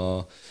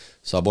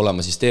saab olema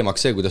siis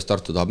teemaks see, kuidas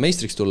Tartu tahab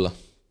meistriks tulla.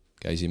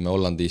 Käisime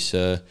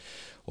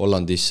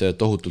Hollandis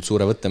tohutult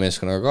suure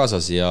võttemeeskonnaga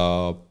kaasas ja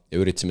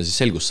üritasime siis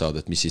selgust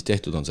saada, et mis siis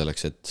tehtud on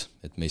selleks,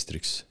 et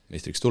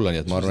meistriks tulla.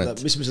 Nii et ma arvan,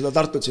 mis me seda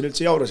Tartut siin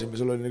üldse jaurasime,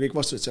 sul oli kõik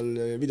vastused seal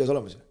videos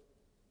olemas?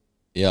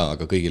 Jaa,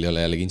 aga kõigil ei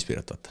ole jällegi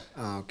inspirat vaata.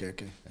 Okei.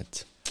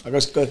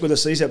 Aga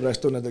kuidas sa ise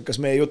praegu tunned, et kas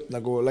meie jutt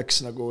nagu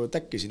läks nagu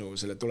täkki sinu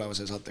selle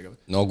tulevase saatega?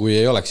 No kui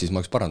ei oleks, siis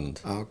ma oleks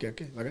parandanud.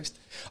 Okei, väga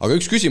hästi. Aga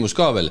üks küsimus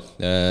ka veel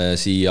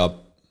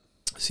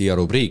siia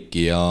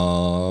rubriiki ja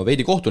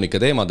veidi kohtunike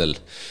teemadel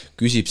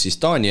küsib siis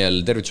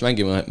Daniel, tervitus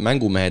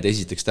Mängumehed,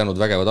 esiteks tänud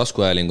vägeva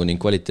taskuajalingu ning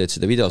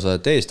kvaliteetsede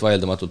videosaadete eest,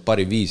 vaieldamatult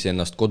parim viis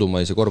ennast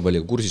kodumaise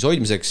korvpalliga kursis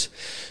hoidmiseks.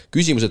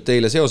 Küsimused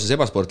teile seoses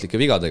ebasportlike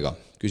vigadega.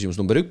 Küsimus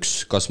number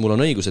 1, kas mul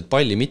on õigus, et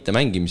palli mitte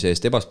mängimise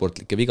eest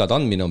ebasportlike vigade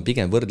andmine on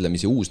pigem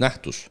võrdlemisi uus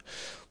nähtus?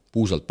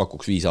 Puusalt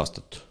pakuks 5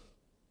 aastat.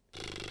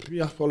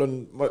 Jah,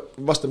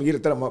 vastame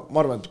kiirelt ära, ma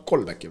arvan, et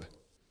 3 äkki või?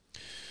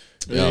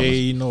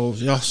 Ei, no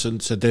jah,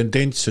 see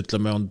tendents,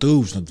 ütleme, on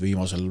tõusnud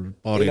viimasel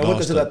paaril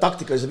aastal. Seda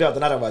taktikalise vead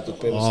on ära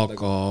võetud.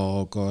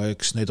 Aga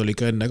eks neid oli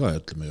ka enne ka,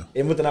 ütleme ju.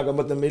 Ei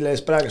mõtlen, mille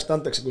eest praegust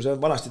antakse, kui sa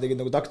vanasti tegid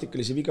nagu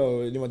taktikalisi viga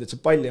niimoodi, et sa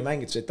palli ei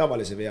mängid, sa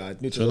tavalise vea, et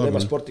nüüd sa oled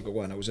ebasportliga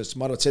kohe, sest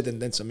ma arvan, et see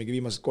tendents on mingi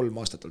viimased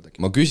 3 aastat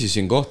olnud. Ma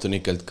küsisin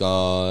kohtunikelt ka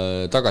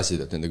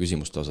tagasisidet nende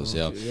küsimuste osas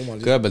ja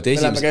kõigepealt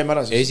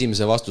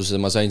esimese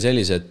vastuse ma sain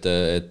sellise,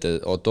 et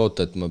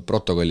ma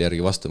protokolli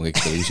järgi vastama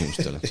kõikidele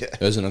küsimustele.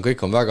 Ühesõnaga,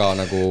 kõik on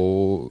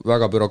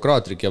väga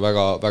bürokraatlik ja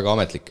väga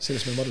ametlik.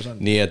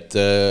 Nii et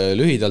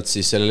lühidalt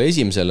siis sellele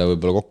esimesele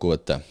võib-olla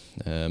kokkuvõtte.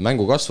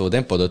 Mängu kasvava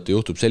tempo tõttu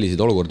juhtub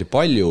selliseid olukordi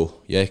palju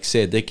ja ehk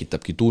see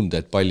tekitabki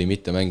tunde, et palli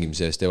mitte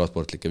mängimise eest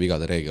ebasportlike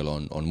vigade reegel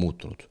on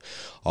muutunud.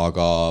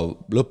 Aga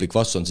lõplik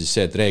vastus on siis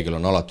see, et reegel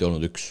on alati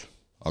olnud 1.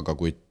 Aga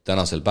kui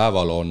tänasel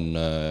päeval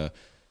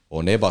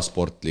on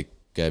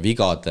ebasportlike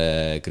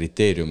vigade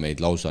kriteeriumeid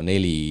lausa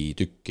 4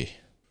 tükki,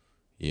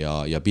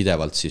 ja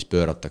pidevalt siis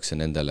pööratakse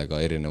nendele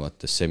ka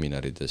erinevates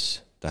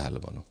seminarides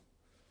tähelepanu.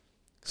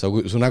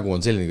 Su nägu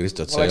on selline,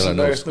 Kristo, et sa ei ole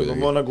nõus kuidagi.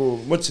 Ma nagu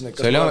mõtlesin,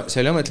 et see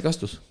oli ametlik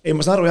vastus. Ei,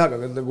 ma saan aru aga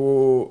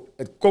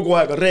et kogu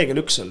aeg on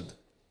reegel 1 olnud.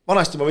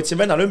 Vanasti ma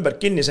võtsin vennal ümber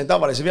kinni, sain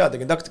tavalise vea,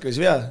 tegin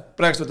taktikalise vea.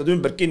 Praegust võtad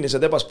ümber kinni,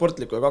 saad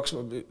ebasportliku ja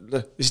 2,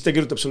 ja siis ta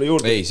kirjutab sulle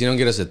juurde. Ei, siin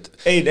on kirjas, et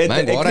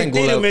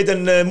kriteeriumid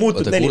on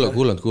muutud 4.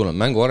 Kuulan,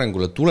 mängu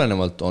arengule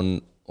tulenevalt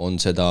on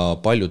seda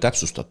palju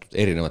täpsustatud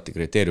erinevate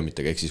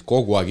kriteeriumitega, ehk siis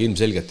kogu aeg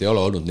ilmselgelt ei ole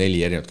olnud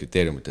 4 erinevat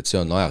kriteeriumit, et see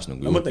on ajas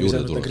nagu juurde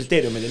tulnud.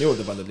 Kriteeriumid on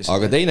juurde pandud lihtsalt.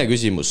 Aga teine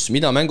küsimus,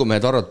 mida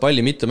Mängumehed arvad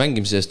palli mitte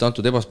mängimise eest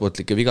antud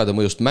ebasportlike vigade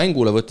mõjust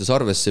mängule, võttes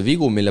arvesse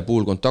vigu, mille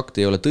puhul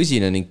kontakt ei ole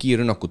tõsine ning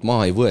kiirrünnakut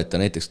maha ei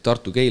võeta, näiteks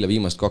Tartu Keila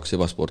viimast 2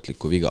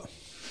 ebasportlikku viga?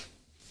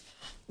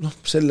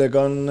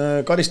 sellega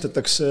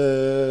karistatakse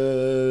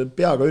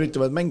peaga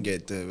üritavad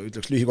mängijaid,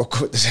 ütleks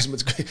lühikokkuvõtte selles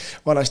mõttes, kui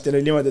vanasti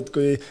oli niimoodi, et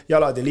kui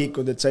jalad ei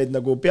liikunud, et said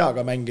nagu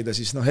peaga mängida,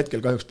 siis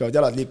hetkel kahjuks peavad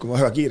jalad liikuma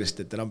väga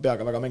kiiresti, et enam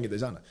peaga väga mängida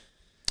ei saana.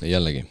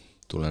 Jällegi,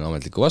 tulen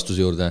ametliku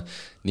vastuse juurde.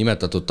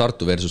 Nimetatud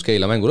Tartu versus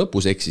Keila mängu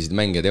lõpus eksisid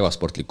mängijad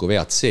ebasportliku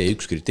vead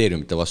C1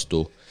 kriteeriumite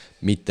vastu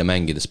mitte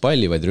mängides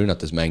palli, vaid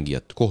rünnates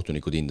mängijat.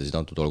 Kohtunikud hindasid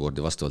antud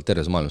olukordi vastavalt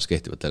terves maailmas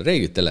kehtivatele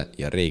reeglitele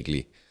ja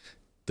reegli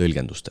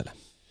tõlgendustele.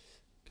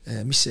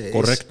 Mis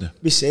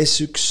see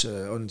S1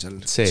 on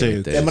seal?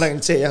 Ja ma räägin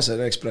C, jah, sa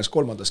räägiks praegu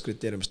kolmandast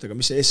kriteeriumist, aga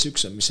mis see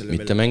S1 on?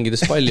 Mitte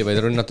mängides palli, vaid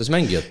rünnates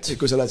mängijat.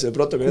 Kui sa lähed selle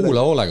protokolli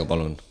kuula hoolega,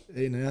 palun.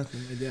 Ei, no jah,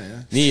 ma ei tea,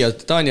 jah. Nii, ja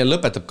Daniel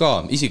lõpetab ka.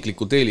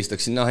 Isiklikult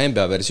eelistaksin näha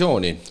NBA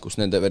versiooni, kus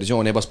nende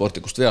versiooni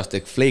ebasportlikust veast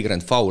ehk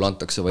flagrant foul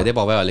antakse vaid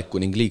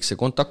ebavajaliku ning liigse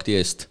kontakti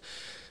eest.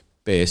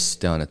 PS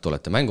tean, et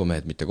olete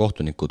mängumehed, mitte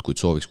kohtunikud, kuid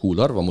sooviks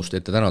kuulda arvamust,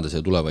 ette tänades ja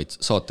tulevaid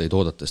saateid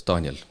oodates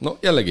Daniel. No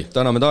jällegi,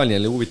 täname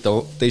Danieli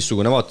huvitav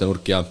teistsugune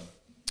vaatenurk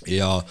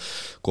ja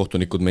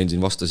kohtunikud meil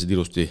siin vastasid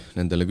ilusti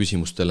nendele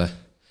küsimustele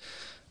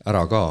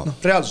ära ka.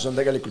 Reaalsus on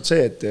tegelikult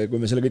see, et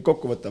kui me selle kõik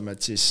kokku võtame,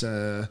 et siis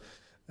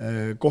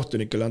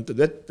kohtunikele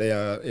antud ette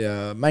ja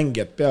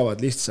mängijad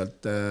peavad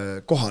lihtsalt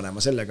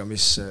kohanema sellega,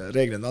 mis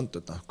reeglid on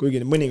antud.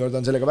 Kuigi mõnikord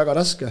on sellega väga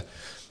raske,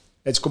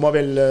 et kui ma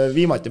veel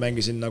viimati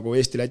mängisin nagu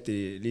Eesti-Läti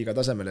liiga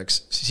tasemel,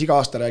 siis iga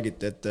aasta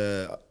räägiti, et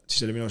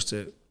siis oli minu arust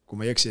see, kui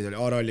ma ei eksi, oli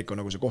Aarallik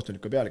on nagu see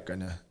kohtuniku pealik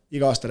on ja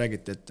iga aasta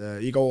räägiti, et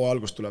iga hooaja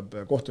algus tuleb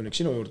kohtunik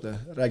sinu juurde,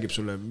 räägib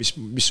sulle,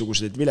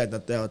 missuguseid viled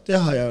nad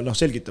teha ja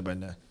selgitab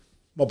on ja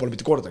ma pole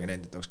mitte kordagi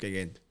näinud, et oleks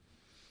keegi käinud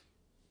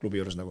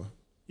klubi juures nagu.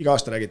 Iga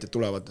aasta räägiti, et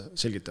tulevad,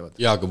 selgitavad.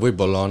 Jaa, aga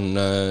võib-olla on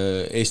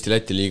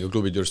Eesti-Läti liiga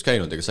klubid juures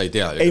käinud, ega sa ei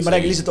tea. Ei, ma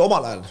räägin lihtsalt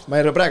omal ajal. Ma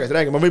ei ole praegu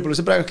räägin, ma võib-olla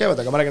see praegu käivad,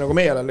 aga ma räägin nagu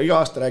meie ajal iga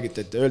aasta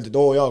räägiti, et öeldi,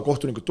 et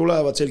kohtunikud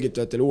tulevad,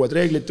 selgitavad, teil uued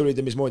reeglid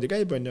tulid ja mismoodi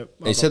käib on.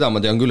 Ei, seda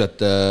ma tean küll,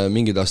 et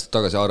mingid aastad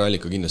tagasi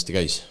Aarallika kindlasti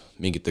käis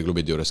mingite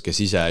klubide juures,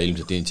 kes ise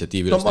ilmselt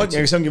initsiatiivi üles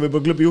näitsid. See ongi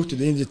võib-olla klubi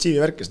juhtide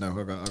initsiatiivi värkes.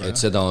 Et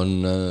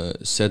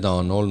seda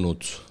on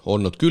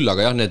olnud küll,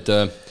 aga jah,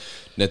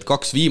 need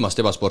kaks viimast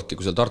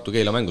ebasportlikku seal Tartu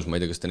Keila mängus, ma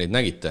ei tea, kas te neid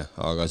nägite,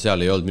 aga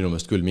seal ei olnud minu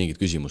meelest küll mingit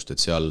küsimust, et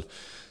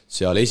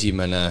seal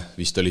esimene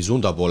vist oli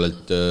Sunda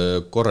poolelt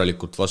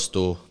korralikult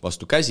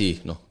vastu käsi,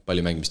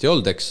 pallimängimist ei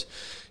olnud, eks,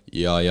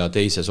 ja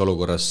teises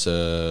olukorras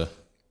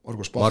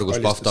Margus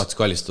Pahv tahtis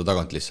kallistada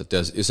tagant lihtsalt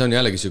ja see on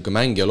jällegi selline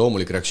mängija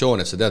loomulik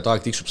reaktsioon, et sa tead, et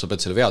aeg tiksub, sa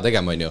pead selle vea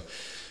tegema, on ju.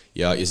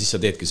 Ja siis sa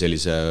teedki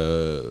sellise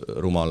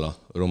rumala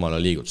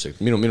liigutuse.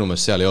 Minu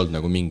meelest seal ei olnud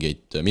nagu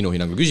mingeid minu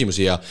hinnangu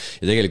küsimusi ja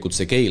tegelikult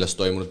see Keilas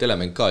toimunud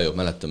element ka ju,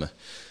 mäletame.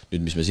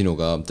 Nüüd, mis me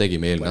sinuga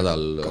tegime eelmine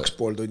nädal.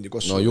 2,5 tundi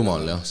kossu. No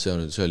jumal, jah,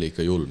 see oli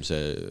ikka julm,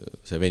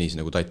 see venis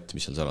nagu tatt,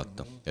 mis seal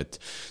salata. Et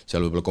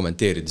seal võib-olla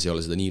kommenteerides ei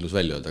ole seda nii ilus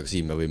välja öelda, aga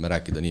siin me võime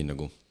rääkida nii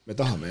nagu me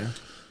tahame,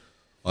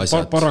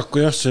 jah.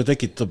 Paraku jah, see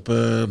tekitab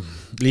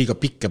liiga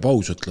pikke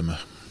paus,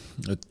 ütleme.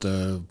 Et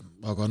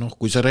aga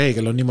kui see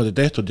reegel on niimoodi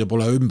tehtud ja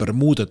pole ümber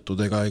muudetud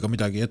ega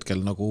midagi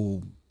hetkel nagu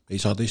ei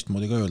saa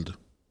teistmoodi ka öelda.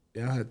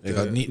 Jah,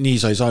 ega nii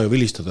sa ei saa ju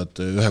vilistada, et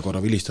ühe korra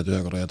vilistad,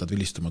 ühe korra jätad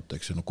vilistamata,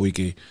 eks ju,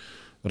 kuigi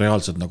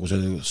reaalselt nagu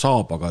see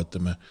saab, aga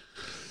ütleme,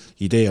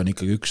 idee on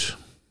ikkagi üks.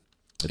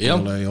 Et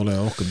ei ole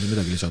rohkem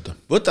midagi lisada.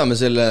 Võtame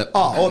selle...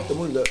 Oota,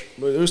 mul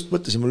just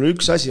mõtlesin, mul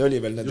üks asi oli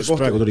veel... Just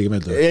praegu tuligi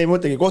meelde. Ei,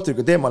 mõtlegi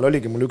kohtuniku teemal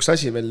oligi mul üks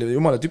asi veel,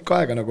 jumala tükk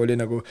aega nagu oli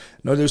nagu,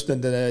 just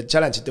nende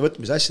challenge'ite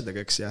võtmise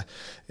asjadega, eks,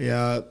 ja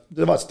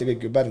te vaatasite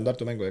kõik ju Pärnu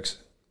Tartu mängu, eks.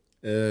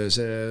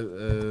 See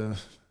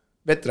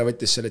Vetra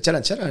võttis selle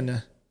challenge ära, on ju,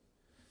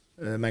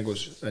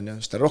 mängus, on ju,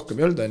 seda rohkem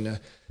ei olnud, on ju,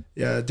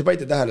 ja te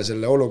paite tähele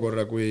selle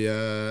olukorra, kui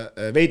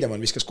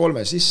Veidemann viskas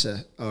 3 sisse,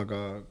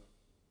 aga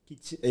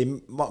ei,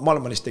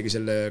 Malmanist tegi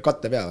selle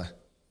kattepea,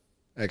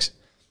 eks.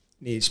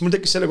 Nii, siis mul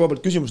tekkis selle koha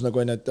pealt küsimus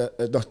nagu, et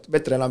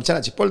Vetra enam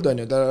challenge'id polnud,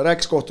 on ju, ta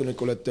rääkis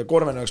kohtunikule, et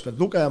Korven oleks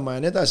pidanud lugema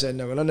ja nii edasi,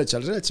 aga need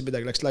seal räätsi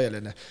midagi läks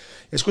laiali. Ja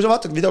siis kui sa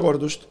vaatad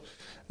videokordust,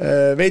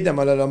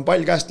 Veidemannal on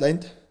pall käest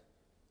läinud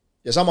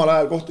ja samal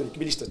ajal kohtunik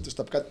vilistast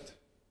tõstab kätt.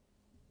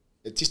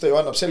 Et siis ta ju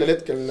annab sellel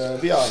hetkel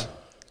vea.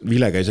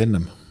 Vile käis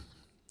ennem,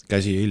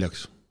 käsi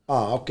hiljaks.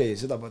 Okei,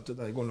 seda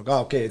ei kuulnud.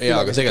 Jaa,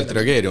 aga tegelikult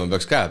reageerima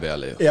peaks käe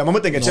peale ju. Ja ma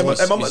mõtlengi, et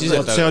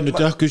see on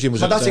nüüd jah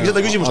küsimus. Ma tahtsingi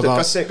seda küsimust,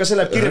 et kas see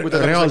läheb kirja, kui ta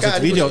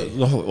reaalselt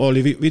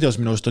oli videos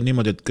minu arust on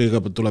niimoodi, et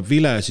kõigepealt tuleb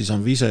vile, siis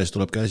on vise, siis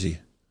tuleb käsi.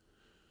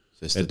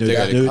 Et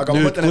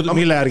nüüd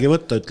mille järgi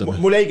võtta, ütleme.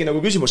 Mul jäigi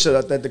nagu küsimus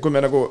seda, et kui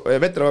me nagu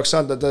Vetra oleks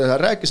saanud, ta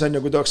rääkis, on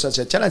ju, kui ta oleks saanud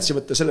see challenge'i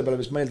võtta, selle peale,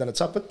 mis ma eeldan,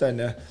 et saab võtta, on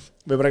ju,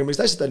 või ma räägin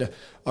mingist asjast, on ju,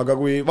 aga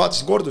kui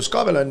vaatasin kordus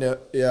ka veel, on ju,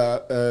 ja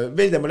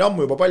Veldem oli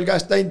ammu juba pall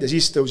käest läinud ja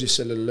siis tõusis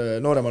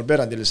sellel nooremal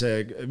perandil see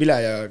vile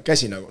ja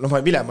käsi nagu,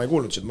 vile ma ei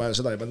kuulnud, ma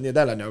seda ei pannud nii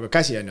tähele, aga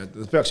käsi, on ju,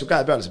 et peaks ju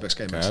käe peale, see peaks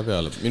käima. Käe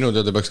peale, minu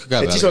teada peaks ka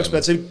käe peale. Et siis oleks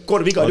pead see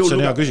korv igal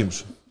juhul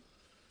küsimus.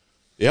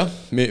 Jah,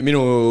 minu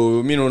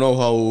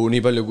know-how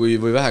nii palju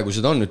või vähe, kui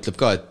seda on, ütleb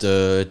ka,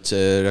 et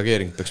see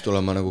reageering peaks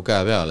tulema nagu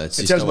käe peale. Et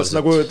selles mõttes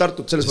nagu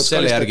Tartut selles mõttes...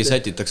 Selle järgi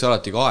sätitakse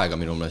alati ka aega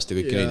minu meelest ja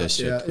kõiki neid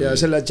asju. Ja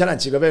selle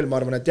challenge'iga veel,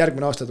 ma arvan, et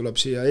järgmine aasta tuleb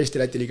siia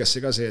Eesti-Läti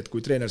liigasse ka see, et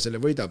kui treener selle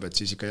võidab, et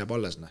siis ikka jääb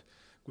alles.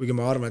 kuigi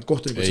ma arvan, et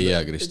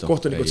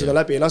kohtunikud seda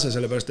läbi ei lase,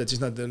 sellepärast, et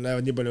siis nad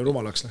näevad nii palju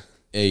rumalaks.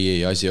 Ei,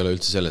 asi ei ole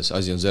üldse selles.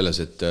 Asi on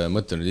selles, et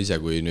mõtle nüüd ise,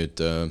 kui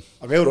nüüd...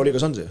 Aga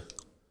Euroliigas on see?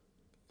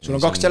 Sul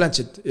on 2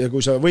 challenge'it ja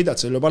kui sa võidad,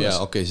 see üle pannes.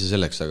 Jaa, okei, see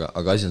selleks,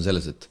 aga asi on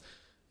selles,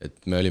 et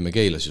me olime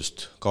Keilas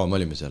just, kaua me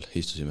olime seal,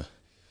 istusime.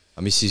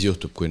 Aga mis siis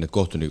juhtub, kui need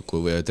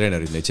kohtunikud või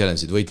treenerid neid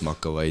challenge'id võitma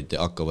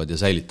hakkavad ja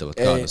säilitavad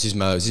ka? Siis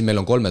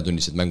meil on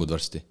 3-tunnised mängud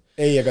varsti.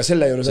 Ei, aga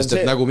selle juures on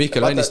see... Nagu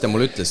Mihkel Anniste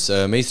mul ütles,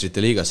 meistrite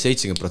liigas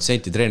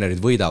 70%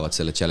 treenerid võidavad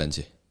selle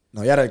challenge'i.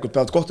 No järelikult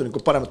peavad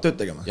kohtunikud paremat tööd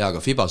tegema. Jaa, aga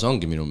FIBAs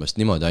ongi minu meelest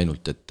niimoodi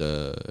ainult, et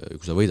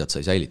kui sa võidad, sa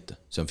ei säilita.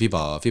 See on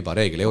FIBA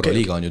reegel,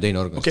 Euroliiga on ju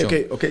teine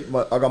organisatsioon. Okei,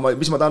 aga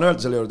mis ma tahan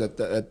öelda selle juurde,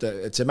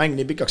 et see mäng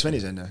nii pikaks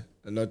venis enne.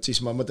 No siis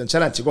ma mõtlen,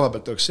 challenge'i koha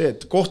pealt oleks see,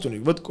 et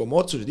kohtunik võtku oma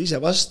otsused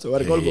ise vastu. Ma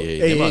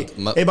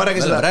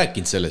olen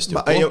rääkinud sellest ju.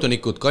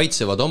 Kohtunikud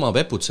kaitsevad oma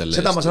pepud selle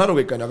seda ma saan aru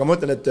kõik, aga ma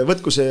mõtlen, et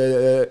võtku see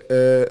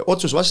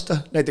otsus vasta.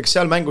 Näiteks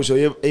seal mängus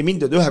ei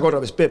mindud ühe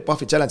korra vist Peep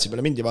Pahvi challenge'i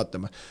peale mindi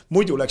vaatama.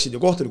 Muidu läksid ju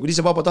kohtunikud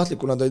ise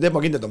vabatahtlikud, nad olid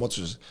ebakindlad oma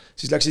otsuses.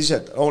 Siis läksid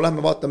ise, et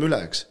lähme vaatame üle,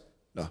 eks.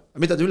 No,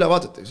 mida te üle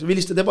vaatate?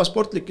 Vilistad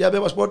ebasportlik, jääb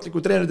ebasportlik,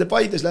 kui treener teeb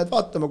vaides, lähed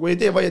vaatama, kui ei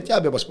tee vaiet,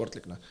 jääb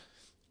ebasportlik.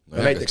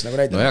 Näiteks.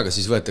 Aga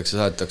siis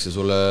saadetakse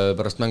sulle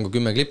pärast mängu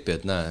 10 klippi,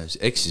 et näe,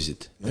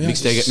 eksisid.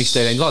 Miks te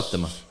ei läinud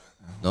vaatama?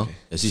 No,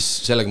 ja siis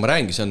sellega ma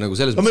räängin, see on nagu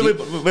selles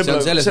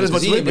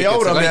mõttes või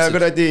aurame ja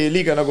kuradi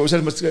liiga nagu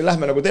selles mõttes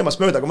lähme nagu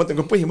teemast mööda, aga mõtlen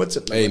kui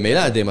põhimõtteliselt. Ei, me ei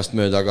lähe teemast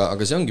mööda,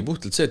 aga see ongi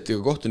puhtalt see, et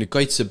kohtunik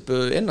kaitseb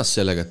ennast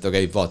sellega, et ta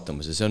käib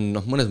vaatamas ja see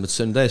on mõnes mõttes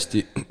see on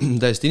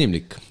täiesti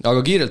inimlik.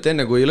 Aga kiirelt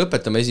enne kui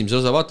lõpetame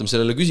esimese osa, vaatame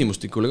sellele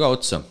küsimustikule ka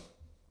otsa.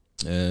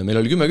 Meil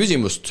oli 10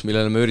 küsimust,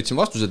 millele me üritasime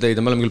vastused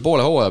leida, me oleme küll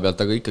poole hooaja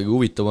pealt, aga ikkagi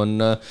huvitav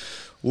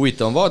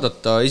on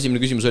vaadata. Esimene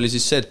küsimus oli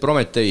siis see, et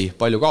Prometei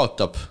palju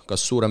kaotab,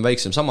 kas suurem,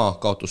 väiksem, sama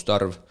kaotuste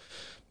arv.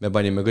 Me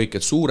panime kõik,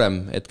 et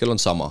suurem, hetkel on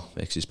sama.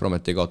 Ehk siis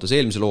Prometei kaotas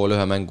eelmisel hooajal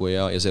ühe mängu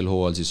ja sel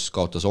hooajal siis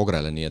kaotas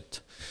Ogrele,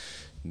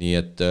 nii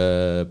et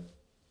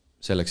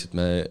selleks, et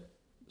me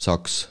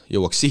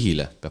jõuaks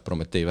sihile, peab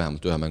Prometei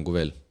vähemalt ühe mängu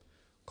veel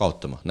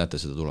kaotama. Näete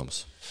seda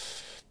tulemas?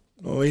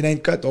 No ei näinud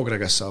ka, et Ogre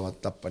käest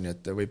saavad tappa, nii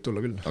et võib tulla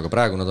küll. Aga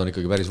praegu nad on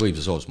ikkagi päris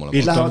võimsa soos.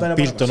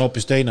 Pilt on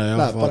hoopis teine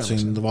ja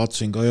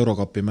vaatasin ka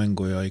Eurokapi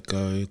mängu ja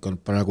ikka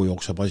praegu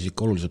jookseb asi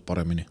ikka oluliselt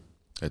paremini.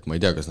 Et ma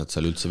ei tea, kas nad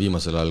seal üldse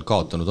viimasel ajal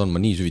kaotanud on,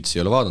 ma nii süvitsi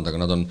ei ole vaadanud, aga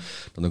nad on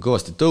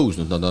kõvasti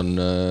tõusnud, nad on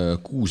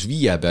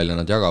 6-5 peal ja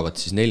nad jagavad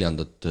siis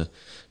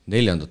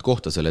neljandat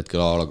kohta selle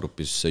hetkel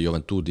alagrupis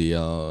Juventudi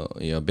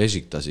ja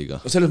Bešiktasiga.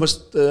 Selles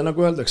mõttes,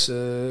 nagu öeldakse,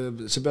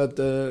 sa pead,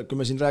 kui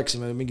me siin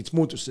rääksime mingitest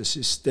muutustest,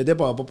 siis teed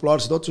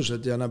ebapopulaarsed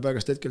otsused ja näeb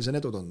vägast hetkel see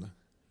edud on.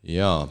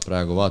 Jaa,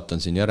 praegu vaatan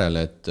siin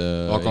järele, et...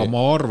 Aga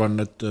ma arvan,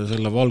 et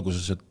selle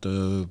valguses, et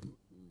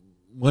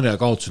mõne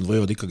kaotused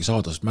võivad ikkagi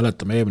saada, sest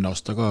mäletame eelmine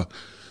aasta ka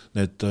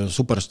need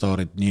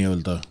superstaarid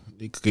nii-öelda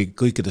ikkagi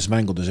kõikides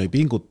mängudes ei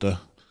pinguta.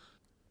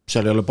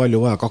 Seal ei ole palju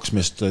vaja, 2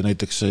 meest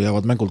näiteks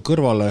jäävad mängult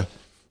kõrvale,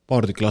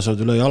 paardik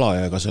lasevad üle jala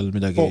ja ega seal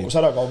midagi... Fookus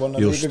ära kaub on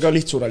ka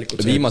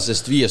lihtsuralikud.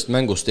 Viimasest 5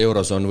 mängust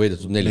euros on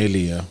võidetud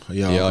 4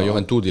 ja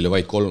Juventudile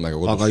vaid 3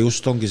 kodus. Aga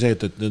just ongi see,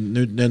 et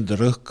nüüd nende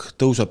rõhk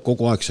tõuseb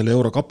kogu aeg selle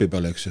Eurokapi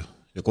peale, eks ju,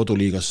 ja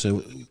koduliigas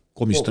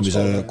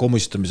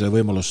komistamise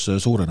võimalus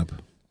suureneb.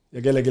 Ja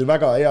kellegil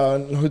väga hea,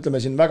 ütleme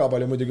siin väga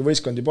palju muidugi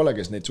võistkondi pole,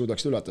 kes neid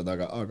suudaks üllatada,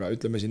 aga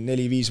ütleme siin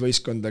 4-5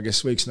 võistkonda, kes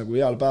võiks nagu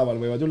heal päeval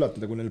võivad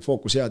üllatada, kui neil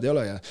fookus head ei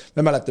ole ja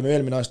me mäletame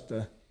eelmine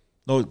aasta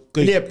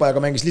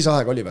Liepajaga mängis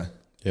lisaaega oli või?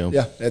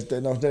 Jah, et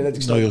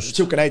näiteks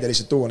siuke näide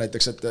lihtsalt tuua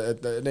näiteks,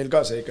 et neil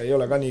ka see ikka ei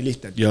ole ka nii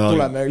lihtne, et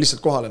tuleme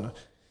lihtsalt kohale.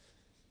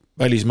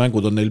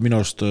 Välismängud on neil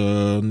minu arust,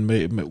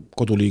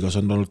 koduliigas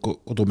on olnud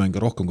kodumänge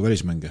rohkem kui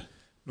välismänge.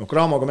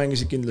 Kraamoga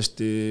mängisid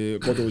kindlasti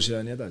kodus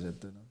ja nii edasi.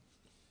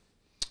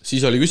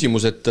 Siis oli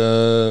küsimus, et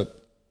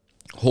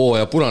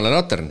hooaja punane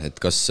ratern, et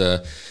kas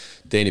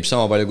teenib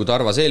sama palju kui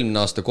Tarvas eelmine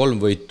aasta 3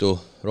 võitu,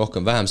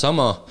 rohkem vähem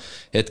sama.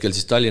 Hetkel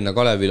siis Tallinna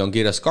Kalevil on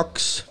kirjas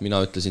 2, mina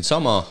ütlesin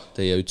sama,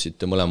 teie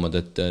ütlesite mõlemad,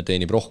 et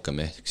teenib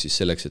rohkem, ehk siis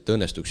selleks, et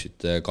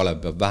õnnestuksid, Kalev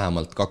peab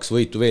vähemalt 2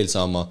 võitu veel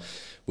saama,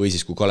 või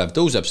siis kui Kalev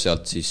tõuseb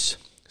sealt, siis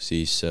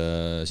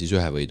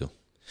 1 võidu.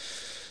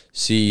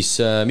 Siis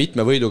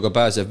mitme võiduga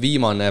pääseb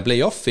viimane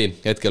play-offi,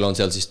 hetkel on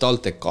seal siis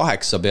TalTech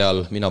 8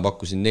 peal, mina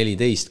pakkusin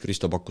 14,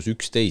 Kristo pakkus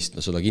 11,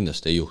 no seda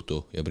kindlasti ei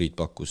juhtu ja Priit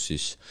pakkus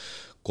siis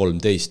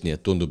 13, nii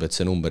et tundub, et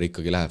see number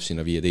ikkagi läheb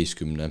sinna 15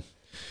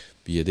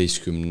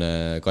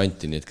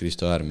 kanti, nii et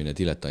Kristo äärmine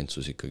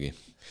diletantsus ikkagi.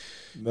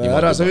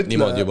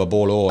 Niimoodi juba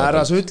poole hooaja.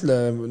 Ära sa ütle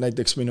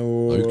näiteks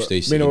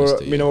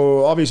minu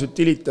Avisut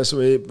Tilitas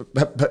või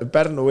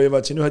Pärnu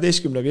võivad siin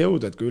 11-ga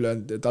jõuda, et kui üle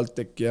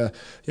TalTech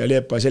ja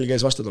Liepa selge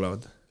ees vastu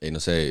tulevad. Ei no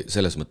see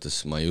selles mõttes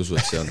ma ei usu,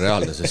 et see on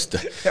reaalne, sest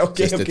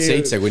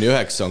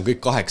 7-9 on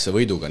kõik 8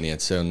 võiduga, nii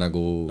et see on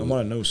nagu... No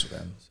ma olen nõus.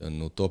 See on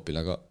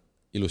utoopiline, aga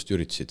ilusti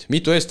üritasid.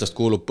 Mitu eestlast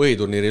kuulub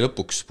põhiturniiri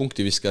lõpuks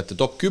punktiviskajate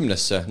top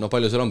 10-sse? No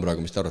palju seal on praegu,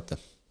 mis te arvate?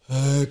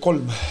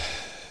 3.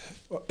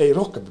 Ei,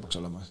 rohkem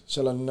peaks olema.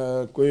 Seal on,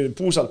 kui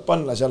puusalt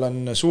panna, seal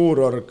on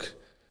Suurorg.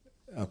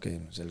 Okei,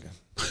 selge.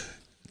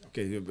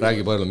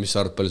 Räägi palju, mis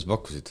sa arvad, palju sa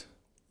pakkusid?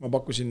 Ma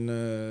pakkusin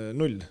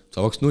 0.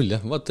 Sa pakkusid 0,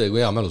 jah? Vaata,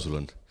 kui hea mälu sul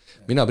on.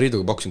 Mina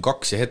Priiduga pakkusin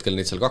 2 ja hetkel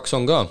neid seal 2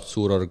 on ka,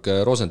 Suurorg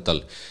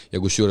Rosenthal ja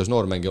kus juures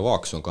noormängija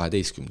Vaaks on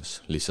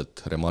 12.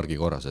 Lihtsalt remargi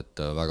korras,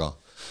 et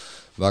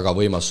väga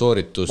võimas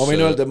sooritus. Ma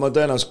võin öelda, et ma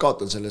tõenäoliselt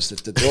kaotan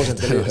sellest, et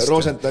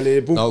Rosenthali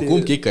punkti... No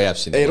kumbki ikka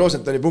jääb sinna. Ei,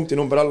 Rosenthali punkti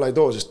number alla ei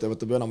too, sest ta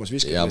võtab enamus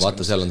 50. Ja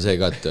vaata, seal on see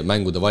ka, et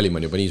mängude valim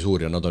on juba nii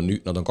suur ja nad on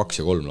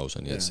 2 ja 3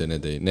 lausa, nii et see,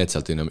 need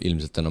sealt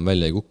ilmselt enam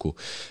välja ei kuku.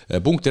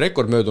 Punkti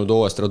rekord möödunud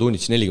hooajast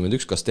Radunic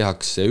 41, kas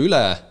tehakse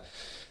üle?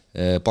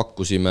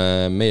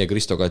 Pakkusime meie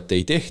Kristoga, et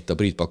ei tehta,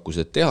 Priit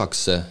pakkus, et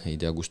tehakse, ei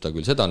tea, kus ta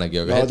küll seda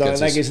nägi, aga hetkel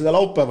ta nägi seda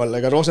laupäeval,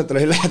 ega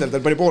Rosenthal oli lähedal,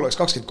 tal pani pooleks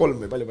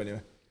 23 või palju pani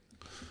või?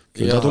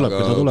 Ja, tuleb.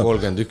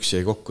 31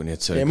 jäi kokku, nii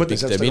et see oli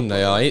pikk tee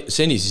minna ja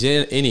seni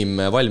siis enim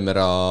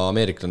Valmera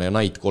ameeriklane ja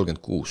Knight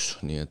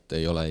 36, nii et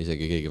ei ole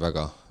isegi keegi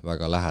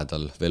väga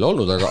lähedal veel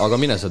olnud, aga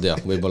mine sa tea.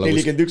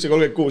 41 ja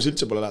 36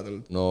 üldse pole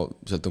lähedal. No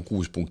sealt on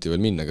 6 punkti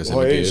veel minna, aga see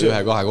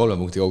 1-2-3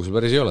 punkti kaugusel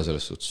päris ei ole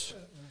selles suhtes.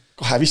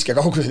 2 viske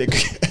kaugusel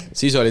ikkagi.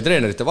 Siis oli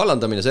treenerite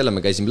vallandamine, selle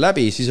me käisime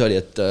läbi, siis oli,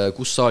 et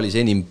kus saalis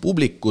enim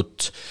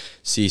publikut,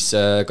 siis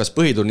kas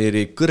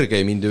põhiturniiri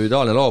kõrgeim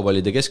individuaalne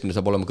laopallide keskmine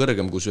saab olema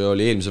kõrgem, kus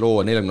oli eelmisel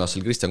hooajal 40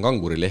 aastasel Kristjan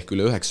Kanguril ehk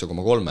üle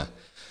 9,3.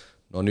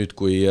 No nüüd,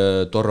 kui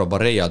Torro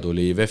Barreia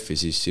tuli VEF-i,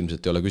 siis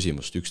ilmselt ei ole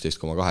küsimust,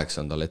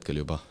 11,8 on tal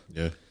hetkel juba.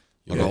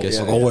 Aga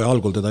hooaja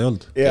algul teda ei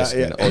olnud.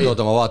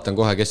 Oota, ma vaatan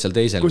kohe, kes seal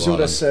teisel kohal on.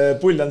 Kusjuures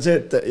pull on see,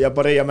 et ja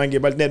Barreia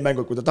mängib ainult need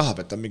mängud, kui ta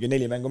tahab, et ta mingi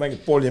 4 mängu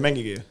mängib, pooli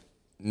mängigi.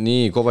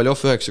 Nii, Kovaljov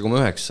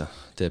 9,9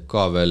 teeb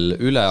ka veel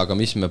üle, aga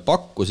mis me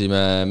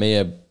pakkusime, meie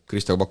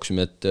Kristoga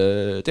pakkusime, et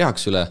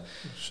tehakse üle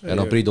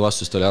ja Priidu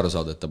vastust oli aru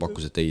saada, et ta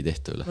pakkus, et ei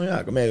tehta üle. No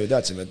jaa, aga me ju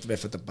teadsime, et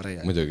VEF võtab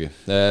Barreia. Muidugi.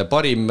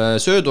 Parim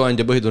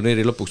sööduandja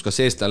põhiturniiri lõpuks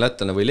kas eestlane,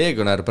 lätlane või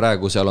legionär,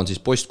 praegu seal on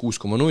siis Post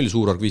 6,0,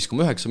 Suurorg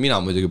 5,9,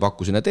 mina muidugi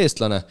pakkusin, et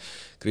eestlane,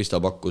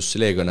 Kristo pakkus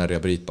legionär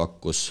ja Priit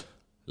pakkus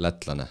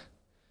lätlane.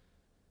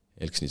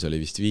 Elksnis oli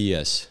vist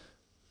 5.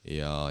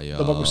 Ja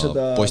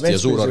Posti ja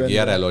Suurorgi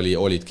järel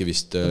olidki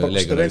vist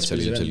legionärid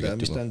seal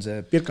ilmselgelt. Mis ta on see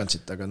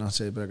Pirkantsit, aga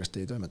see praegust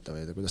ei toimeta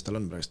või kuidas tal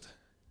on praegust?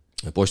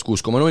 Post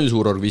 6,0,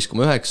 Suurorg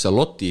 5,9,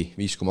 Lotti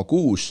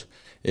 5,6,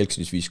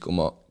 Elksnis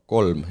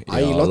 5,3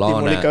 ja Lotti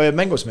mul ikka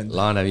mängus mind.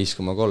 Laane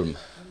 5,3.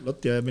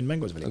 Lotti ja mind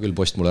mängus veel. Küll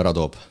Post mulle ära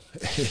toob.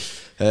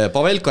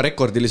 Pavelka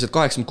rekordiliselt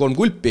 83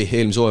 kulpi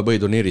eelmise hooaja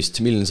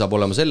põhiturniirist. Milline saab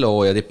olema selle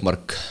hooaja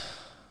tippmark?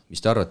 Mis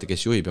te arvate,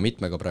 kes juhib ja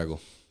mitmega praegu?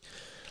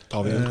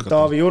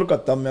 Taavi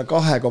Jurkatam ja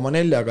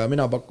 2,4, aga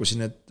mina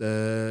pakkusin, et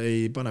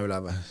ei pane üle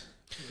või?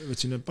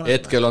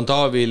 Hetkel on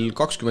Taavil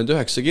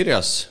 29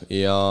 kirjas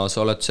ja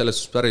sa oled selles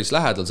päris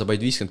lähedal, sa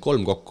paid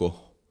 53 kokku.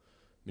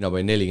 Mina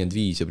pain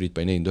 45 ja Priit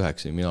pain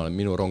 49.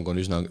 Minu rong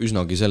on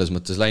üsnagi selles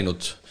mõttes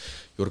läinud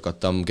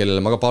Jurkatam, kellele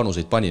ma ka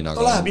panuseid panin. Ta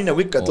läheb nii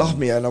nagu ikka, et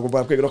lahmi ja nagu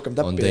paneb kõige rohkem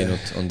täppi.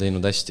 On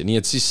teinud hästi. Nii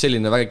et siis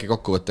selline väike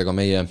kokkuvõte ka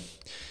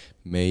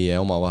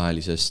meie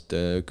omavahelisest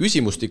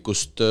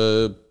küsimustikust.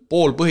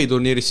 Pool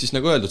põhiturniirist siis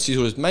nagu öeldud,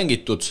 sisuliselt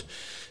mängitud.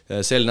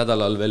 Sel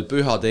nädalal veel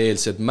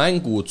pühadeelsed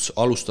mängud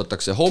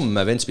alustatakse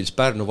homme Ventspils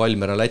Pärnu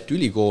Valmera Läti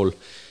ülikool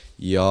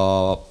ja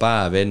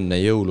päev enne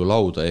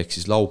jõululauda ehk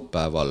siis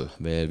laupäeval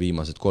veel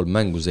viimased 3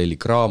 mängu, Selli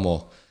Kramo,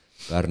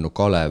 Pärnu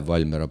Kalev,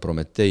 Valmera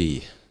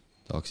Prometei.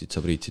 Tahaksid sa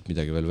Priitsit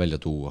midagi veel välja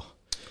tuua?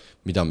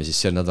 Mida me siis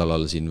sel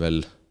nädalal siin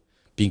veel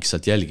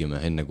pingsalt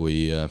jälgime, enne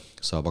kui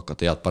saab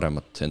hakata head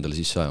paremat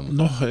endale sisse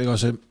ajama? Ega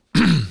see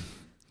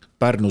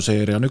Pärnu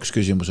seeria on üks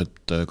küsimus,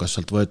 et kas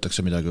sealt võetakse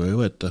midagi või ei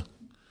võeta.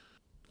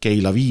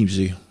 Keila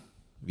Viimsil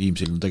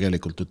on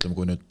tegelikult, ütleme,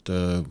 kui nüüd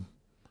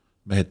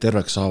mehed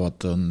terveks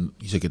saavad, on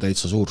isegi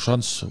täitsa suur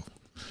šanss.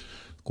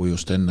 Kui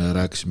just enne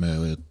rääkisime,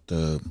 et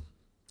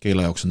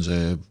Keila jaoks on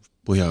see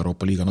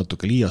Põhja-Euroopa liiga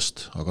natuke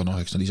liiast, aga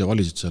eks nad ise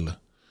valisid selle.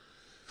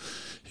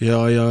 Ja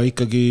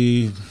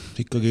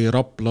ikkagi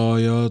Rapla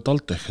ja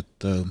Talteh,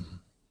 et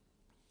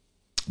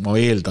ma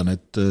eeldan,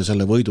 et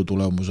selle võidu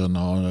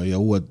tulemusena ja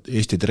uue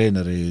Eesti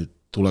treeneri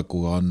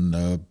tulekuga on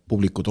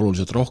publikut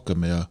oluliselt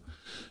rohkem ja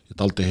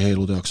Taltehe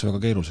elu tehakse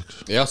väga keeruliseks.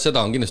 Jah, seda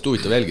on kindlasti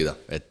huvitav jälgida,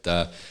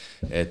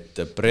 et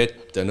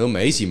Brett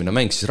Nõmme esimene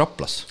mäng siis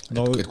Raplas.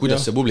 Et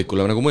kuidas see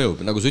publikule nagu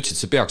mõjub, nagu sa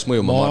ütlesid, see peaks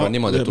mõjuma, ma arvan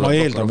niimoodi, et ma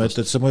eeldan, et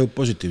see mõjub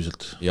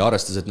positiivselt. Ja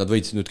arvestas, et nad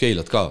võitsid nüüd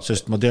Keilat ka.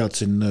 Sest ma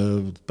teadsin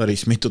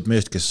päris mitut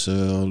meest, kes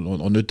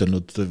on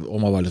ütelnud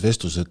omavahelis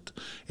vestlus, et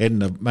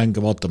enne mänge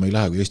vaatama ei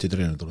lähe, kui Eesti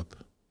treener tuleb.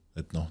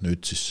 Et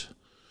nüüd siis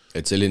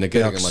et selline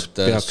kergemat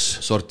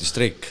sorti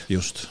streik.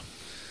 Just.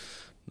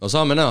 No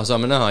saame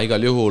näha,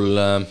 igal juhul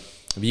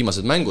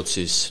viimased mängud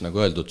siis,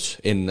 nagu öeldud,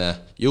 enne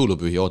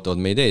jõulupühi ootavad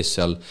meid ees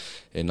seal,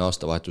 enne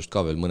aastavahetust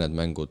ka veel mõned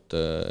mängud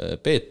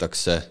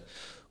peetakse,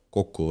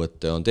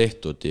 kokkuvõte on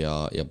tehtud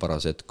ja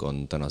paras hetk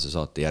on tänase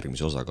saate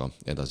järgmise osaga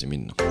edasi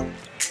minna.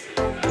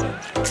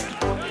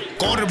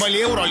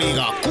 Korvpalli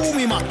Euroliiga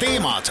kuumimad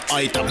teemad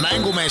aitab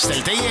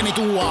mängumeestel teieni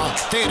tuua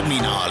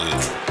Terminal.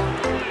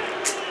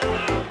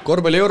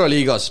 Korvpalli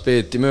Euroliigas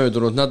peeti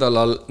möödunud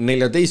nädalal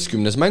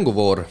 14.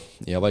 mänguvoor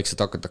ja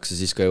vaikselt hakatakse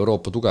siis ka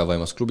Euroopa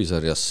tugevaimas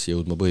klubisarjas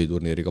jõudma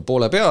põhiturniiriga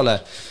poole peale.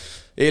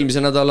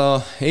 eelmise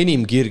nädala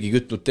enim kirgi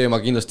kütnud teema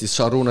kindlasti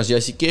Šarunas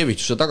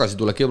Jassikevitšuse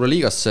tagasitulek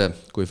Euroliigasse,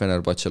 kui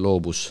Fenerbahce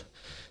loobus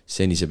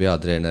senise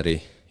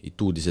peatreeneri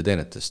Ituudise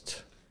teenetest.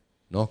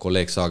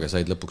 Kolleeg Saage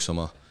said lõpuks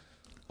oma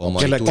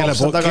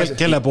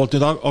kelle poolt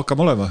nüüd hakkab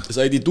olema?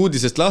 Said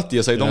Ituudisest lahti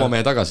ja said oma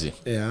mehe tagasi.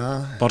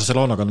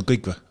 Barcelonaga on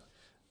kõik või?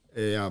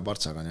 Ja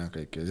Partsaga on jah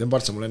kõik. See on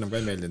Partsa mulle ennem ka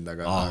ei meeldinud,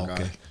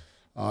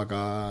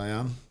 aga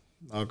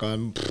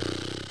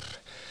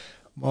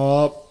ma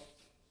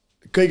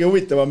kõige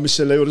huvitavam, mis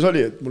selle juures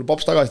oli, et mul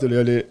paps tagasi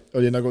tuli,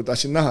 oli nagu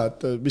tahtsin näha,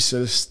 et mis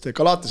sellest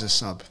Galatasest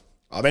saab.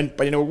 Aga vend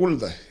pani nagu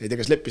kulda, ei tea,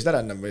 kas leppis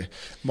ära ennem või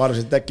ma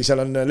arvasin, et äkki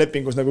seal on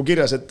lepingus nagu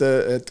kirjas,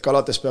 et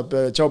Galatas peab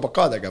Tšau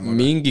Baka tegema.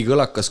 Mingi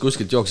kõlakas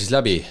kuskilt jooksis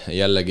läbi,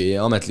 jällegi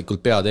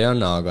ametlikult pead ei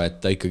anna, aga et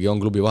ta ikkagi on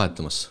klubi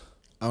vahetamas.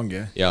 Ongi,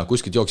 jah? Ja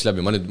kuskilt jooksis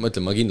läbi, ma nüüd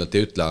mõtlen, ma kindlalt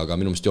ei ütle, aga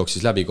minu meelest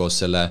jooksis läbi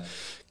koos selle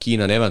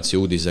Keenan Evansi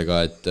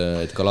uudisega,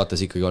 et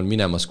Galatas ikkagi on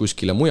minemas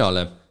kuskile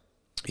mujale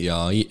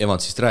ja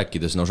Evansist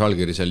rääkides,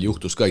 Žalgirisel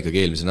juhtus ka ikkagi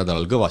eelmisel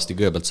nädalal kõvasti,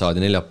 kõigepealt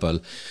saadi neljapäeval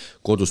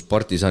kodus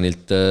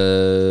Partisanilt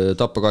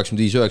tappa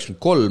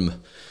 85-93,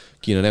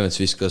 Keenan Evans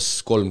viskas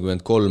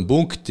 33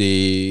 punkti,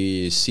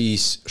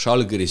 siis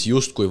Žalgiris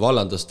justkui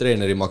vallandas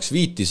treeneri Max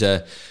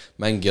Viitise,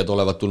 mängijad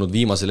olevat tulnud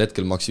viimasel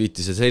hetkel Max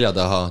Viitise selja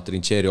taha,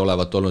 Trincheri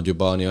olevat olnud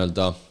juba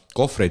nii-öelda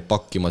kohvreid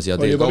pakkimas ja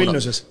teel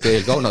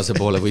Kaunase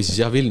poole või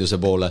siis Vilniuse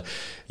poole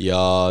ja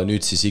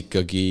nüüd siis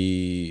ikkagi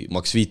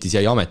Max Viitis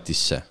jäi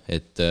ametisse,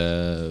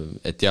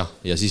 et jah,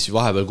 ja siis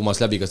vahepeal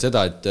kumas läbi ka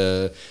seda,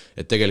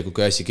 et tegelikult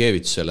ka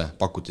Jassikevitšusele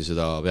pakuti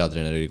seda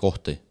peatreeneri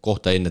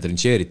kohta enne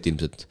Trincherit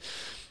ilmselt,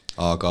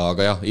 aga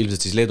jah,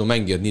 ilmselt siis Leedu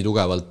mängijad nii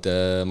tugevalt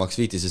Max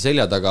Viitise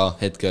selja taga,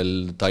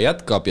 hetkel ta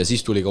jätkab ja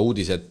siis tuli ka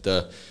uudis, et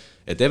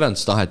Evans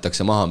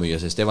tahetakse maha müüa,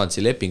 sest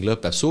Evansi leping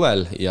lõpeb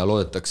suvel ja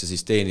loodetakse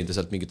siis teenida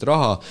sealt mingit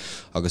raha,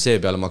 aga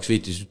seepeale Max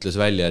Viitis ütles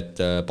välja, et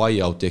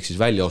buyout ehk siis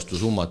väljaostu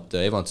summat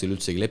Evansil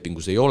üldsegi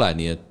lepingus ei ole,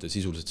 nii et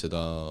sisuliselt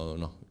seda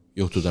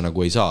juhtuda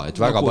nagu ei saa,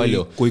 et väga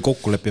palju... Kui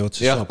kokku lepivad,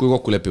 siis saab. Kui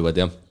kokku lepivad,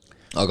 jah.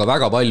 Aga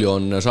väga palju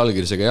on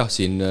Žalgirisega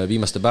siin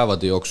viimaste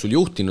päevade jooksul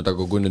juhtinud,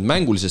 aga kui nüüd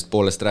mängulisest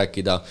poolest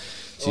rääkida,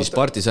 siis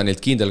Partisanilt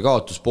kindel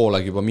kaotus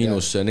Poolega juba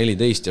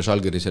 -14 ja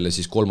Žalgirisele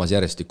siis 3.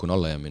 järjestikune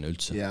allajäämine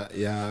üldse.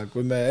 Ja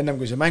kui me ennem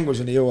kui see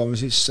mänguliseni jõuame,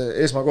 siis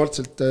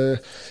esmakordselt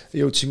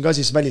jõudsin ka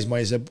siis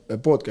välismaise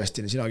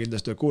podcastini, sina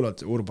kindlasti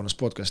kuulad Urbanas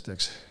podcasti,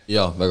 eks?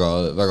 Jaa,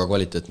 väga, väga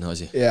kvaliteetne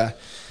asi.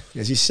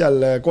 Ja siis seal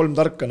 3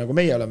 tarka, nagu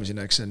meie oleme siin,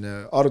 eks,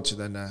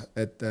 arutasid enne,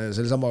 et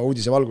selle sama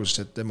uudise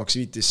valguses, et Max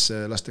Viitis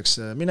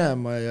lastakse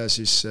minema ja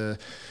siis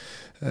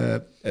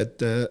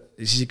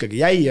ikkagi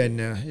jäi, ja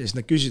siis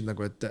nad küsisid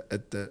nagu,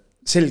 et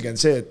selge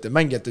on see, et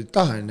mängijad ei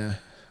taha,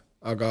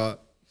 aga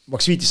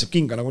Max Viitis saab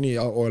kinga nagu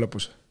nii hooaja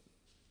lõpus.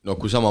 No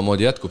kui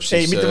samamoodi jätkub, siis...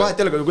 Ei, mitte vahet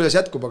ei ole, kuidas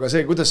jätkub, aga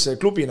see, kuidas see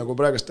klubi nagu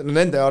praegust,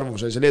 nende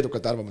arvamus oli see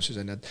leedukate arvamus siis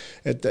on,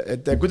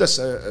 et kuidas,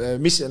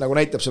 mis nagu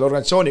näitab selle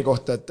organisatsiooni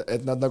kohta,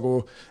 et nad nagu,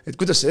 et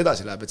kuidas see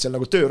edasi läheb, et seal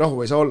nagu töörahu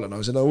ei saa olla,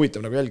 no seda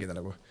huvitav nagu jälgida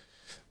nagu.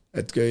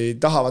 Et kui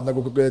tahavad nagu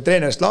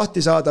treenerist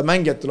lahti saada,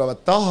 mängijad tulevad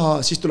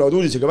taha, siis tulevad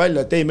uudisega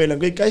välja, et ei, meil on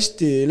kõik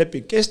hästi,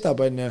 leping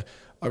kestab,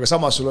 aga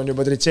samas sul on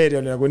juba Trincheri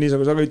oli nagu nii,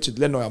 nagu sa ka ütlesid,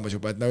 lennujaamas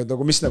juba, et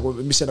nagu, mis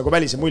see nagu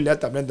välise mulje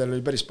jätab, nendel oli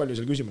päris palju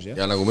seal küsimusi.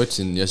 Ja nagu ma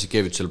ütlesin,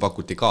 Jassikevitšusele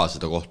pakuti ka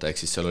seda kohta,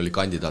 ehk siis seal oli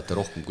kandidaate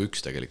rohkem kui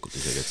üks tegelikult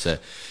isegi, et see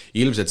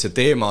ilmselt see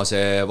teema,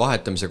 see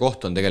vahetamise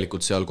koht on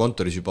tegelikult seal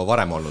kontoris juba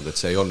varem olnud, et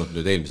see ei olnud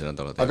nüüd eelmise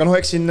nädala teema. Aga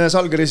eks siin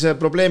Žalgiris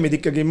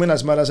probleemid ikkagi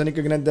mõnes määras on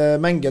ikkagi nende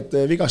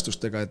mängijate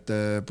vigastustega, et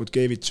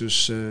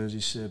Putkevitšus,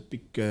 siis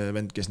pikk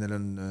vend, kes neil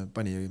on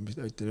pani, mis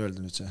ta võite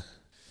öelda nüüd see?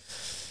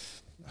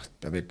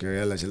 Peab ikka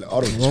jälle selle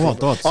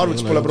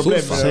arvutis pole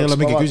probleemi. See ei ole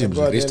mingi küsimus.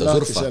 Risto,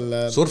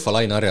 surfa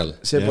laine harjal.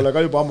 See pole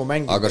ka juba ammu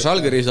mänginud. Aga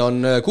Žalgiris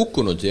on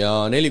kukkunud ja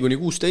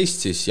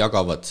 4-16 siis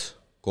jagavad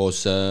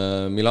koos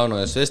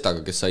Milano ja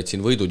Svestaga, kes said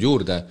siin võidud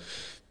juurde.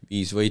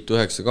 5 võitu,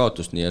 9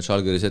 kaotust, nii et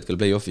Žalgiris hetkel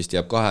play-offist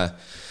jääb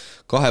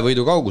 2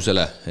 võidu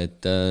kaugusele,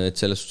 et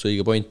selles suhtes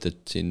õige point,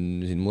 et siin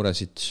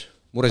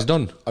muresid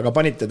on. Aga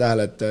panite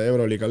tähele, et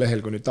Euroliiga lehel,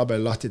 kui nüüd tabel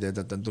lahti teed,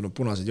 et on tulnud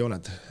punased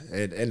jooned.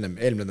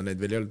 Eelmine on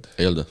neid veel ei olnud.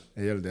 Ei olnud?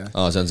 Ei olnud, jah.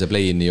 See on see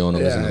play-in'i joon.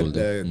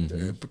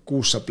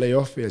 6 saab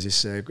play-offi ja siis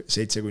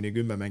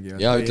 7-10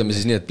 mängivad. Ja ütleme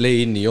siis nii, et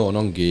play-in'i joon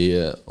ongi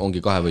 2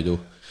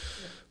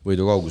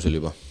 võidu kaugusel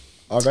juba.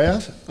 Aga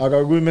jah, aga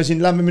kui me siin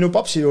lähme minu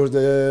papsi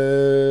juurde,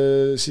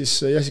 siis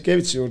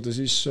Jassikevitši juurde,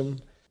 siis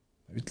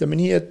ütleme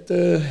nii, et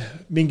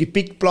mingi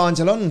pikk plaan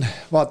seal on,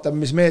 vaatame,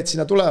 mis mehed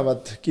sinna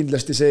tulevad,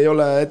 kindlasti see ei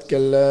ole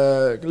hetkel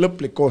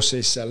lõplik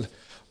koosseis seal,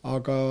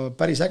 aga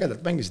päris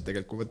ägedalt mängisid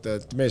tegelikult,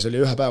 et mees oli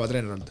 1 päeva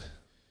treener olnud.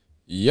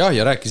 Ja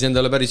rääkis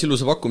endale päris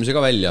ilusa pakkumise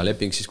ka välja,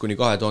 leping siis kuni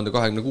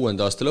 2026.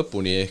 aasta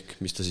lõpuni, ehk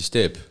mis ta siis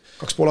teeb.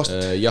 2,5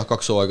 aastat. Jah,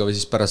 2 hooaega või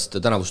siis pärast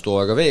tänavust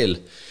hooaega veel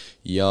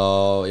ja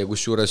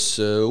kus juures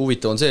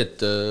huvitav on see,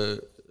 et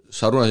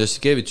Šarunas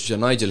Jassikevitšus ja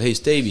Nigel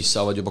Hayes-Davis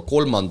saavad juba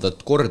 3.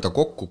 korda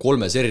kokku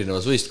 3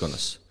 erinevas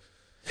võistkonnas.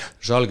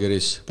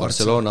 Žalgiris,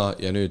 Barcelona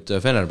ja nüüd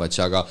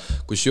Fenerbahce, aga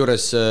kus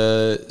juures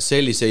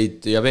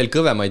selliseid ja veel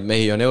kõvemaid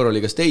mehi on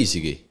Euroliigas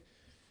teisigi.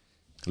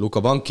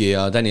 Luka Banki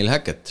ja Daniel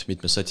Hackett,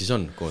 mitmes satsis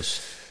on koos?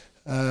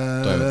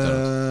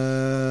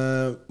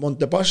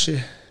 Montepaschi.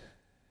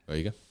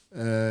 Õige.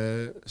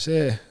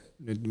 See,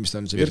 nüüd mis ta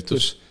on, see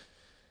Virtus.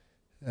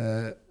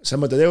 Sa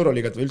mõtled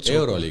Euroliigat või üldse?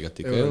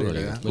 Euroliigat ikka,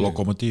 Euroliigat.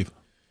 Lokomotiiv?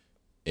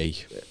 Ei.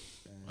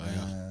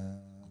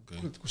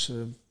 Kus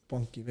see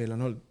panki veel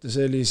on olnud?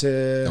 See oli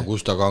see... No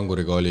Gusta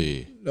Kanguriga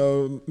oli... No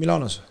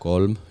Milanos.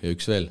 3 ja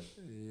 1 veel.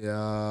 Ja...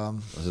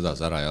 No seda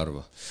sa ära ei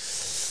arva.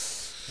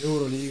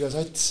 Euroliiga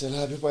sats, see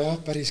läheb juba jah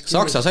päris...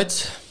 Saksa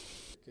sats?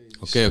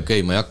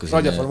 Okei, ma ei hakka...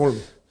 Radjafon Mulm.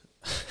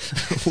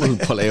 Mul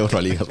pole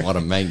Euroliigas, ma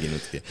arvan,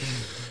 mänginudki.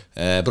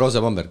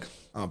 Brose Bamberg.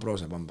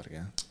 Brose Bamberg,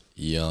 jah.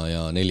 Ja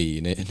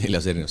 4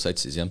 erinevas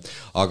satsis, jah.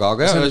 Aga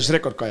jah... See on siis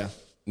rekord ka, jah?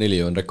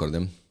 4 on rekord,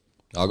 jah.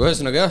 Aga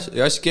ühesõnaga jah,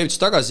 Jassikevitš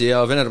tagasi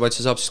ja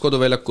Fenerbahce saab siis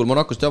koduväljakul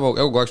Monacost jagu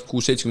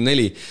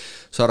 86-74.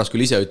 Saaras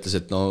küll ise ütles,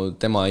 et no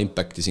tema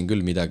impacti siin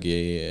küll midagi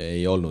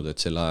ei olnud, et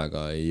selle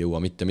ajaga ei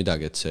jõua mitte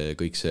midagi, et see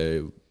kõik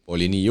see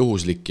oli nii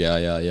juhuslik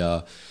ja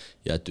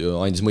et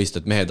andis mõista,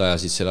 et mehed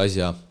ajasid selle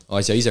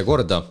asja ise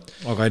korda.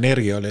 Aga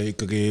energia oli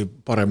ikkagi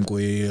parem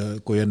kui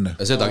enne.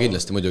 Seda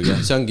kindlasti muidugi.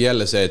 See ongi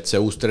jälle see, et see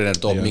uus treener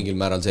toob mingil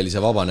määral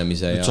sellise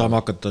vabanemise. Nüüd saame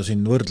hakata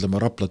siin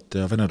võrdlema Raplat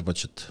ja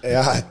Fenerbahcet.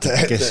 Jah,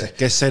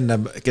 kes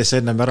ennem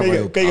ära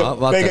vajub.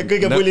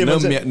 Kõige pullim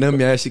on see...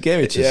 Nõmm ja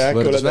Jassikevitšis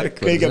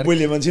võrdusvärk. Kõige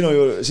pullim on sinu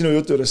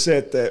jutu juures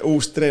see, et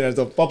uus treener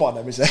toob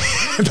vabanemise.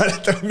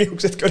 Mäletame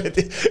mihukesed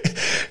kõledi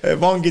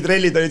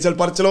vangitrellid olid seal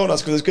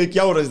Barcelonas, kuidas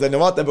kõik jaurasid on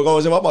ja vaatame,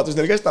 kaua see vabadus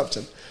neil kestab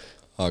seal.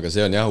 Aga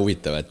see on jah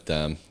huvitav,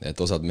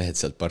 et osad mehed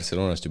sealt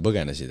Barcelonast ju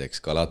põgenesid,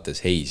 eks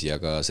Galates Hayes ja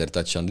ka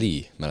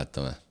Sertat-Chanli,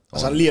 mäletame.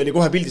 Sanli oli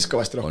kohe pildis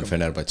kõvasti rohkem. On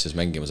Fenerbahces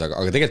mängimas,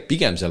 aga tegelikult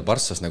pigem seal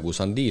Barssas nagu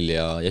Sandil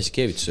ja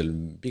Jassikevitšusel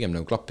pigem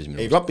nagu klappis minu.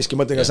 Ei klappiski,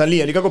 mõtlen ka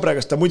Sanli oli ka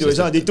praegust, ta muidu ei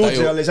saanud,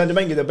 Ituudrial ei saanud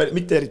mängida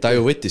mitte eriti. Ta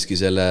ju võttiski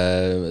selle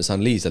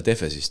Sanli sealt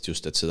Efesist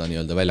just, et seda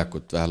nii-öelda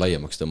väljakut vähe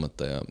laiemaks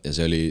tõmmata ja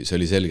see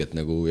oli selgelt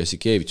nagu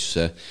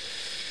Jassikevitšuse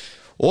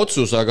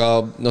otsus,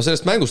 aga no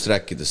sellest mängust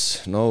rääkides,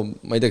 no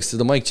ma ei tea, kas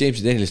seda Mike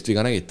Jamesi tehnilist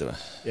viga nägite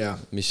või?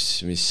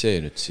 Mis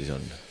see nüüd siis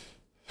on?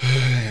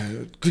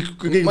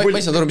 Ma ei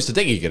saanud aru, mis ta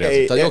tegigi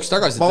reaalselt, ta jooks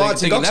tagasi,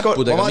 tegi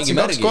näppudega mingi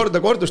märgi. 2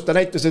 korda kordust ta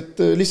näitas,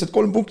 et lihtsalt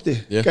 3 punkti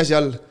käsi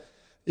all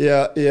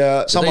ja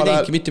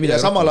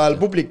samal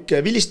ajal publik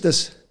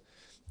vilistas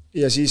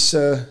ja siis,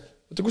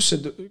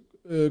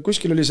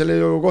 kuskil oli selle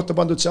ju kohta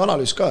pandud see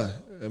analüüs ka,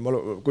 ma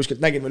kuskilt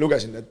nägin või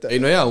lugesin, et ei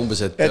no jaa,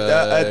 umbes, et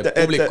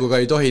publikuga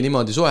ei tohi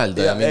niimoodi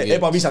suhelda ja mingi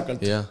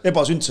ebavisakalt,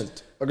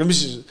 ebasündselt. Aga mis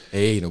siis?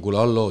 Ei, no kuule,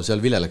 alloo,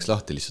 seal Vile läks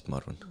lahti lihtsalt, ma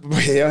arvan.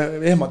 Ja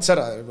ehmatas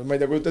ära, ma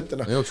ei tea, kujuta ette.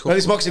 Ma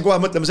hakkasin kohe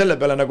mõtlema selle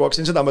peale, nagu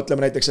hakkasin seda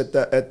mõtlema näiteks,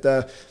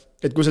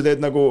 et kui sa teed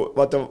nagu,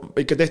 vaata,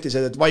 ikka tehti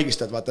see, et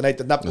vaigistad, vaata,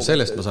 näitad näppu. No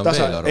sellest ma saan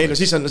veel aru. Ei, no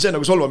siis on see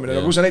nagu solvamine,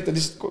 kui sa näitad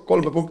lihtsalt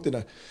 3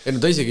 punktina. Ei,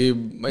 no ta isegi,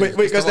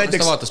 kas ta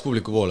vaatas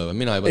publiku poole või?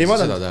 Mina ei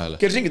võtta seda tähele.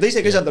 Kersingi, ta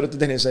isegi ei saanud aru, et ta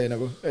tehnilise sai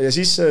nagu. Ja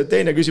siis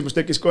teine küsimus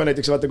tekkis kohe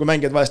näiteks, vaata, kui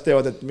mängijad vahest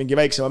teevad, et mingi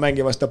väiksema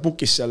mängi vahest ta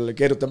pukis seal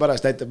keerutab ära,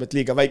 siis näitab, et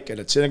liiga väike,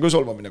 et see on nagu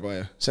solvamine kohe.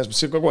 Selles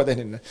mõttes ka kohe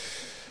tehniline.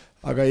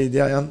 Aga ei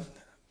tea, jah.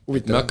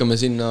 Me hakkame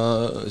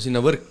sinna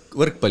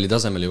võrkpalli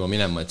tasemel juba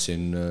minema, et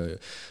siin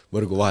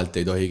võrgu vahelt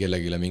ei tohi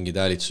kellegile mingeid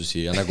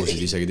häälitsusi ja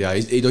nägusid isegi teha.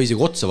 Ei tohi isegi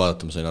otsa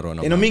vaadata, ma sain aru.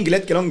 Ei no mingil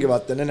hetkel ongi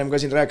vaata, ennem ka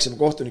siin rääkisime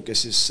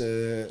kohtunikest siis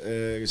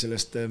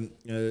sellest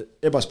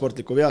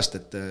ebasportliku veast,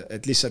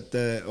 et lihtsalt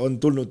on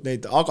tulnud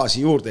neid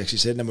agasi juurde, ehk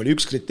siis ennem oli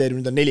 1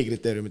 kriteerium, nüüd on 4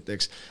 kriteeriumit,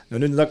 eks.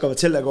 No nüüd nad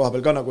hakkavad selle koha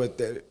peal ka nagu, et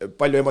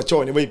palju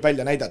emotsiooni võib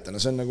välja näidata. No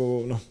see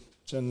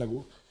on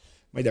nagu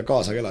ma ei tea,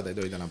 kaasa kelada ei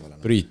tohi tänapäeval.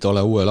 Priit,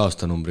 ole uuel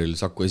aastanumbril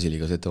Saku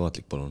esiliigas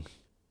ettevaatlik, palun.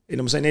 Ei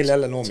no ma sain neile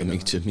jälle noomida.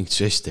 Mingit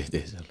žeste ei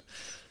tee seal.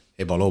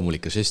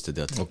 Ebaloomulikke žeste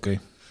tead. Okei.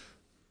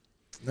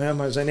 No jah,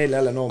 ma sain neile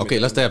jälle noomida. Okei,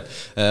 las ta jääb.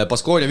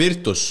 Baskonia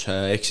Virtus,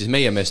 ehk siis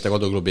meie meeste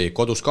koduklubi,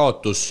 kodus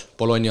kaotus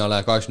Boloniale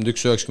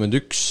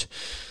 81-91.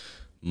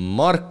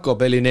 Marko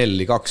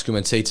Bellinelli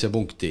 27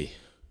 punkti.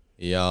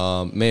 Ja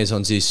mees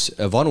on siis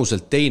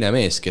vanuselt teine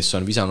mees, kes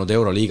on visanud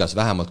Euroliigas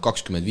vähemalt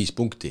 25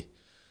 punkti.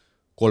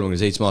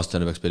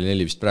 37-aastane peaks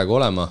Bellinelli vist praegu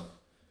olema.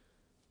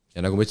 Ja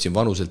nagu ma ütlesin,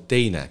 vanuselt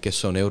teine, kes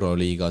on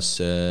Euroliigas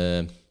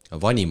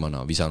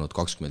vanimana visanud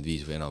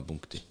 25 või enam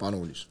punkti.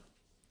 Panulis.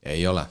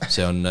 Ei ole,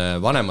 see on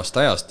vanemast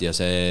ajast ja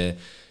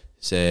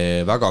see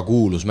väga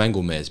kuulus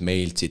mängumees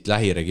meilt siit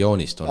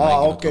lähiregioonist on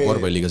mänginud ka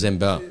korvpalliliigas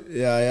NBA.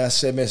 Ja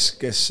see mees,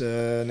 kes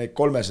neid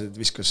 3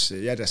 viskas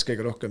järjest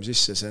kõige rohkem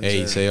sisse.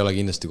 See ei ole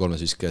kindlasti 3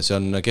 viskaja, see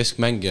on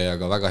keskmängija ja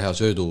ka väga hea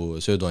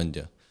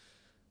sööduandja.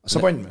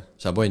 Sabon või?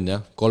 Sabon,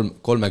 jah.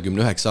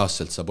 39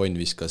 aastaselt Sabon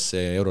viskas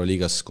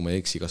Euroliigas, kui ma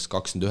ei eksi, kas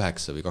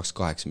 29 või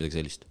 28, midagi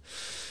sellist.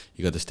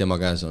 Igatahes tema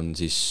käes on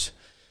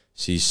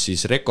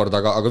siis rekord,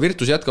 aga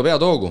Virtus jätkab head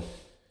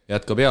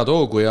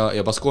hoogu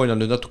ja Baskoonial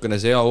nüüd natukene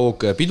see hea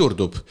hoog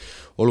pidurdub.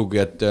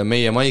 Olugi, et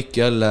meie Maik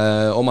jälle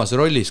omas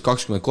rollis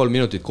 23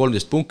 minutit,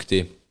 13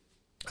 punkti.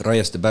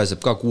 Raieste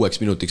pääseb ka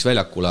 6 minutiks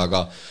väljakule,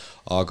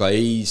 aga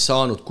ei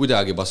saanud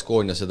kuidagi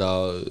Baskoonia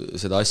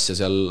seda asja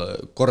seal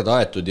korda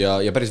aetud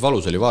ja päris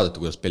valus oli vaadata,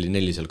 kuidas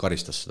Bellinelli seal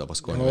karistas seda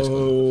Baskoonia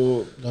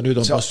meeskonda. No nüüd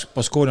on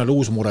Baskoonial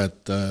uus mure,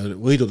 et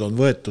võidud on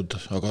võetud,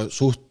 aga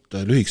suht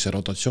lühikese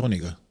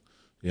rotatsiooniga.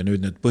 ja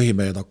nüüd need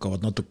põhimehed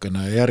hakkavad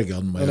natukene järgi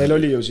andma. No neil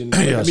oli ju siin,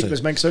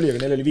 mitmes mäng see oli,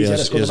 aga neil oli 5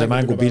 järjest ja see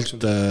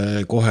mängupilt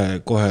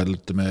kohe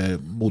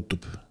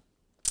muutub.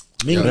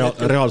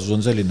 Reaalsus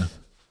on selline.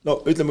 No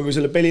ütleme, kui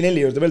selle Peli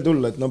 4 juurde veel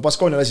tulla, et no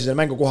Baskonia lasi selle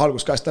mängu kohe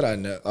algust käest ära,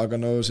 aga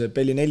no see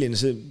Peli 4,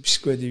 see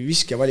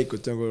viske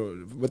valikut nagu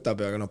võtab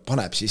ja no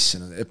paneb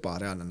sisse,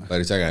 ebareaalne.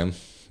 Päris äge,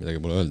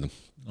 midagi pole öelda.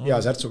 Hea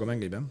särtsuga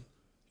mängib, jah.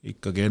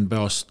 Ikkagi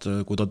NBA-st,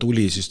 kui ta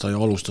tuli, siis ta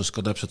ju alustas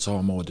ka täpselt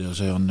samamoodi ja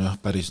see on jah,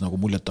 päris nagu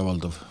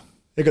muljetavaldav.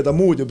 Ega ta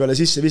muud ju peale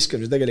sisse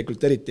viskamise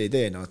tegelikult eriti ei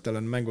tee, no, tal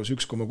on mängus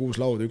 1,6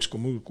 lauda,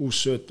 1,6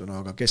 söötu,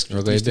 no, aga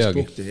keskmiselt 15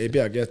 punkti. Ei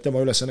peagi, et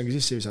tema üles annagi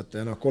sisse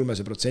visata ja no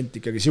 300%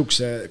 ikkagi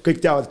siukse,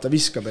 kõik teavad, et ta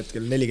viskab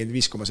hetkel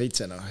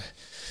 45,7. No.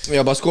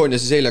 Ja Baskonia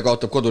siis eile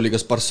kaotab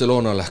koduliigas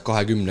Barcelonale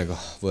 20-ga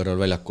võõral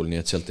väljakul, nii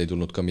et sealt ei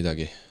tulnud ka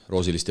midagi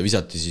roosilist ja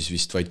visati siis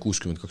vist vaid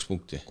 62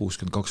 punkti.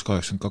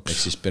 62-82.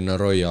 Ehk siis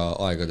Benaroia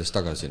aegades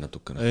tagasi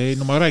natukene. Ei,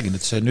 no ma räägin,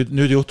 et see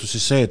nüüd juhtus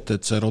siis see, et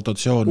see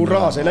rotatsioon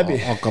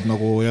hakkab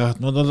nagu jah,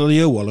 no ta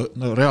ei jõua,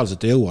 no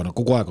reaalselt ei jõua, no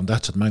kogu aeg on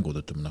tähtsad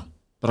mängud, ütleme.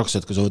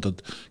 Praktiliselt, kui sa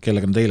võtad,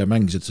 kellega nad eile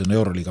mängisid, see on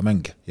Euroliiga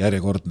mäng,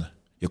 järjekordne.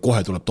 Ja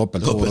kohe tuleb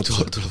topelt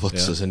tuleb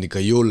otsa, see on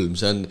ikka julm,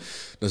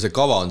 see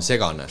kava on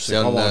segane. See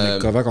kava on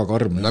ikka väga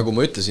karm. Nagu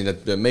ma ütlesin,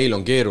 et meil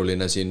on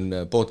keeruline siin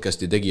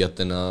podcasti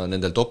tegijatena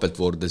nendel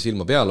topeltvoordel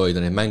silma peal hoida,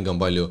 neid mänge on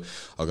palju,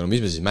 aga no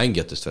mis me siis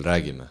mängijatest veel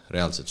räägime?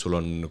 Reaalselt, sul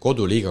on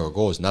koduliigaga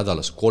koos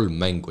nädalas 3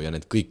 mängu ja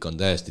need kõik on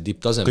täiesti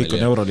tipptasemel. Kõik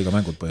on Euroliiga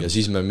mängud põhjus. Ja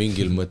siis me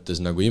mingil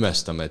mõttes nagu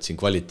imestame, et siin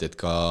kvaliteet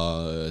ka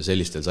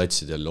sellistel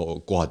satsidel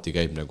kohati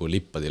käib nagu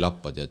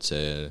lippadi-lappadi, et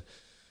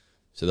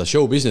seda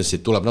show businessit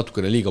tuleb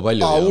natukene liiga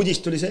palju.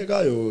 Uudist tuli see ka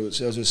ju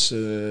seoses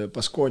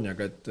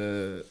Baskoniaga, et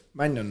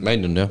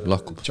Mänjon jah,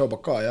 lahkub.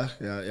 Tšaubaka jah,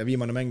 ja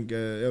viimane mäng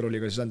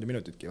Euroliiga siis andi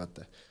minutitki,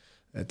 vaata,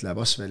 et läheb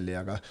Asvelli,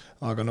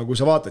 aga no kui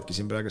sa vaatadki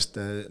siin praegust,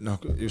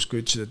 noh, just kui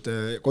ütlesid,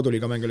 et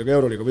koduliiga mäng oli ka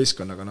Euroliiga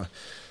võistkond, aga noh,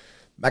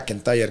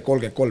 McIntyre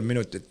 33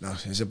 minutit, noh,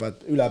 ja see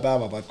pead üle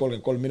päeva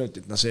 33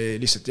 minutit, noh, see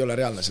lihtsalt ei ole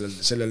reaalne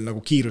sellel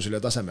nagu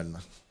kiirusel ja tasemel,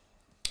 noh.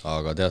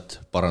 Aga tead,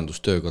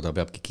 parandustööga ta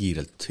peabki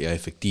kiirelt ja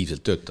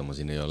efektiivselt töötama,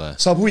 siin ei ole...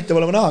 Saab huvitav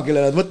olema näha,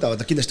 kelle nad võtavad,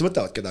 nad kindlasti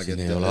võtavad kedagi.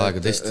 Siin ei ole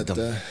aega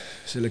testida.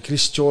 Selle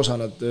Chris Josa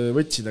nad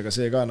võtsid, aga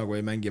see ka nagu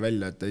ei mängi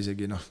välja, et ta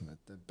isegi, noh,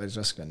 et päris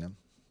raske on, jah.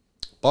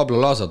 Pablo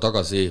Laso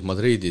tagasi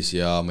Madridis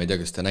ja ma ei tea,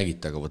 kas te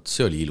nägite, aga võt,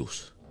 see oli ilus.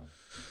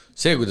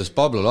 See, kuidas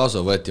Pablo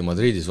Laso võeti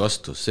Madridis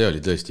vastu, see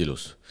oli tõesti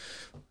ilus.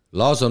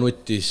 Laso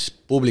nuttis,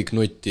 publik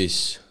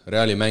nuttis,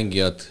 Reali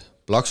mängijad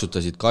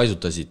plaksutasid,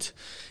 kaisutasid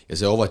ja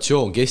see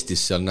ovatsioon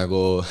kestis seal nagu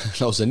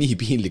lausa nii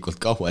piinlikult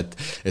kaua,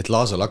 et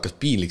Laasol hakkas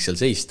piinlik seal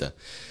seista.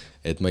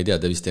 Et ma ei tea,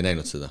 te vist ei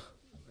näinud seda.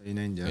 Ei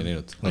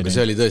näinud. Aga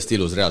see oli tõesti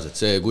ilus reaalselt.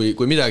 See,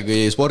 kui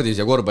midagi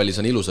spordis ja korvpallis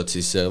on ilusad,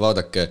 siis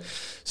vaadake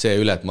see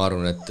üle, et ma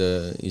arvan, et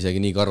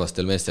isegi nii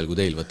karvastel meestel kui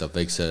teil võtab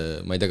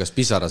väikse, ma ei tea, kas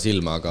pisara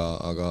silma,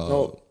 aga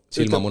no,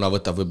 silmamuna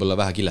võtab võib-olla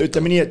vähe kiletama.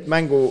 Ütleme nii, et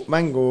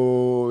mängu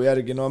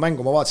järgi, no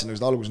mängu ma vaatasin,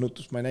 seda alguses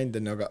nutust ma ei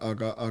näinud,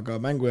 aga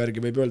mängu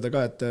järgi võib öelda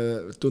ka, et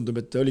tundub,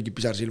 et oligi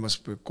pisar silmas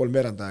 3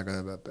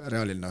 veerandajaga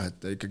Realil, noh,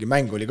 et ikkagi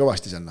mäng oli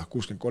kõvasti seal,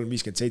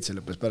 63-57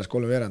 lõppes pärast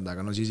 3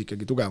 veerandajaga, no siis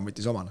ikkagi tugevam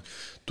võttis oma.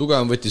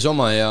 Tugevam võttis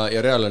oma ja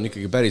Real on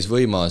ikkagi päris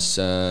võimas.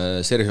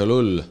 Sergio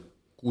Lull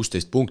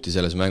 16 punkti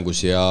selles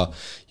mängus ja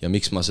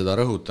miks ma seda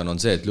rõhutan on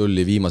see, et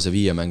Lulli viimase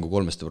 5 mängu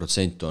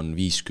 3% on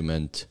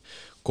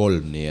 53,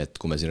 nii et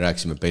kui me siin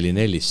rääksime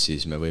Pelinellist,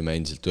 siis me võime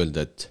endiselt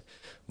öelda, et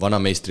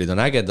vanameistrid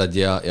on ägedad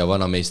ja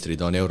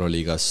vanameistrid on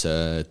Euroliigas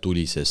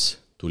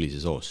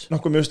tulises hoos.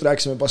 Noh, kui me just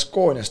rääksime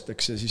Baskoniast,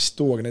 eks, siis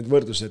tuuagi neid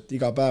võrdlus, et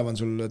iga päev on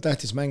sul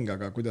tähtis mäng,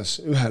 aga kuidas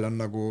ühel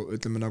on nagu,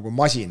 ütleme nagu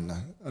masin,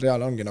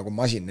 Real ongi nagu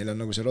masin, neil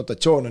on nagu see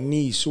rotatsioon on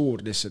nii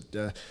suur lihtsalt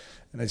ja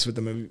näiteks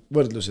võtame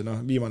võrdluse,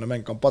 noh, viimane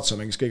mäng Campazzo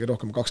mängis kõige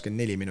rohkem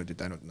 24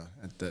 minutit ainult, noh,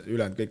 et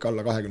ülejäänud kõik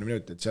alla 20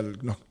 minutit, seal,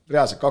 noh,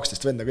 reaalselt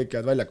 12 venda kõik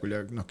jäävad väljakul ja,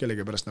 noh,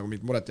 kellegi pärast nagu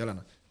mingit muret ei ole,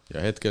 noh.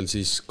 Ja hetkel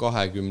siis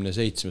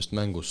 27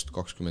 mängust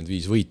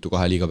 25 võitu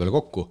 2 liiga peale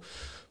kokku,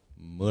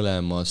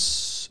 mõlemas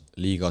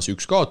liigas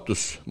 1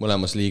 kaotus,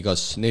 mõlemas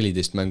liigas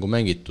 14 mängu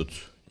mängitud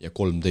ja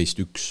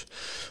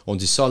 13-1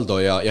 on siis saldo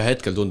ja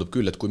hetkel tundub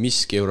küll, et kui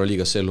miski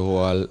Euroliigas sel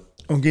hooajal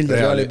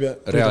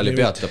Reali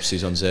peatab,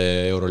 siis on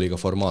see Euroliiga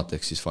formaat,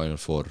 ehk siis Final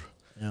Four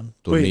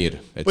turniir.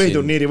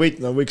 Põhiturniiri võit,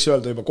 no võiks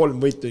öelda juba 3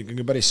 võitu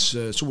ikkagi päris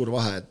suur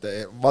vahe, et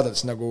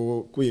vaadates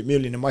nagu, kui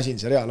milline masin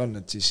see Real on,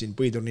 et siis siin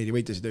põhiturniiri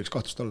võitjasid ei võiks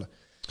kahtlust olla.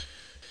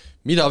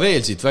 Mida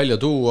veel siit välja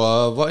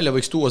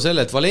võiks tuua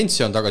selle, et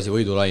Valencia on tagasi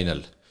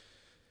võidulainel.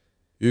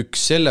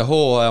 Üks selle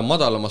hooaja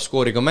madalama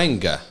skooriga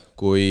mänge,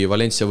 kui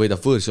Valencia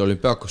võidab võõrsi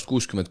Olümpiakost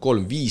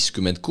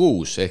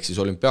 63-56, ehk siis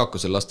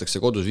Olümpiakosel lastakse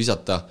kodus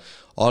visata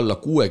alla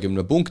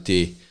 60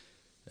 punkti.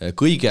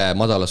 Kõige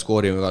madala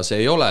skooriga see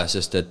ei ole,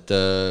 sest et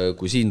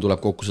kui siin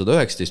tuleb kokku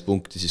 119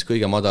 punkti, siis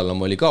kõige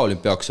madalam oli ka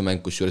Olümpiakose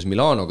mäng, kus juures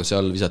Milanoga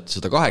seal visati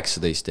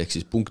 118, ehk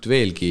siis punkt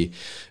veelgi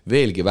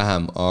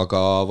vähem,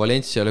 aga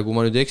Valenciale, kui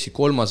ma nüüd eksi,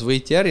 3.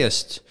 võit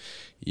järjest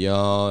ja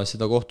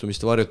seda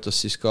kohtumist varjutas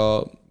siis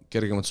ka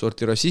kergemat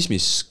sorti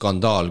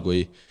rassismiskandaal,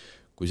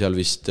 kui kui seal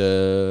vist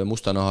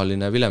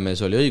mustanahaline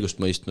vilemees oli õigust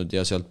mõistnud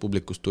ja sealt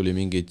publikust tuli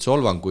mingeid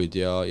solvanguid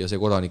ja see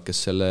kodanik,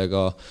 kes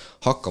sellega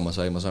hakkama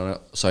sai, ma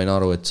sain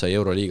aru, et sai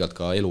Euroliigalt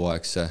ka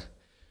eluaegse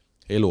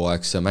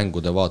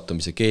mängude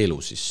vaatamise keelu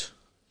siis.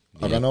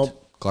 Aga no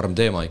karm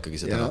teema ikkagi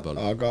seda peal.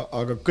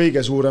 Aga kõige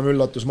suurem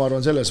üllatus, ma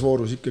arvan, selles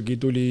voorus ikkagi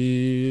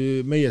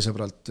tuli meie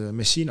sõbralt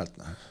Messinalt.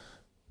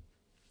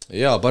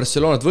 Jaa,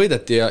 Barcelonat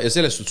võideti ja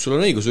selles suhtes sul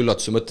on õigus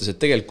üllatuse mõttes, et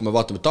tegelikult kui me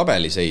vaatame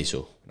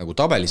tabeliseisu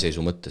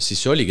mõttes, siis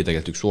see oligi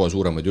tegelikult üks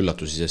suuremaid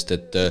üllatusi, sest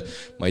et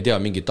ma ei tea,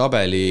 mingi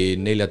tabeli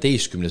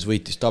 14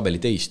 võitis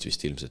tabeli teist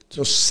vist ilmselt.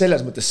 No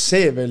selles mõttes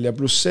see veel ja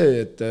pluss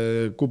see, et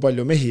kui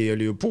palju mehi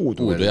oli ju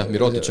puudu. Jah,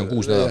 Mirotic on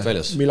 6 nädalat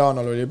väljas.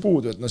 Milanol oli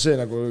puudu, et no see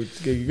nagu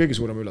kõige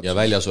suurem üllatus. Ja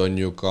väljas on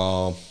ju ka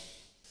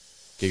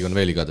keegi on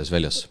veel igades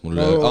väljas.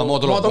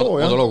 Modolo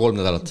 3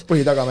 nädalat.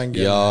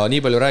 Põhitagamängija. Ja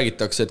nii palju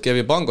räägitakse, et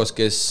Kevin Pangos,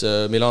 kes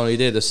Milano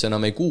ideedesse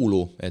enam ei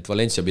kuulu, et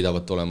Valencia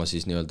pidavat olema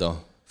siis nii-öelda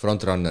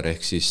frontrunner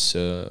ehk siis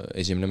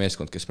esimene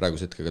meeskond, kes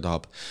praeguse hetkega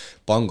tahab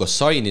Pangos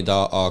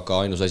sainida,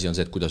 aga ainus asi on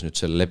see, et kuidas nüüd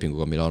selle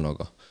lepinguga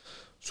Milanoga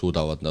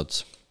suudavad nad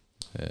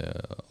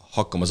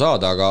hakkama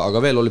saada, aga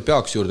veel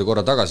olümpiaks juurde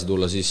korra tagasi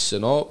tulla, siis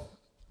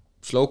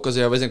Slovkase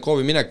ja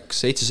Vesenkovi minek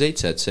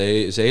 7-7, et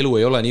see elu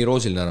ei ole nii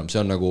roosiline enam,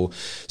 see on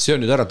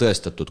nüüd ära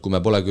tõestatud, kui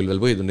me pole küll veel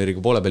põhiturniiriga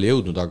poole peale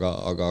jõudnud,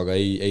 aga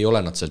ei ole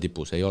nad seal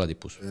tipus, ei ole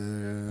tipus.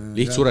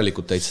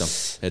 Lihtsurelikult täitsa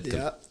hetkel.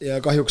 Ja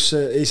kahjuks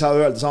ei saa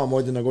öelda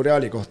samamoodi nagu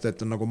Reali kohta,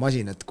 et on nagu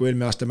masin, et kui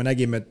eelmine aasta me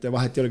nägime, et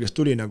vahet ei ole, kes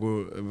tuli,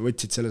 nagu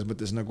võtsid selles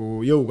mõttes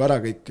nagu jõuga ära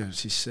kõik,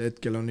 siis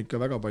hetkel on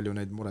ikka väga palju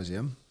neid muresi,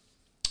 jah.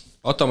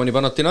 Atamani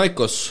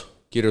Panathinaikos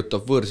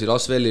kirjutab võõrsil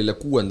Asvelile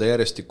 6.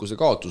 järjestikuse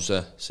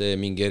kaotuse, see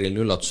mingi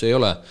eriline üllatus ei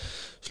ole.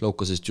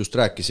 Slovkasest just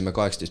rääkisime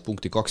 18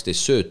 punkti 12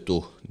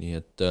 söötu, nii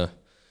et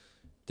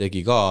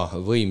tegi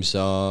ka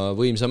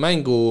võimsa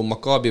mängu.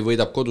 Maccabi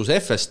võidab kodus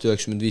Efest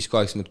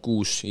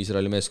 95-86,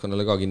 Iisraeli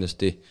meeskonnale ka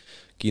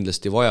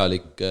kindlasti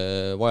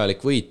vajalik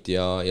võit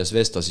ja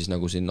Zvesta siis,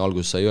 nagu siin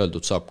alguses sai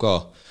öeldud, saab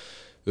ka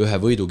ühe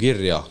võidu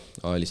kirja,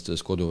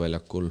 alistades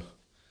koduväljakul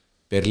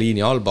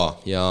Berliini Alba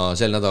ja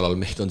sel nädalal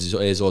meid on siis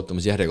ees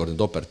ootamas järjekordne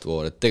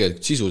topeltvoor, et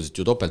tegelikult sisuliselt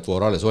ju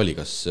topeltvoor alles oli,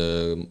 kas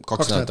 2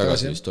 nädalat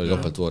tagasi vist oli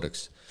topeltvoor,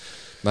 eks.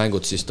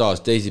 Mängud siis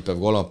taas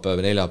teisipäev, kolmapäev,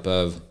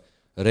 neljapäev,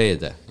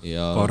 reede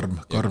ja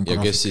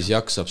kes siis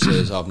jaksab, see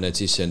saab need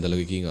sisse endale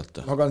kõik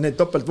hingata. Aga need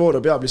topeltvoore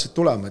peab lihtsalt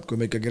tulema, et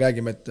kui me ikkagi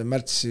räägime, et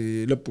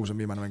märtsi lõpus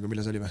on viimane mängu,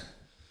 mille see oli või?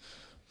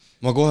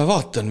 Ma kohe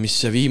vaatan, mis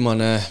see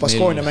viimane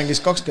Baskoonia mängis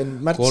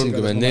 20 märtsi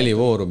 34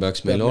 vooru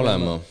peaks meil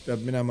olema.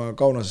 Peab minema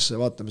Kaunasesse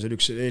vaatama, see oli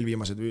üks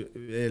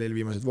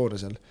eelviimased voore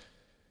seal.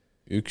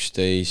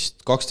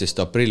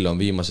 12 aprill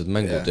on viimased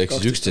mängud, ehk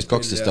siis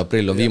 11-12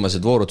 aprill on viimased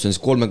voorud, see on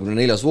siis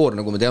 34 voor,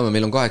 nagu me teame,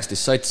 meil on 18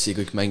 satsi,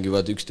 kõik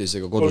mängivad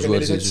 11-ga kodus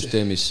võõrsil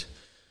süsteemis.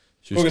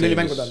 34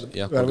 mängu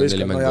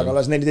tähendab, aga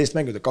las 14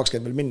 mängud,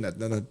 20 veel minna,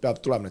 et peab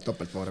tulema neid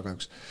topeltvoore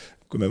kahjuks.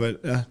 Kui me veel,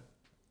 jah.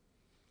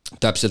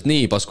 Täpselt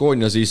nii,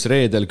 Baskoonia siis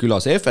reedel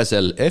külas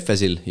Efesil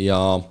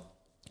ja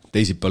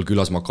teisipäeval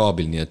külas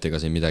Maccabil, nii et ega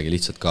siin midagi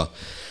lihtsalt ka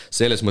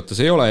selles mõttes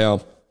ei ole ja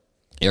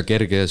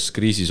kerges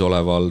kriisis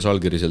oleval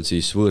Žalgirisel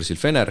siis võõrsil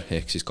Fener,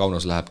 ehk siis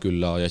Kaunas läheb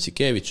külla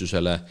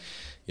Jassikevitsusele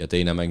ja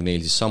teine mäng neil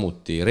siis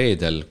samuti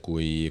reedel,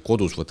 kui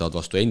kodus võtavad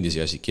vastu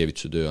endisi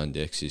Jassikevitsuse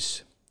tööandi, ehk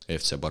siis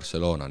FC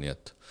Barcelona, nii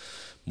et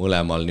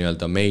mõlemal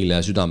nii-öelda meile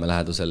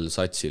südamelähedasel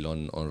satsil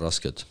on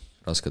rasked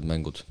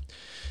mängud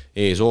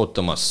ees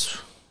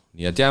ootamas.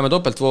 Nii et jääme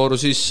topeltvooru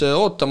siis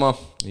ootama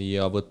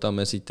ja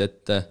võtame siit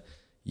ette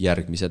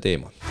järgmise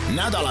teema.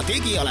 Nädala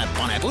tegijale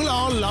paneb õla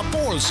alla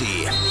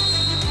Poolsi.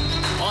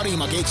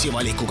 Parima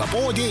keksivalikuga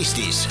pood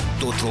Eestis.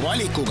 Tutvu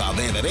valikuga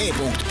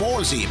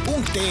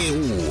www.poolsi.eu.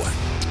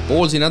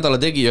 Poolsi nädala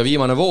tegija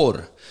viimane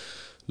voor.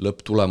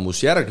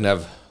 Lõpptulemus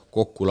järgnev.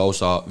 Kokku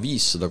lausa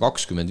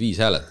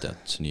 525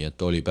 hääletajat, nii et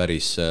oli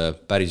päris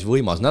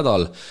võimas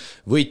nädal.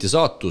 Võitja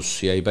saatus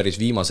jäi päris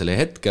viimasele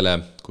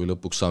hetkele, kui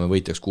lõpuks saame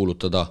võitjaks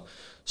kuulutada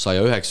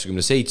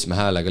 197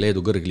 häälega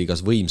Leedu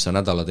kõrgliigas võimsa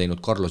nädala teinud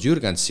Carlos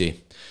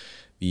Jürgensi.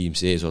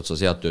 Viimsi eesotsa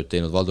seatööd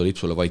teinud Valdo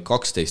Lipsule vaid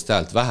 12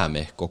 häält vähem,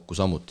 ehk kokku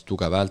samuti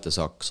tugev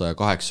häältesaak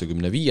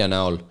 185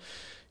 näol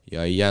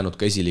ja ei jäänud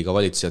ka esiliiga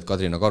valitsejad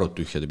Kadrina Karut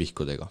tühjade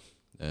pihkudega,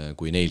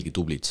 kui neilgi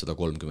tublid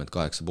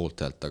 138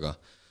 poolt häält, aga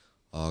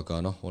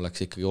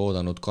oleks ikkagi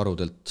oodanud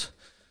Karudelt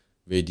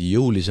veidi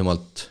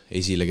jõulisemalt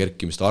esile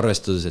kerkimist,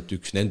 arvestades, et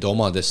üks nende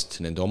omadest,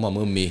 nende oma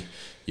mõmmi,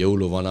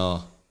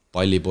 jõuluvana,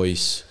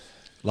 pallipoiss,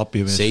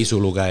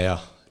 seisulugeja,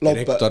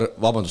 direktor,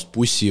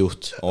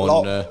 bussijuht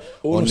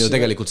on ju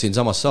tegelikult siin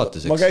samas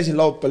saates. Ma käisin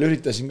laupäeval,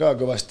 üritasin ka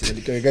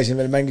kõvasti, käisin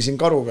veel, mängisin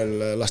karu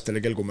veel lastele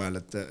Kelgumäel,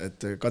 et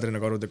Kadrina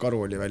Karude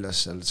karu oli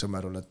väljas seal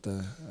Sõmerul, et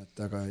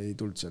aga ei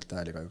tulnud sealt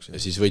hääli kahjuks. Ja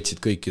siis võtsid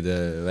kõikide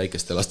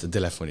väikeste laste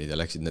telefonid ja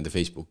läksid nende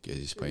Facebooki ja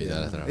siis panid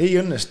hääled ära. Ei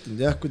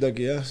õnnestunud, jah,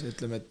 kuidagi jah,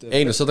 ütleme, et...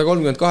 Ei,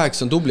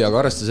 138 on tubli, aga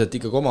arvestades, et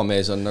ikkagi oma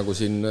mees on nagu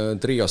siin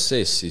trios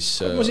sees, siis...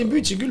 Ma siin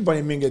püüdsin küll,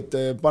 panin mingeid,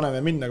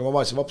 paneme minna, aga ma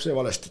vaatasin vapse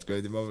valest, et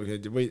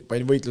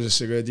panin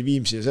võitlusesse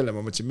Viimsi ja selle,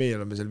 ma mõtlesin, meie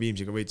oleme seal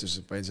Viimsiga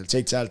võitluses, panin seal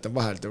 7 häält on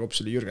vahelt ja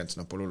kops oli Jürgens,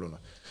 pole hulluna.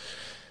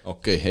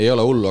 Okei, ei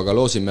ole hullu, aga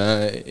loosime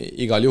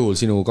igal juhul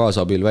sinu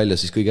kaasabil välja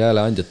siis kõige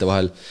hääleandjate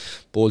vahel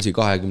Poolsi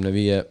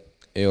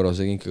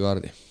 25-eurose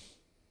kinkekaardi.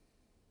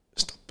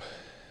 Stop.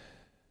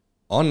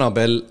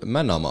 Annabel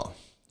Männamaa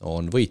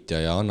on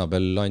võitja ja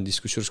Annabel andis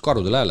kusjuures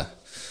karudel hääle.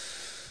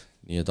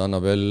 Nii et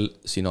Annabel,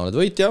 sina oled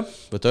võitja,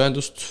 võta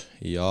ühendust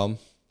ja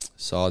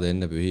saad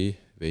enne pühi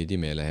veidi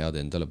meelehead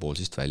endale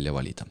Poolsist välja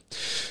valida.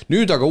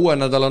 Nüüd aga uue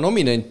nädala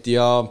nominent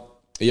ja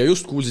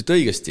just kuulsite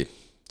õigesti.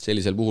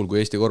 Sellisel puhul,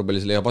 kui Eesti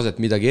korvpallis leiab aset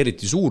midagi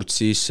eriti suurt,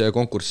 siis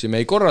konkurssi me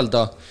ei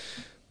korralda,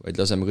 vaid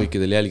laseme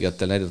kõikidel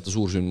jälgijatel näidata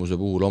suursündmuse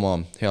puhul oma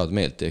head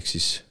meelt. Ehk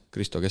siis,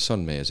 Kristo, kes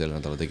on meie selle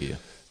nädala tegija?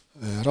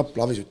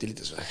 Rapla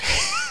Avisutilides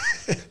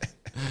või?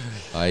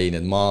 Ai,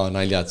 need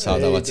naljad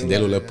saadavad sind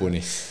elu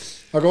lõpuni.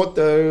 Aga oot,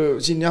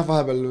 siin jah,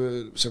 vahepeal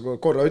sa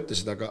korra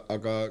ütlesid,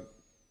 aga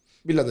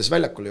millal ta siis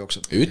väljakule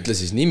jookseb? Ütle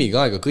siis nimi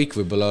ka, ega kõik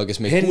võib-olla,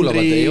 kes meid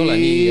kuulavad, ei ole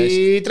nii hästi.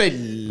 Henri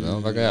Trell.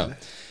 No, väga hea.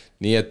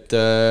 Nii et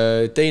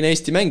teine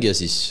Eesti mängija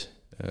siis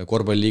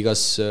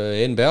korvpalliliigas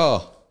NBA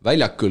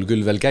väljakul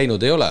küll veel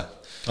käinud ei ole.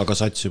 Aga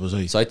sats juba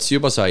sai. Sats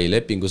juba sai,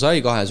 lepingu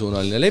sai,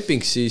 2-suunaline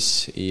leping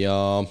siis ja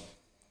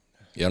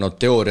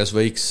teoorias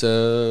võiks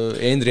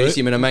Henri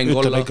esimene mäng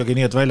olla. Ütleme ikkagi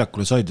nii, et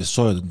väljakule said ja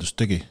soojendust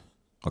tegi,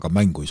 aga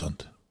mängu ei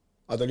saanud.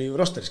 Aga ta oli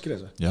rosteris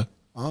kirjas või? Jah.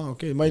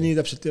 Okei, ma nii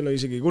täpselt ei ole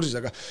isegi kursis,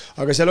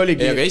 aga seal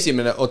oligi... Ei, aga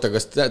esimene,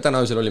 kas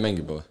täna öösel oli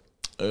mäng juba või?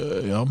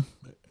 Jah.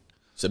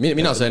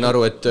 Mina sain aru,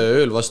 et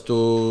ööl vastu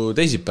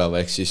teisipäeva,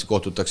 ehk siis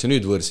kohtutakse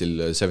nüüd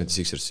võõrsil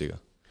 76ersiga.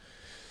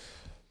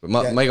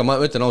 Ma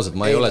ütlen ausalt,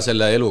 ma ei ole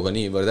selle eluga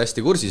niivõrd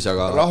hästi kursis,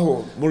 aga... Rahu,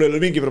 mul ei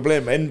ole mingi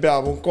probleem,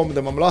 nba.com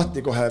tõmbame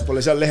lahti kohe,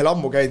 pole seal lehel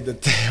ammu käinud,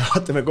 et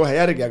vaatame kohe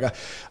järgi,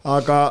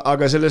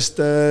 aga sellest,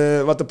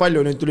 vaata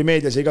palju nüüd tuli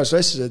meedias ja igas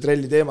asja see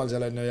trelli teemal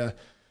seal on ja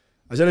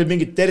aga seal olid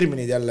mingid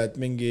terminid jälle, et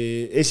mingi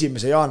 1.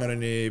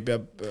 jaanuarini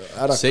peab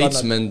ära 7.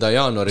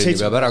 jaanuarini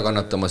peab ära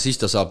kannatama,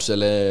 siis ta saab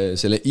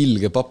selle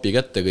ilge papi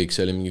kätte kõik,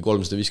 see oli mingi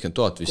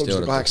 350,000 vist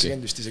eurot.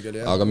 380 vist isegi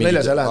oli,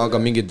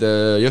 aga mingid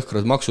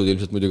jõhkrad maksud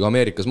ilmselt muidugi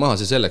Ameerikas maha,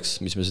 see selleks,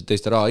 mis me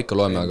teiste raha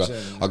ikka loeme,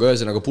 aga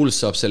ühesõnaga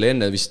Puls saab selle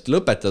enne vist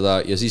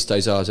lõpetada ja siis ta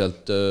ei saa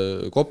sealt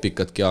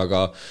kopikatki,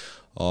 aga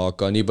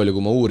nii palju,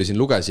 kui ma uurisin,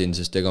 lugesin,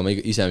 sest ega ma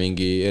ise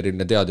mingi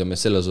eriline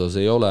teadjamees selles osas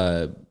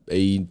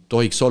ei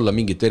tohiks olla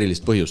mingit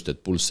erilist põhjust, et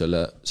Puls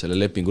selle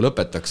lepingu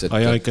lõpetaks.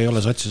 Ja ikka ei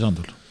ole satsi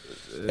saanud.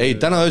 Ei,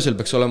 täna öösel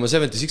peaks olema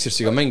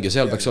 76ersiga mäng ja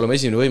seal peaks olema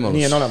esimene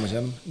võimalus. Nii on olemas,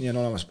 jah. Nii on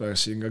olemas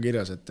peaks siin ka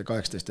kirjas, et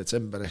 18.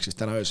 detsember ehk siis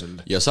täna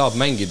öösel. Ja saab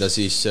mängida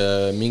siis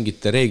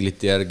mingite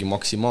reeglite järgi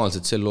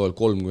maksimaalselt sel loel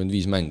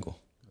 35 mängu.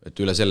 Et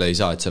üle selle ei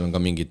saa, et seal on ka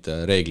mingid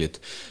reeglid.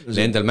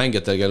 Nendel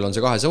mängijatel, kellel on see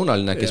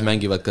 2-suunaline, kes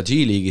mängivad ka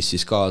G-liigis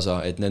siis kaasa,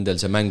 et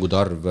nendel see mängude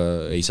arv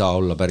ei saa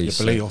olla päris...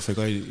 Ja play-offi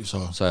ka ei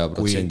saa,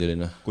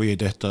 100%. Kui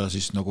ei tehta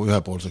siis nagu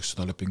ühepoolseks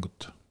seda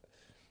lepingut.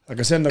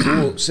 Aga see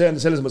on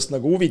selles mõttes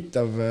nagu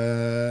huvitav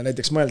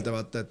näiteks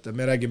mõeldavata, et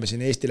me räägime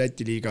siin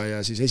Eesti-Läti liiga ja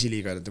siis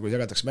esiliiga, et kui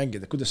jagatakse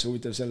mängida, kuidas see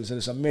huvitav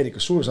selles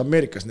Ameerikas, suures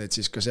Ameerikas need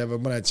siis, kas jäävad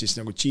mõned siis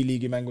nagu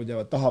G-liigi mängud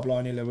jäävad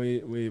tahaplaanile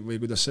või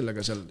kuidas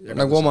sellega seal jagatakse?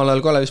 Nagu omal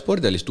ajal Kalevi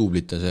spordialis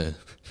tuublite see...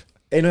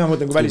 Ei, no jah,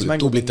 mõtlen kui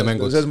välismängud,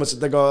 selles mõttes,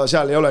 et ega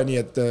seal ei ole nii,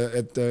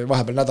 et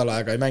vahepeal nädala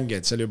aega ei mängi,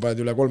 et seal juba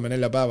üle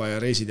 3-4 päeva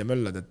ja reisid ja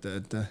möllad,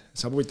 et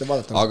saab huvitav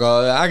vaadata. Aga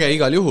äge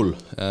igal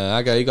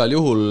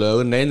juhul,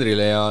 õnne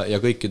Henrile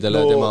ja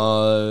kõikidele tema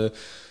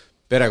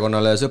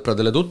perekonnale ja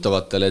sõpradele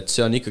tuttavatele, et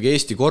see on ikkagi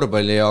Eesti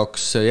korvpalli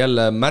jaoks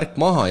jälle märk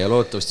maha ja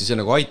loodetavasti see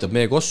nagu aitab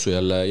meie kossu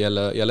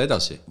jälle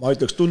edasi. Ma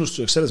ütleks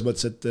tunnustuseks selles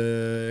mõttes, et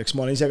eks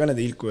ma olen ise ka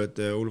nende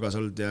ilkujate hulgas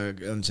olnud ja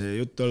on see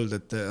jutt olnud,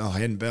 et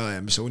NBA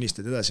ja mis sa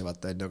unistad edasi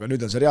vaata, aga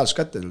nüüd on see reaalsus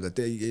kätte tulnud,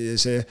 et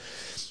see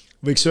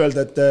võiks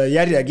öelda, et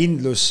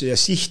järjekindlus ja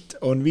siht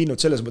on viinud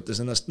selles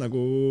mõttes ennast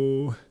nagu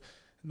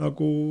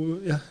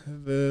jah,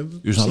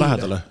 üsna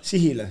lähedale.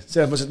 Sihile,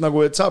 selles mõttes, et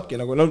nagu, et saabki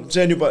nagu, no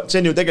see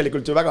on ju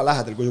tegelikult ju väga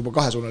lähedal, kui juba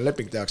 2-suunaline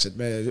leping tehakse, et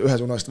me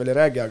 1-suunalist veel ei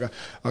räägi,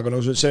 aga no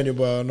see on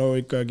juba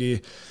ikkagi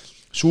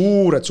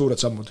suured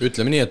sammud.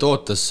 Ütleme nii, et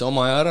ootas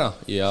oma aja ära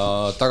ja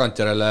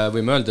tagantjärele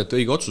võime öelda, et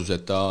õige otsus,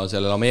 et ta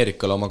sellele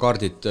Ameerikale oma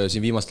kaardid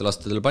siin viimastel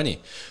aastatel pani.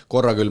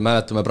 Korra küll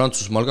mäletame,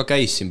 Prantsusmaal ka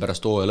käis siin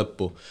pärast hooaja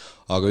lõppu,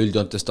 aga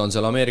üldjoontes ta on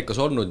seal Ameerikas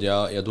olnud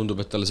ja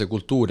tundub, et talle see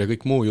kultuur ja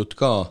kõik muu jutt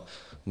ka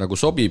nagu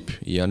sobib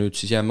ja nüüd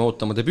siis jääme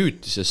ootama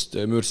debüüti, sest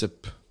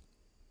Müürsepp,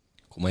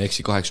 kui ma ei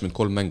eksi,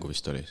 83 mängu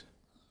vist oli,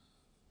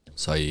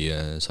 sai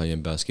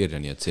NBA-s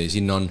kirja, nii et see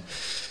siin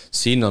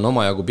on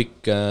omajagu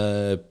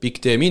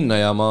pikk tee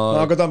minna ja ma...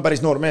 No, aga ta on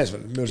päris noor mees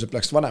veel, Müürsepp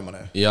läks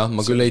vanemane. Jah,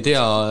 ma küll ei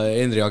tea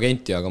Henri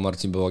agenti, aga ma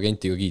arvasin peab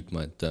agentiga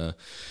kiitma,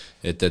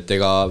 et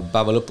ega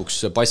päeva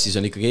lõpuks passis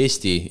on ikkagi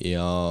Eesti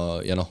ja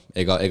noh,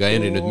 ega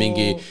Henri nüüd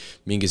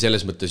mingi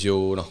selles mõttes ju,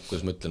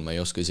 kuidas ma ütlen, ma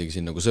ei oska isegi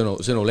siin nagu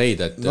sõnu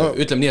leida, et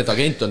ütleme nii, et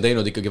agent on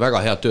teinud ikkagi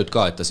väga head tööd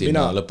ka, et ta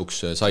sinna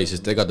lõpuks sai,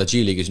 sest ega ta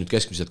G-liigis nüüd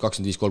keskmiselt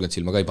 25-30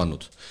 silma ka ei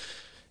pannud.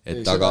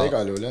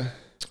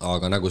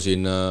 Aga nagu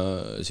siin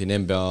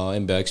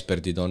NBA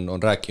eksperdid on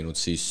rääkinud,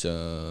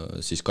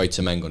 siis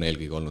kaitsemäng on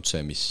eelkõige olnud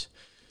see,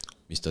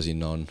 mis ta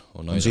sinna on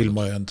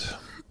silma jäänud.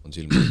 on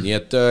silmas. Nii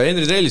et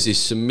Henri Trell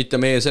siis mitte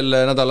meie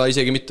selle nädala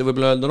isegi mitte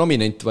võib-olla öelda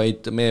nominent,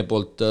 vaid meie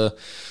poolt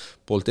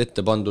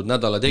ette pandud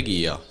nädala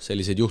tegija.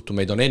 Selliseid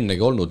juhtumeid on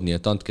ennegi olnud, nii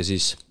et andke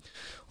siis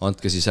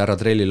härra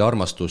Trellile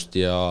armastust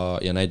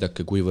ja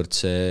näidake, kuivõrd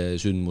see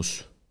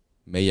sündmus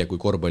meie kui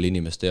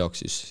korvpalliinimeste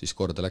jaoks siis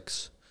korda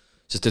läks.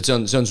 Sest et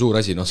see on suur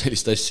asi,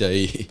 sellist asja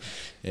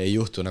ei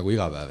juhtu nagu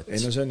iga päev. Ei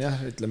see on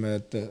jah, ütleme,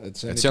 et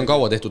see on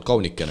kaua tehtud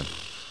kaunikene.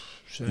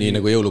 Nii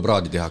nagu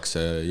jõulupraadi tehakse,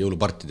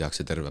 jõuluparti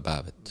tehakse terve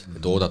päev,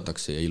 et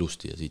oodatakse ja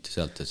ilusti ja siit ja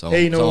sealt.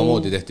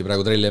 Samamoodi tehti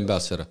praegu Trelli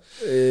NBA-sse ära.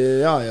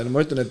 Ja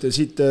ma ütlen, et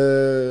siit,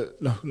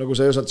 nagu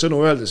sa ei osanud sõnu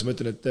öelda, siis ma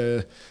ütlen, et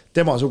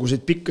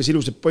temasuguseid pikkas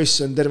ilusad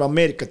poisse on terve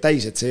Ameerika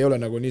täis, et see ei ole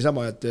nagu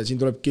niisama, et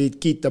siin tuleb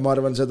kiita, ma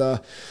arvan, seda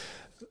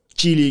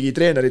G-liigi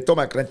treenerit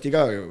Tomerkanti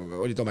ka,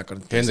 oli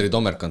Tomerkant. Henri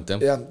Tomerkant,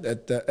 jah. Ja,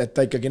 et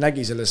ta ikkagi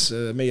nägi selles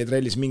meie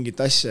Trellis mingit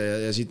asja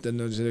ja siit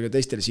on sellega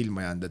teistele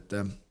silma jäänud, et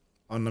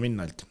anna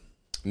minna alt.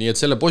 Nii et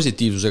selle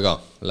positiivsusega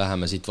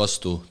läheme siit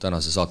vastu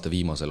tänase saate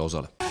viimasele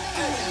osale.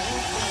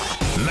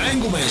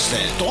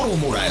 Mängumeeste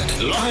torumured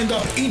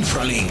lahendab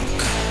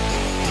Infralink.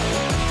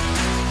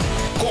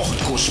 Koht,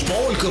 kus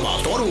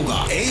poolkõva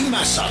toruga ei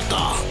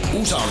mässata.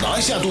 Usalda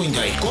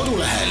asjatundjaid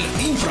kodulehel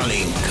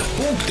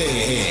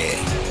infralink.ee.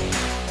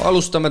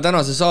 Alustame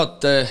tänase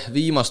saate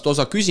viimast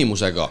osa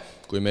küsimusega,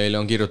 kui meile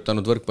on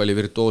kirjutanud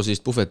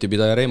võrkpallivirtuoosist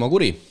puhvetipidaja Reimo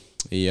Kuri.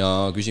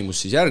 Ja küsimus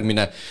siis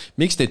järgmine.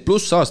 Miks neid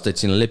plussaastaid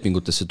sinna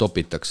lepingutesse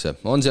topitakse?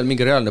 On seal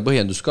mingi reaalne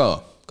põhjendus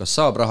ka? Kas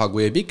saab raha,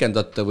 kui ei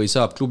pikendata või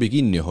saab klubi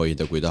kinni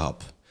hoida, kui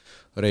tahab?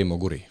 Reimo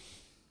Kuri.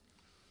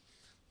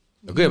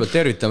 No kõigepealt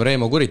tervitame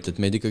Reimo Kurit, et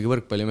meid ikkagi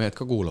võrkpallimehed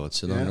ka kuulavad.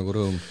 Seda on nagu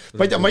rõõm.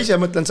 Ma ise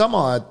mõtlen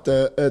sama,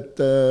 et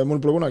mul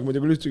pole kunagi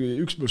muidugi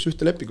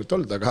 1+1 lepingut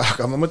olnud,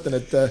 aga ma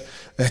mõtlen, et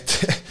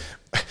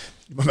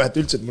ma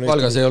mäletan üldse, et mul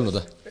palgas ei olnud,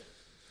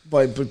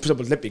 sa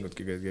polnud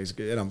lepingutki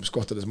enamus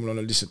kohtades, mul on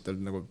lihtsalt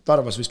nagu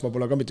Tarvas vist ma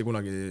pole ka mitte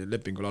kunagi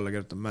lepingule alla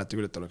kertanud, mäeta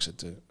küll, et oleks, et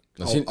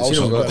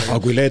aga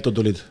kui Leetu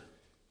tulid?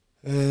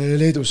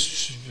 Leedus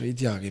ei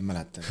teagi, ei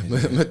mäleta.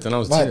 Mõtlen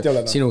ausalt,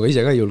 sinuga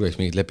ise ka ei julgeks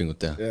mingit lepingut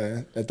teha.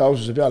 Et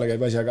aususe peale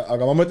käib asi,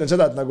 aga ma mõtlen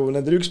seda, et nagu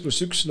nendel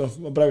 1+1,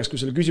 ma praegust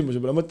kui selle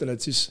küsimuse peale mõtlen,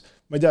 et siis,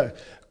 ma ei tea,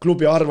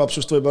 klubi arvab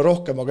sust võib-olla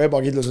rohkem, aga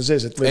ebakindlus on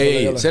sees, et võib-olla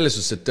ei ole. Selles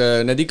suhtes,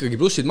 et need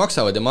ikkagi plussid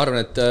maksavad ja ma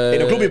arvan, et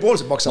klubi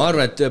poolsed maksavad. Ma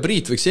arvan, et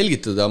Priit võiks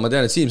selgitada, ma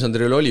tean, et Siim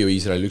Sandril oli ju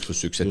Iisrael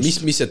 1+1, et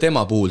mis see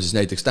tema puhul siis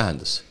näiteks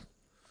tähendas?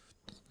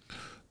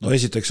 No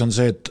esiteks on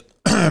see, et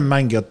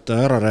mängijat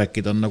ära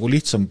rääkida on nagu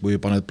lihtsam, kui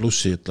paned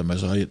plussi, ütleme,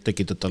 sa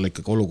tekitad talle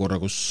ikkagi olukorra,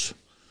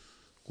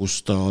 kus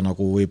ta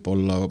nagu võib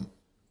olla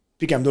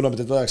pigem tunneb,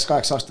 et ta oleks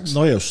 8 aastaks.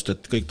 No just,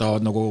 et kõik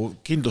tahavad nagu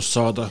kindlust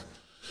saada.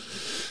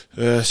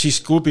 Siis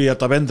klubi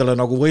jätab endale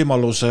nagu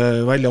võimaluse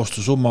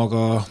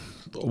väljaostusummaga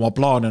oma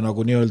plaane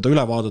nagu nii-öelda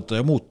üle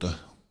vaadata ja muuta.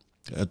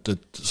 Et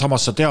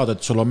samas sa tead,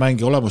 et sul on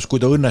mängi olemas, kui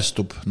ta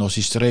õnnestub,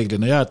 siis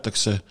reeglina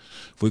jäetakse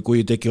või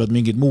kui tekivad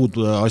mingid muud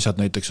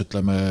asjad, näiteks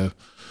ütleme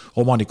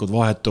omanikud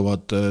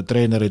vahetuvad,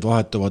 treenerid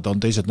vahetuvad, on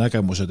teised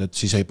nägemused, et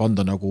siis ei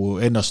panda nagu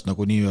ennast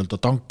nagu nii-öelda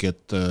tanki,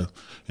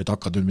 et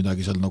hakkad nüüd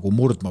midagi seal nagu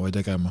murdma või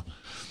tegema.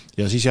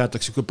 Ja siis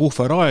jäetakse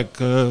puhveraeg,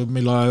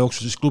 mille aja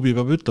jooksul siis klubi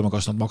peab ütlema,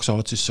 kas nad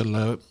maksavad siis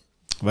selle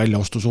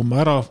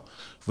väljaostusumma ära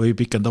või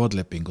pikendavad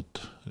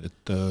lepingut.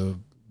 Et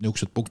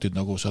niisugused punktid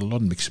nagu seal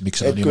on, miks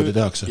seda niimoodi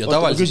tehakse.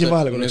 Küsin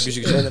vahele,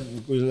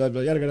 kui läheb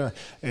järgmine,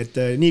 et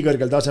nii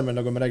kõrgel tasemel,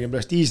 nagu me räägime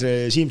praegu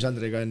Iisraeli ja Siim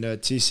Sandriga,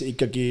 et siis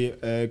ikkagi,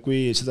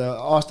 kui seda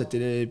aastati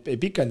ei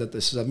pikendata,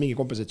 siis saab mingi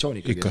kompensatsioon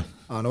ikkagi.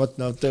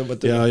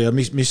 Ja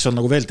mis on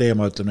nagu veel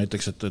teema, ütleme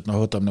näiteks, et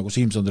võtame nagu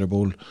Siim Sandri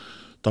puhul,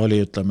 ta oli,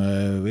 ütleme,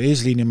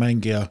 eesliini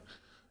mängija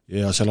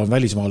ja seal on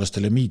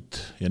välismaalaste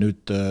limiit ja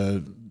nüüd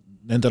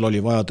nendel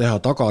oli vaja teha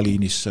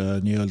tagaliinis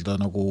nii-öelda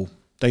nagu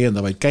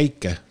täiendavaid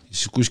käike,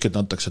 siis kuskilt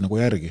antakse nagu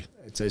järgi.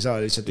 Et sa ei saa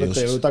lihtsalt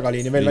võtta ju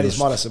tagaliini veel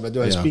välismaalast, sa pead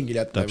ühes pingil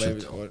jätta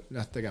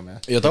või tegema.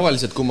 Ja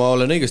tavaliselt, kui ma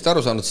olen õigesti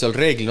aru saanud, seal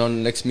reeglina on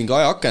eks mingi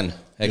ajaaken,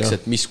 eks,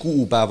 et mis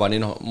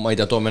kuupäevani, ma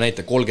ei tea, toome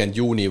näite 30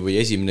 juuni või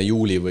 1.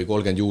 juuli või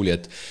 30 juuli,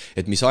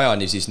 et mis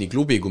ajani siis nii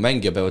klubi kui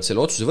mängija peavad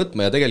selle otsuse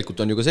võtma ja tegelikult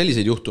on ju ka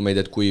selliseid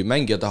juhtumeid, et kui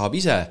mängija tahab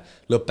ise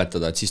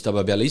lõpetada, et siis ta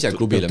peab jälle ise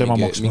klubile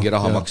mingi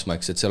raha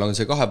maksma, eks, et seal on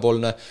see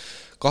kahepoolne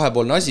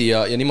asi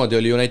ja niimoodi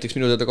oli ju näiteks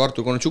minu teada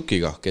Artur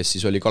Konatšukiga, kes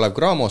siis oli Kalev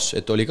Cramos,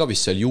 et oli ka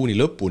vist seal juuni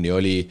lõpuni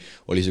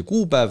oli see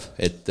kuupäev,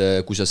 et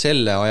kui sa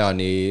selle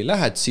ajani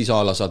lähed, siis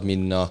ala saad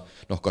minna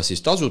kas siis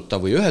tasuta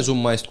või ühe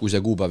summa eest, kui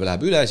see kuupäev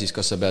läheb üle, siis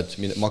kas sa pead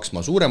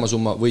maksma suurema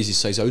summa või siis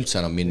sa ei saa üldse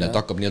enam minna, et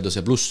hakkab nii-öelda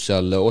see pluss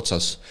seal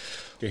otsas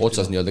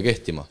nii-öelda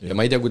kehtima. Ja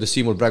ma ei tea, kuidas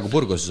Siimul praegu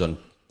Burgoses on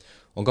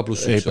ka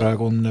pluss 1? Ei,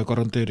 praegu on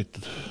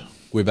garanteeritud.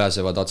 Kui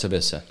pääsevad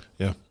ACB-sse?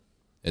 Jah.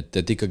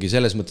 Et ikkagi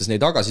selles mõttes neid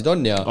tagasid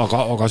on ja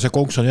aga see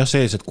konks on jah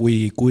sees, et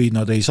kui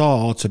nad ei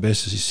saa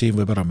ACB-sse, siis siin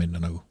võib ära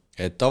minna nagu.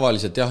 et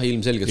tavaliselt jah,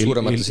 ilmselgelt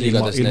suuremates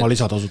liigades ilma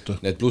lisatasuta.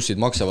 Need plussid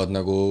maksavad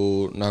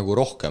nagu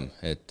rohkem,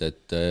 et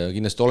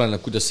kindlasti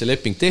oleneb, kuidas see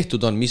leping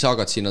tehtud on, mis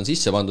agad siin on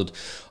sisse pandud,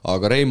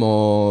 aga Reimo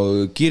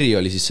kiri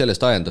oli siis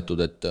sellest ajendatud,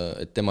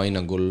 et tema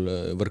hinnangul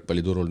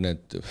võrkpalliturul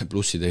need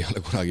plussid ei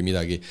ole kunagi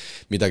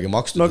midagi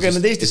makstud. No okei,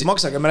 need Eestis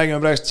maksaga, me räägime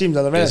praegu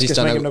Siimdal Venes,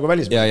 kes mängib nagu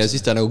välismaal. Ja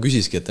siis ta nagu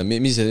küsiski, et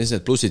mis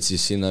need plussid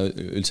siis sinna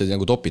üldse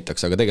nagu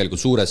topitakse, aga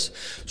tegelikult suures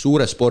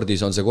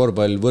spordis on see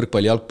korvpall,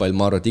 võrkpall, jalgpall,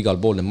 ma arvan, et igal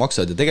pool need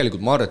maksavad ja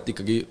tegelikult ma arvan, et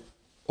ikkagi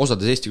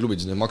osades Eesti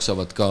klubides need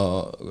maksavad ka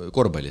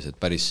korvpallis, et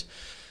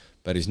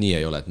päris nii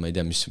ei ole, et ma ei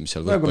tea, mis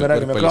seal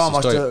võrkpallis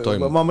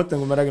toimub. Ma mõtlen,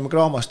 kui me räägime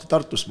Kraamast ja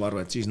Tartust, ma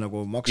arvan, et siis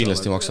nagu maksavad.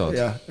 Kindlasti maksavad.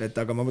 Jah, et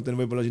aga ma mõtlen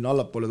võib-olla siin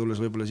allapoole tulles,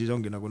 võib-olla siis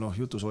ongi nagu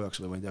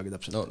jutusoojaks või ma ei teagi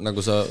täpselt. No nagu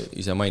sa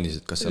ise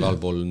mainisid, kas seal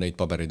allpool neid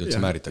pabereid üldse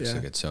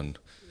määritaksegi, et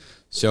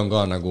see on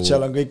ka nagu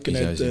seal on kõik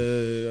need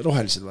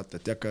rohelised,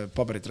 vaata, et jäkka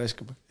paberit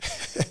raiskab.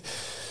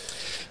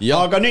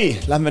 Aga nii,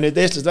 lähme nüüd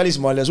eestlased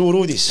välismaal ja suur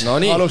uudis. No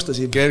nii,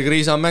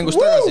 Kergriisa on mängust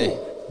tagasi.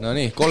 No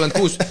nii,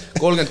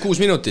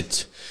 36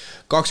 minutit,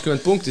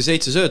 20 punkti,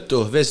 7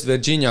 söötu, West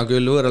Virginia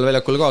küll võõral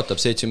väljakul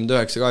kaotab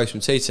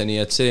 79-87, nii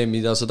et see,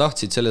 mida sa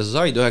tahtsid, selle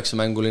sa said,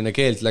 9-mänguline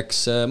keeld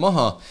läks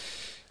maha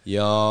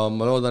ja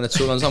ma loodan, et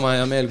sul on sama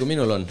hea meel, kui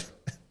minul on.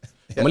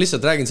 Ma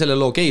lihtsalt räägin selle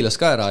loo Keilas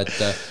ka ära,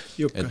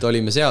 et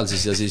olime seal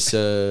siis ja siis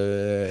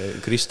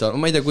Krista,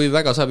 ma ei tea, kui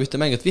väga saab ühte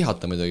mängijat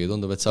vihata muidugi,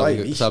 tundub, et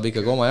saab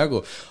ikkagi oma jagu,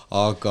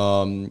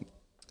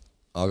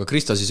 aga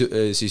Krista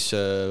siis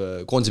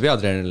koondise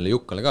peatreenerile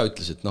Jukkale ka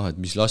ütles, et et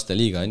mis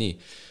lasteliiga ja nii.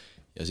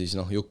 Ja siis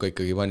Jukka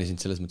ikkagi pani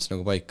sind selles mõttes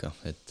nagu paika,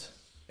 et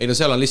ei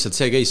seal on lihtsalt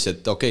see case,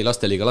 et okei,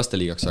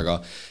 lasteliigaks,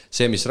 aga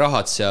see, mis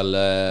rahad seal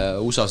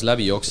USAs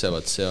läbi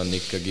jooksevad, see on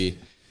ikkagi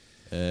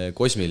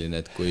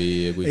kosmiline, et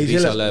kui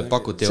Kriisale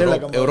pakuti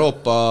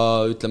Euroopa,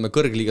 ütleme,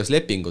 kõrgliigas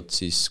lepingut,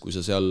 siis kui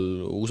sa seal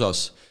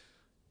USAs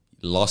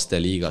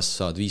lasteliigas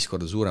saad 5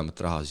 korda suuremat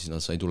raha, siis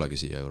sa ei tulegi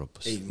siia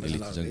Euroopas. Ei,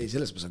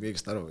 selles ma saan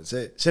kõigest aru.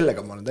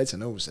 Sellega ma olen täitsa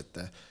nõus, et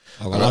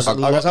aga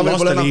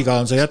lasteliiga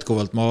on see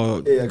jätkuvalt.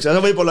 Sa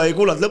võib-olla ei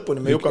kuulanud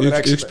lõpuni, me Jukaga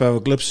rääksime. Üks päev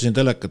klõpsisin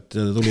telekat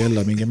ja tuli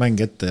jälle mingi mäng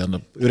ette ja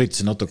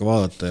üritasin natuke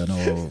vaadata ja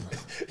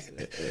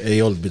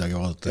ei olnud midagi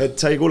vaadata. Et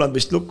sa ei kuulanud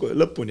vist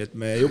lõpuni, et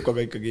me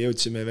Jukaga ikkagi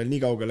jõudsime veel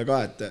nii kaugele ka,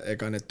 et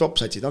ega need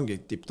top-satsid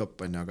ongi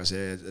tipp-top, aga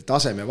see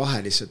taseme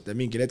vahe lihtsalt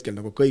mingil hetkel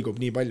nagu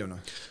kõigub nii palju.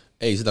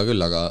 Ei, seda küll,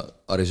 aga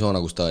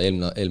Arizona, kus ta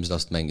eelmised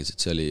aastat mängis,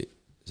 et see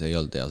ei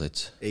olnud hea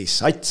sats. Ei,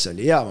 sats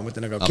oli hea, ma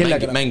mõtlen, aga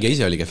kellega... Mängija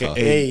ise oli kehva.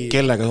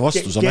 Kellega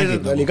vastu sa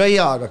mängid? Oli ka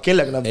hea, aga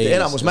kellega nad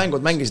enamus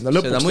mängud mängisid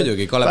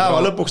lõpuks.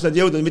 Päeva lõpuks nad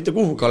jõudnud mitte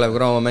kuhugi. Kalev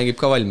Cramo mängib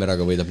ka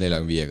Valmieraga, võidab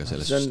 45-ga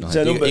sellest.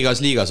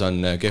 Igas liigas on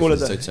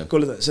kehvast satsi.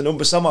 Kuule, see on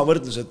umbes sama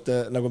võrdlus, et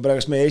nagu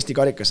praegu meie Eesti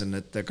karikas on,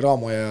 et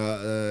Cramo ja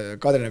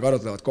Kadrina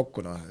Karud lähevad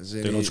kokku.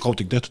 Teil on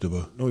scouting tehtud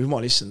juba? No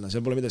jumal issand,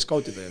 see pole midagi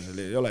scoutida ja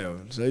see ei ole ju.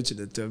 Sa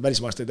ütlesid, et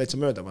välismaalast oli täitsa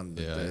mööda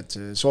pandud.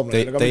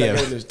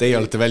 Teie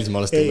olete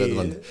välismaalast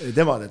mööda pandud.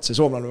 Et see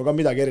soomlane on ka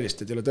midagi erilist,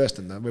 et ei ole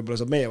tõestanud, võib-olla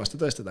saab meie vastu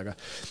tõestada, aga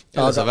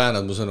sa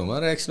väänad mu sõnu, ma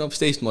rääkisin hoopis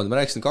teistmoodi, ma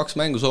rääkisin 2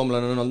 mängu,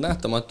 soomlane on olnud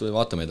nähtamatu ja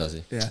vaatame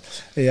edasi.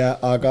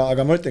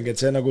 Aga ma ütlengi,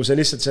 et see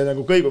lihtsalt see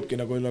nagu kõigubki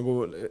nagu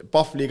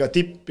Pahvliiga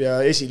tipp ja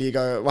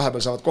esiliiga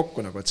vahepeal saavad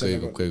kokku.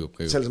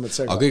 Kõigub.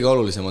 Aga kõige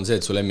olulisem on see,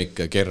 et su lemmik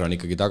Kerr on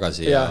ikkagi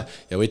tagasi ja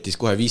võttis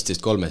kohe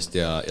 15-3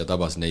 ja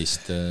tabas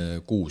neist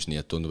 6, nii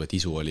et tundub, et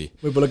isu oli.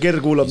 Võib-olla Kerr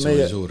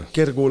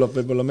kuulab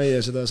võib-olla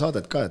meie seda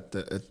saadet ka,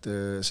 et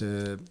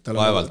see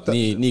vaevalt,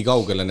 nii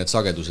kaugele need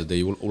sagedused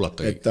ei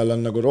ulatagi. Et tal on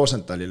nagu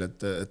Rosenthalil,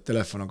 et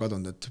telefon on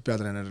kadunud, et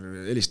peatreener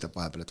helistab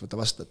vahepeal, et võta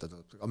vastu, et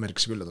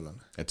Ameerikasse külla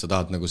tulen. Et sa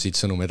tahad nagu siit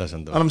sõnum edasi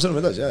anda? Anname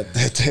sõnum edasi, jah,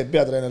 et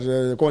peatreener,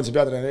 koondise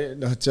peatreener,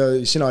 et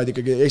sina olid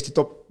ikkagi Eesti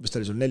top, mis ta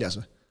oli sul 4.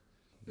 või?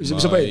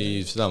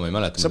 Seda ma ei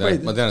mäleta,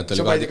 ma tean, et ta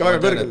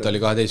oli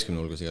 12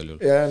 hulgas igal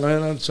juhul. Ja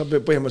sa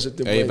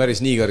põhimõtteliselt ei,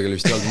 päris nii kõrgel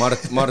vist ei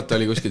olnud, Mart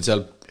oli kuskil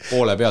seal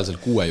poole peal, seal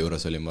 6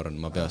 juures oli, ma arvan,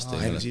 ma peast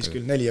ei mäleta. Siis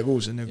küll 4 ja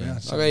 6 on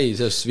jah. Aga ei,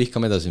 sellest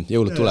vihkame edasi,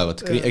 jõulud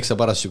tulevad, eks sa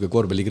paras siuke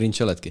korvpalli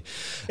grinch oledki.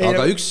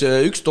 Aga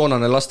üks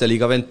toonane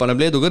lasteliiga vend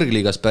paneb Leedu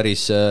kõrgliigas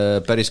päris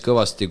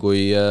kõvasti,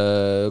 kui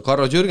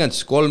Carlos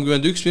Jürgens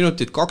 31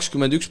 minutit,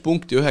 21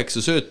 punkti,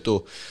 9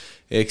 söötu,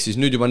 ehk siis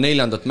nüüd juba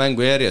 4.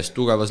 mängu järjest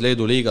tugevas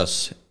Leedu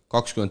liigas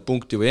 20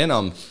 punkti või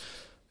enam.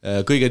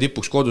 Kõige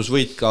tipuks kodus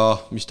võit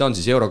ka, mis ta on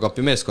siis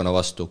Eurokapi meeskonna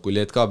vastu, kui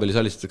Lietkabelis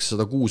alistatakse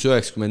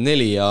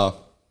 106-94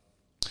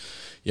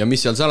 ja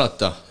mis seal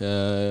salata.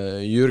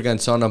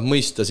 Jürgens annab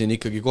mõista siin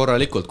ikkagi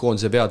korralikult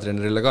koondise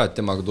peatreenerile ka, et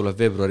temaga tuleb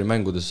veebruari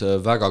mängudes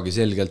vägagi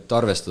selgelt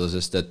arvestada,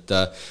 sest et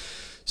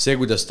see,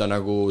 kuidas ta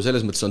nagu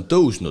selles mõttes on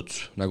tõusnud,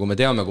 nagu me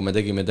teame, kui me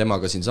tegime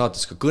temaga siin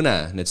saates ka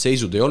kõne, need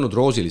seisud ei olnud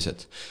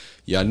roosilised.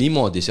 Ja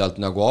niimoodi sealt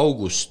nagu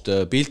august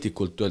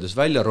piltlikult öeldes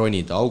välja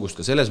ronida, august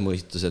ka selles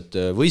mõistes, et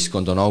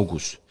võistkond on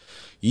augus.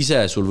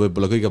 Ise sul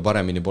võib-olla kõige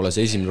paremini pole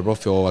see esimene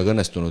profihooaeg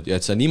õnnestunud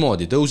ja et sa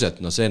niimoodi tõused,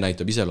 see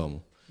näitab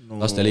iseloomu.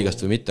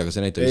 Lasteliigast või mitte, aga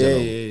see näitab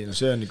iseloomu. Ei,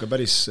 see on ikka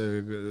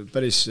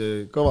päris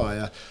kõva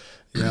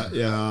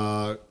ja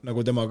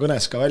nagu tema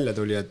kõnes ka välja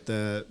tuli, et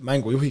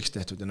mängu juhiks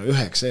tehtud ja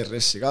 9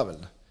 RS-i ka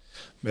veel.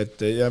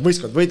 ja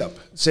võistkond võidab.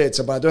 See, et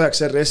sa paned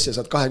 9 RS ja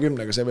saad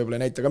 20-ga, see võib-olla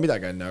ei näita ka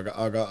midagi enne,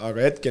 aga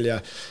hetkel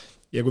ja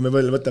kui me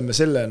veel võtame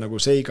selle nagu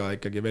Seiga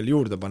ikkagi veel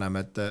juurde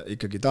paneme, et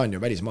ikkagi ta on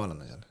ju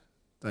välismaalane seal.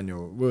 Ta on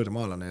ju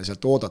võõrmaalane ja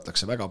sealt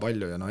oodatakse väga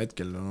palju ja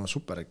hetkel on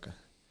super ikka.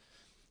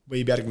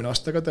 Võib järgmine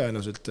aasta ka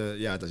tõenäoliselt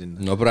jääda sinna.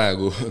 No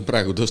praegu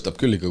tõstab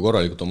küll ikka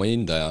korralikult oma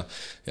hinda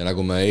ja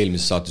nagu me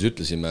eelmises saates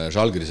ütlesime,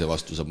 Žalgirise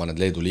vastu sa paned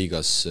Leedu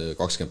liigas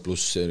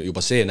 20+,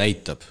 juba see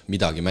näitab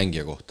midagi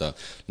mängija kohta.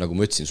 Nagu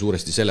ma ütlesin,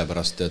 suuresti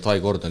sellepärast Tai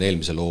Gordon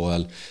eelmisel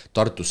hooajal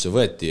Tartusse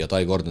võeti ja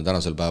Tai Gordon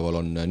tänasel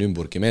päeval on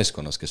Nümburgi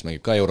meeskonnas, kes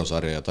mängib ka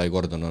eurosarja ja Tai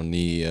Gordon on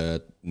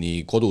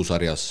nii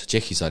kodusarjas,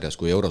 Tšehhi sarjas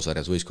kui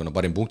eurosarjas võistkonna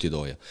parim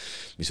punktitooja,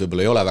 mis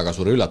võib-olla ei ole väga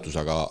suur üllatus,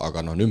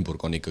 aga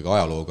Nümburg on ikkagi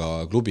ajalooga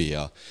klubi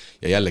ja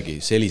jällegi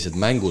sellised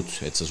mängud,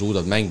 et sa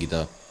suudad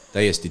mängida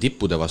täiesti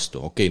tippude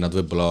vastu, okei, nad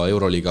võib-olla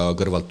Euroliiga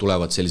kõrvalt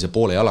tulevad sellise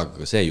poole jalaga,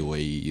 aga see ju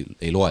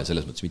ei loe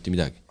selles mõttes mitte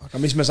midagi.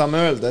 Aga mis me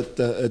saame öelda,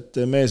 et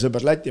meie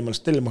sõber Lätimaal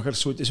Stelmacher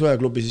suutis ühe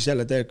klubi siis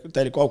jälle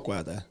täieliku auku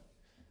ajada?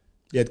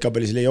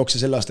 Lietkabelis ei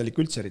jookse selle aasta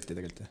üldse eriti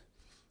tegelikult.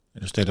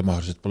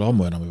 Stelmachersit pole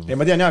ammu enam juba. Ei,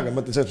 ma tean aga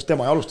mõtlen selles,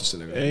 tema alustas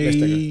sellega.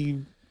 Ei,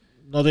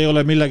 nad ei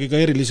ole millegiga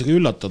erilisega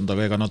üllatanud,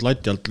 aga ega nad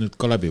lati alt nüüd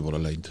ka läbi pole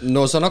läinud.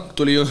 No Sanak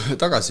tuli ju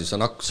tagasi,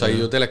 Sanak sai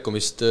ju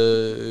Telekomist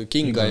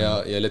kinga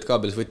ja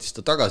Lietkabelis võttis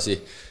ta tagasi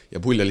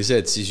ja pull oli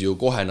see, et siis ju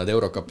kohe nad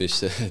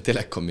Eurocupis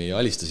Telekomi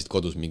alistasid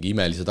kodus mingi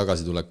imelise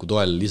tagasituleku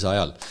toel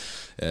lisaajal.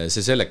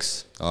 See selleks,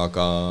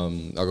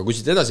 aga kui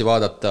siit edasi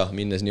vaadata,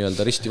 minnes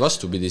nii-öelda risti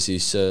vastupidi,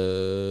 siis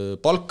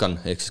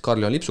Balkan, ehk siis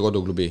Karl-Johan Lipsu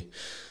koduklubi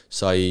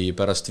sai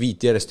pärast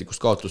 5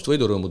 järjestikust kaotust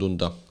võidurõõmu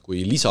tunda,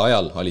 kui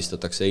lisaajal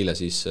alistatakse eile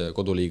siis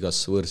koduliigas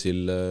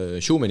võõrsil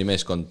Schumani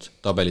meeskond,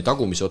 tabeli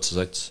tagumise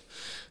otsasats,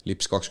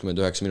 Lips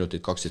 29 minutit,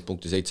 12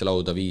 punkti, 7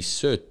 lauda, 5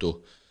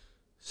 söötu,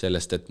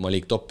 sellest, et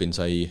Malik Toppin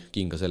sai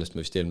kinga, sellest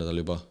me vist eelmine nädal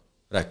juba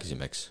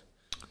rääkisime, eks?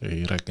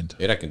 Ei rääkinud.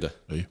 Ei rääkinud?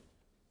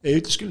 Ei,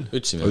 ütles küll.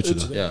 Ütlesime,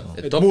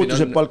 et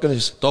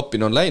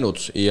Toppin on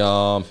läinud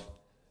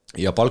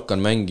ja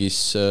Balkan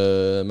mängis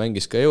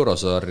ka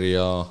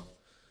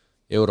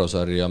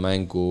eurosarja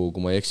mängu,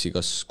 kui ma ei eksi,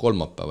 kas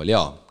kolmapäeval,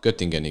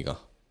 Göttingeniga,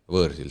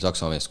 võõrsil,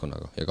 Saksa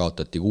meeskonnaga ja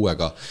kaotati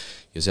 6-ga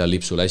ja seal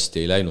Lipsul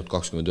hästi ei läinud,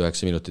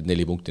 29 minutit,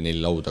 4 punkti,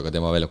 4 lauda, aga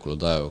tema väljakul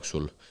on aja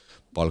jooksul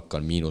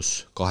Balkan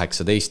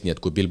 -18, nii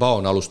et kui Bilbao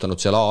on alustanud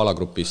seal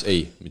A-alagrupis,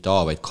 ei, mitte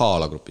A, vaid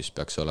K-alagrupis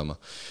peaks olema,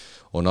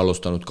 on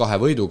alustanud 2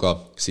 võiduga,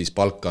 siis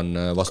Balkan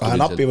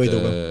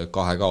vastuliselt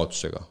 2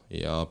 kaotusega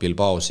ja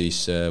Bilbao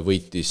siis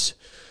võitis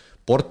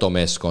Porto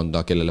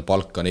meeskonda, kellele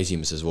Balkan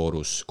esimeses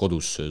voorus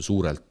kodus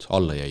suurelt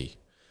alla jäi.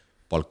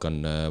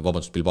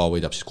 Bilbao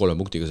võidab siis 3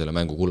 punktiga selle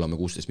mängu, Kullamäe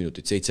 16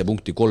 minutit, 7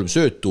 punkti, 3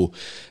 söötu.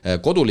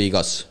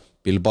 Koduliigas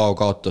Bilbao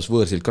kaotas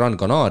võõrsilt Gran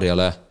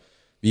Canariale,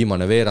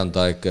 viimane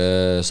veerandaeg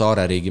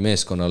Saareriigi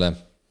meeskonnale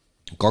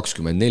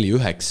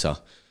 24-9,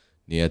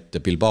 nii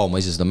et Bilbao, ma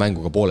ise seda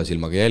mängu ka poole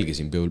silmaga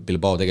jälgisin,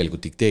 Bilbao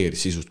tegelikult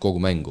dikteeris sisust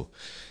kogu mängu.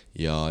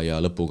 Ja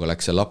lõpuga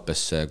läks seal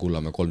lappesse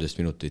Kullamäe 13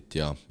 minutit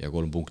ja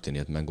 3 punkti, nii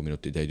et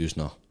mänguminutid jäid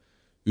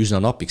üsna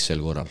napiks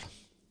sel korral.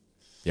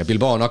 Ja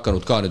Bilbao on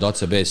hakanud ka nüüd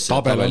ACB-s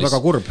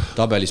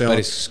tabelis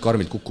päris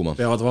karmilt kukkuma.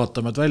 Peavad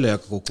vaatama, et välja ei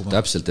hakka kukkuma.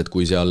 Täpselt, et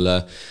kui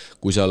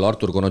seal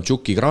Artur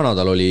Konatšuki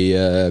Granadal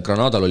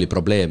oli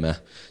probleeme,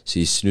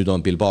 siis nüüd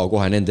on Bilbao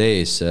kohe nende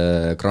ees,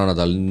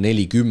 Granadal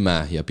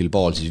 4-10 ja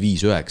Bilbao siis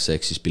 5-9,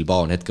 ehk siis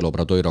Bilbao on hetkel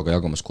Obradoiroga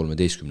jagamas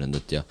 13.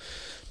 ja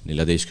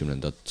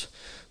 14.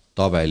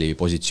 tabeli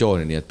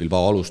positsiooni, nii et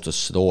Bilbao alustas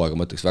seda hooaega,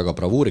 ma ütleks väga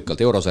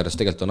bravuurikalt. Eurosarjas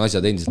tegelikult on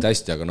asjad endiselt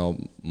hästi, aga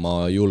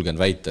ma julgen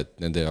väita, et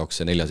nende jaoks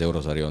see 4.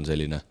 eurosari on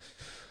selline,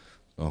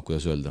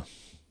 kuidas öelda,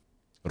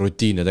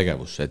 rutiinne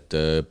tegevus, et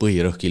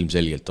põhirõhk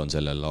ilmselgelt on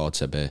sellel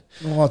ACB.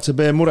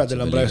 ACB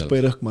muredel on praegu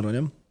põhirõhk, ma arvan,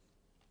 jah.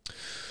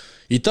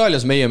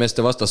 Itaalias meie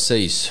meeste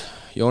vastasseis.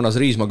 Joonas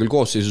Riisma küll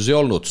koosseisus ei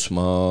olnud,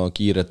 ma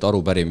kiiret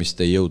arupärimist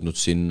ei jõudnud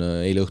siin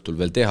eile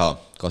õhtul veel teha.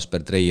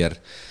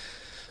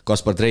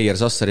 Kaspar Treier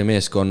Sassari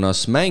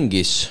meeskonnas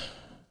mängis,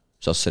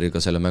 Sassariga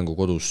selle mängu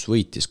kodus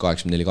võitis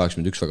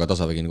 84-81, väga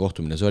tasavägine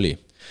kohtumine see oli.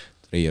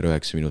 Treier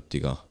 9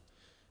 minutiga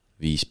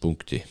 5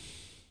 punkti.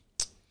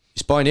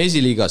 Hispaania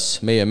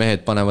esiliigas meie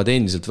mehed panevad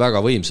endiselt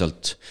väga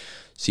võimsalt.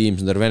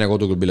 Siimsner Vene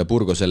koduklubile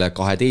Burgosele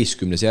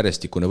 12.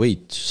 järjestikune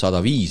võit,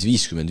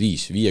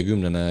 105-55,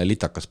 50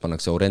 litakas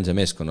pannakse Orense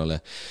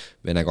meeskonnale,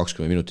 Vene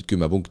 20 minutit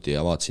 10 punkti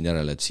ja vaatasin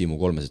järele, et Siimu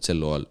kolmesed sel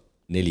loal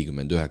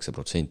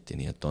 49%,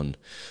 nii et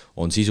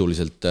on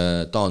sisuliselt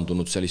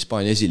taandunud seal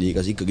Hispaania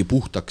esiliigas ikkagi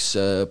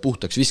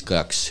puhtaks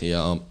viskajaks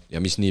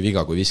ja mis nii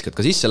viga, kui viskad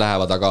ka sisse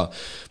lähevad, aga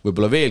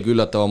võib-olla veelgi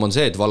üllatavam on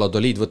see, et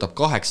Valladolid võtab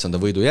 8.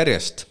 võidu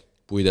järjest,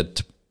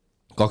 puidet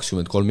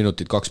 23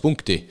 minutit 2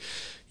 punkti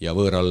ja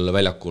võõral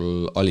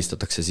väljakul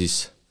alistatakse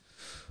siis,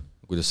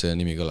 kuidas see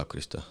nimi kõlab,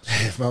 Kristo?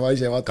 Ma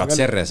ise vaatan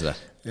Katserres või?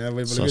 Ja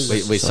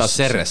või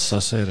Sasserres.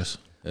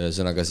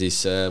 Sõnaga siis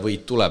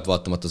võit tuleb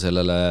vaatamata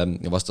sellele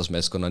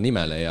vastasmeeskonna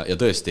nimele ja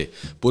tõesti,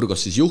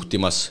 Burgos siis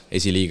juhtimas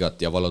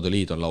esiliigat ja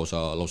Valladolid on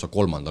lausa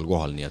 3.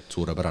 kohal, nii et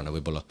suurepärane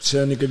võib-olla.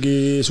 See on ikkagi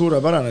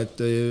suurepärane,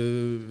 et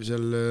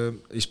seal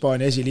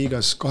Hispaania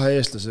esiliigas 2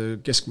 eestlase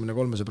keskmine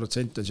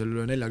 3% on seal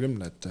üle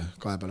 40, et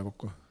 2 peale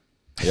kokku.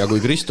 Ja kui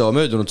Kristo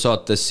möödunud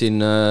saates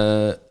siin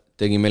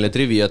tegi meile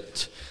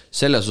triviat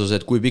selles osas,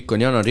 et kui pikk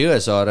on Janari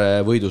Jõesaare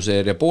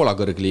võiduseeria Poola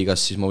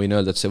kõrgliigas, siis ma võin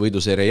öelda, et see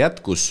võiduseeria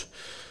jätkus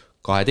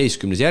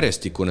 12.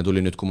 järjestikune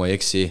tuli nüüd, kui ma ei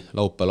eksi,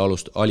 laupäeval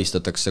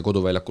alistatakse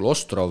koduväljakul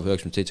Ostrov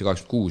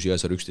 97-86 ja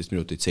 11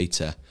 minutit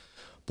 7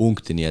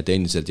 punkti, nii et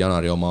endiselt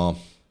Janari oma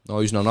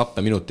üsna nappe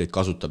minuteid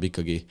kasutab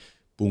ikkagi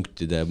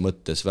punktide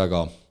mõttes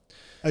väga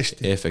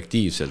hästi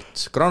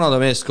efektiivselt.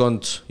 Granada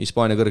meeskond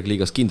Hispaania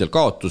kõrgliigas kindel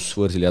kaotus,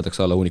 võõrsil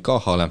jäädakse alla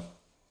Unicajale,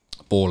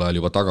 Poole oli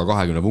juba taga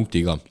 20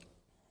 punktiga,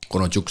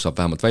 Konotšuk saab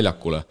vähemalt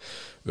väljakule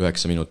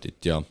 9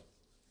 minutit ja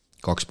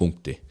 2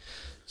 punkti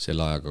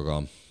selle ajaga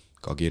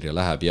ka kirja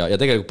läheb ja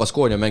tegelikult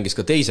Baskonia mängis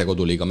ka teise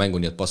koduliiga mängu,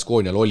 nii et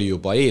Baskonial oli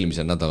juba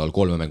eelmisel nädalal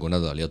 3 mängu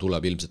nädal ja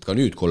tuleb ilmselt ka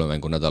nüüd 3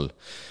 mängu nädal,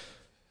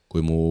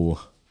 kui mu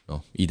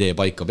idee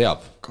paika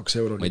peab. 2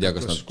 euro. Ma ei tea,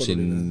 kas nad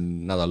siin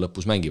nädal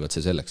lõpus mängivad,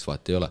 see selleks,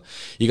 vaat ei ole.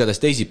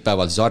 Igatahes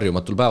teisipäeval, siis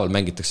harjumatul päeval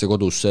mängitakse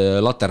kodus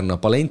Laterna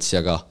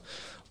Palenciaga,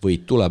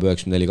 võit tuleb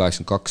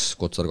 94-82,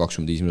 Kotsar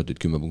 25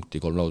 minutit, 10 punkti,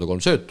 3 lauda,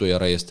 3 söötu ja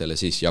Raiestele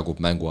siis jagub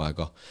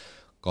mänguaega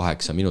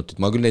 8 minutit.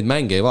 Ma küll neid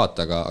mänge ei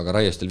vaata, aga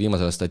Raiestel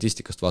viimasele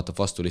statistikast vaatab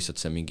vastu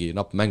lihtsalt see mingi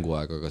napp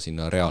mänguaeg, aga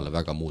sinna reaale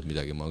väga muud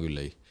midagi ma küll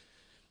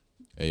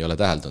ei ole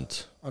täheldanud.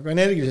 Aga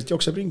energiliselt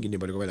jookseb ringi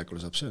nii palju, kui väljakule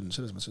saab, see on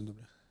selles mõttes on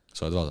tubli.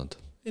 Sa oled vaadanud?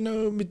 Ei no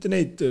mitte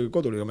neid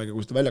koduliiga mänge,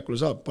 kui seda väljakule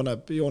saab,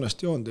 paneb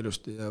joonest joond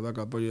ilusti ja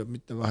väga palju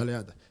mitte vahele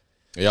jääda.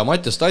 Ja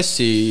Mattias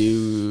Tassi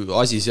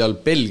asi seal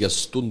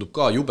Belgias tundub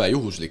ka jube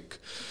juhuslik.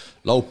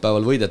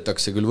 Laupäeval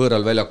võidetakse küll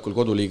võõral väljakul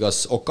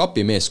koduliigas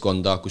Okapi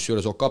meeskonda, kus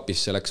juures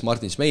Okapisse läks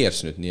Martin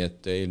Smeyers nüüd, nii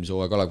et eelmise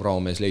hooaja Kalev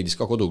Cramo mees leidis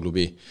ka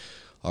koduklubi,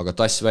 aga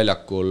Tass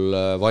väljakul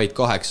vaid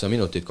 8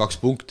 minutit,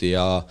 2 punkti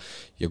ja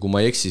kui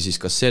ma ei eksi,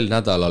 siis kas sel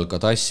nädalal ka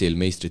Tassil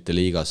meistrite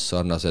liigas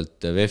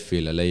sarnaselt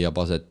VEF-ile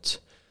leiab aset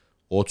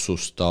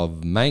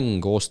otsustav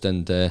mäng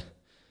Oostende,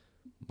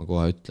 ma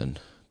kohe ütlen,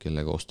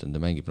 kellega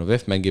Oostende mängib. No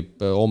VEF mängib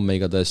homme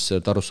igatahes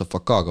Tarussov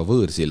Fakaga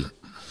võõrsil.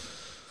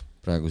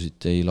 Praegu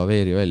siit ei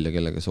laveeri välja,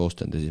 kellega see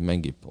Oostende siis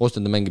mängib.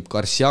 Oostende mängib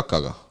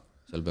Karsiakaga,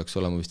 seal peaks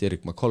olema vist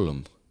Erik McCollum,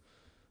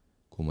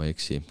 kui ma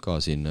eksi, ka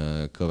siin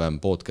kõvem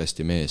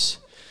podcasti mees.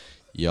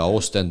 Ja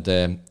Oostende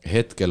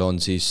hetkel on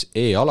siis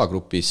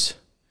E-alagrupis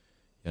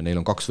ja neil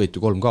on 2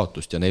 võitu, 3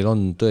 kaotust ja neil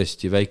on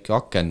tõesti väike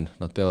aken,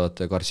 nad peavad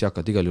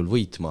Karsiakat igal juhul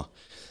võitma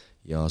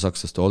ja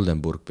sakslaste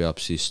Oldenburg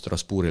peab siis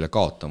Strasbourgile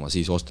kaotama,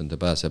 siis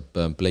Oostende pääseb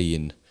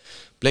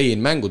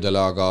play-in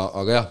mängudele,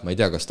 aga jah, ma ei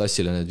tea, kas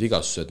Tassile need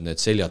vigastused, need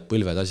seljad,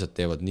 põlved, asjad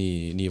teevad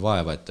nii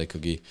vaeva, et ta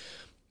ikkagi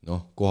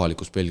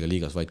kohalikus Belgia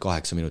liigas vaid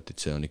 8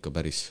 minutit, see on ikka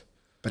päris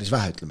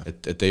vähe, ütleme.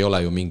 Et ei ole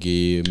ju mingi...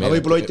 Aga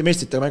võib-olla hoiti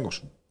meistrite mängus.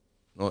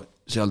 No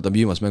seal ta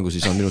viimas mängus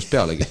siis on minust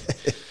pealegi.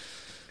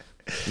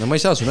 No ma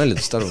ei saa su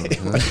näljadest aru.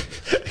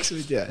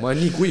 Ma olen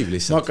nii kuiv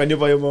lihtsalt. Ma hakkan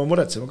juba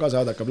muretsema, ka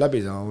saada hakkab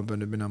läbi saama, ma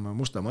pean nüüd minema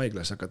Mustamäe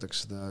haiglas,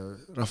 hakatakse seda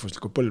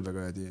rahvuslikku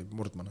põlvega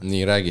murdma.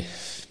 Nii räägi.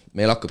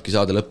 Meil hakkabki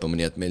saada lõppama,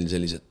 nii et meil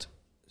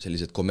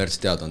sellised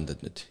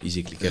kommertsteadanded nüüd,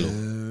 isiklik elu.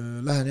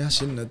 Lähen jah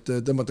sinna, et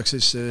tõmmatakse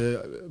siis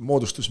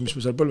moodustus, mis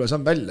me seal põlves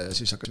on välja ja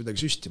siis hakkas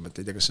midagi süstima, et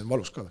ei tea, kas see on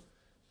valus ka.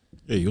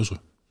 Ei usu.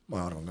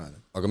 Ma arvan ka.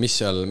 Aga mis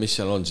seal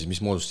on siis, mis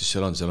moodustis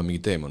seal on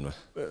mingi teemon või?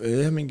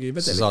 Jah, mingi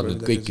vedelik. Sa saad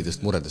nüüd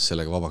kõikidest muredest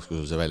sellega vabaks, kui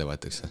sul see välja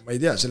võetakse? Ma ei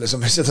tea, seda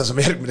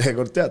saame järgmine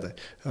kord teada,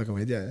 aga ma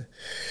ei tea.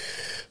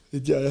 Ei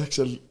tea jah,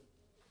 seal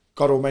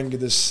karu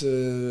mängides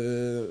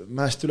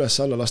mäest üles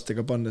alla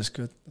lastega pannes,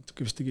 et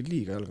natuke vist tegid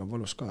liiga, jalga on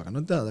valus ka, aga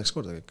no tänadaks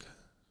korda kõik.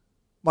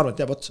 Ma arvan,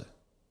 et jääb otsa.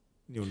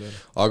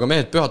 Aga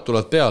mehed, pühad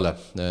tulevad peale.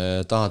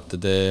 Tahate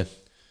te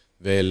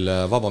veel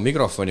vaba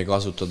mikrofoni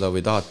kasutada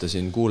või tahate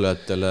siin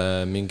kuulajatele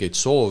mingeid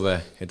soove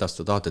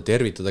edastada, tahate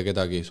tervitada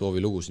kedagi,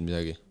 soovi lugusid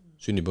midagi,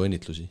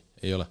 sünnipäevaõnnitlusi?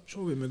 Ei ole.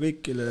 Soovime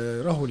kõikile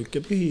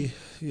rahulikke pühi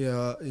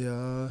ja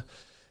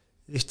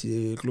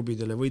Eesti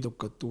klubidele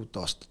võidukat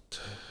uut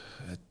aastat.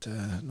 Et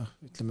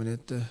ütleme nii,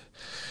 et...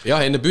 Jah,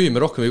 enne pühi me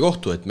rohkem ei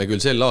kohtu, et me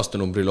küll sel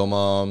aastanumbril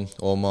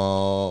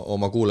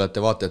oma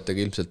kuulajate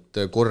vaatajatega ilmselt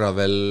korra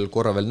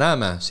veel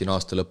näeme siin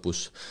aasta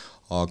lõpus,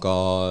 aga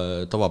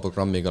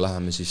tavaprogrammiga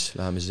läheme siis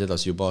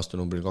edasi juba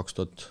aastanumbril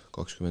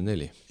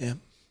 2024. Jah.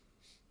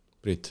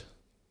 Priit,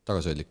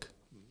 tagasihoidlik.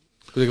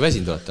 Kuidagi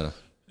väsinud oled täna?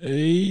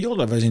 Ei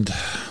ole väsinud,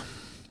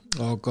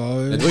 aga...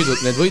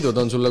 Need võidud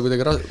on sulle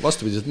kuidagi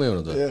vastupidiselt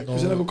mõjunud või? Kui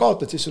sa nagu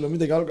kaotad, siis sul on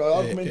midagi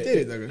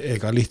argumenteerida.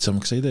 Ega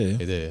lihtsamaks ei tee.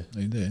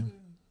 Ei tee.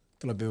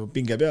 Tuleb ju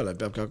pinge peale,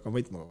 peabki hakkama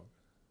võitma.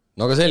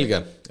 No aga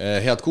selge,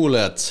 head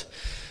kuulajad,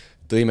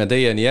 tõime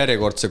teieni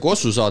järjekordse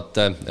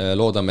kossusaate,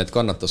 loodame, et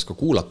kannatas ka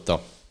kuulata.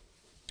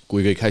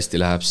 Kui kõik hästi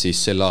läheb,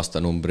 siis sel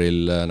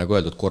aastanumbril, nagu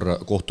öeldud,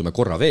 kohtume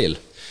korra veel.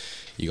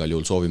 Igal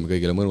juhul soovime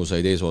kõigile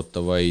mõnusaid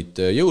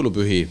eesootavaid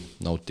jõulupühi,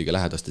 nautige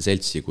lähedaste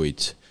seltsi,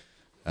 kuid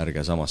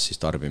ärge samas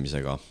siis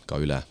tarbimisega ka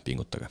üle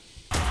pingutage.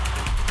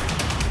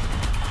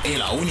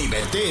 ela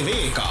Unibet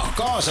TV-ga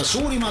kaasa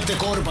suurimate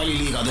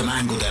korvpalliliigade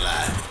mängudele.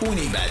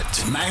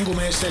 Unibet,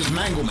 mängumeestelt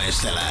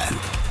mängumeestele.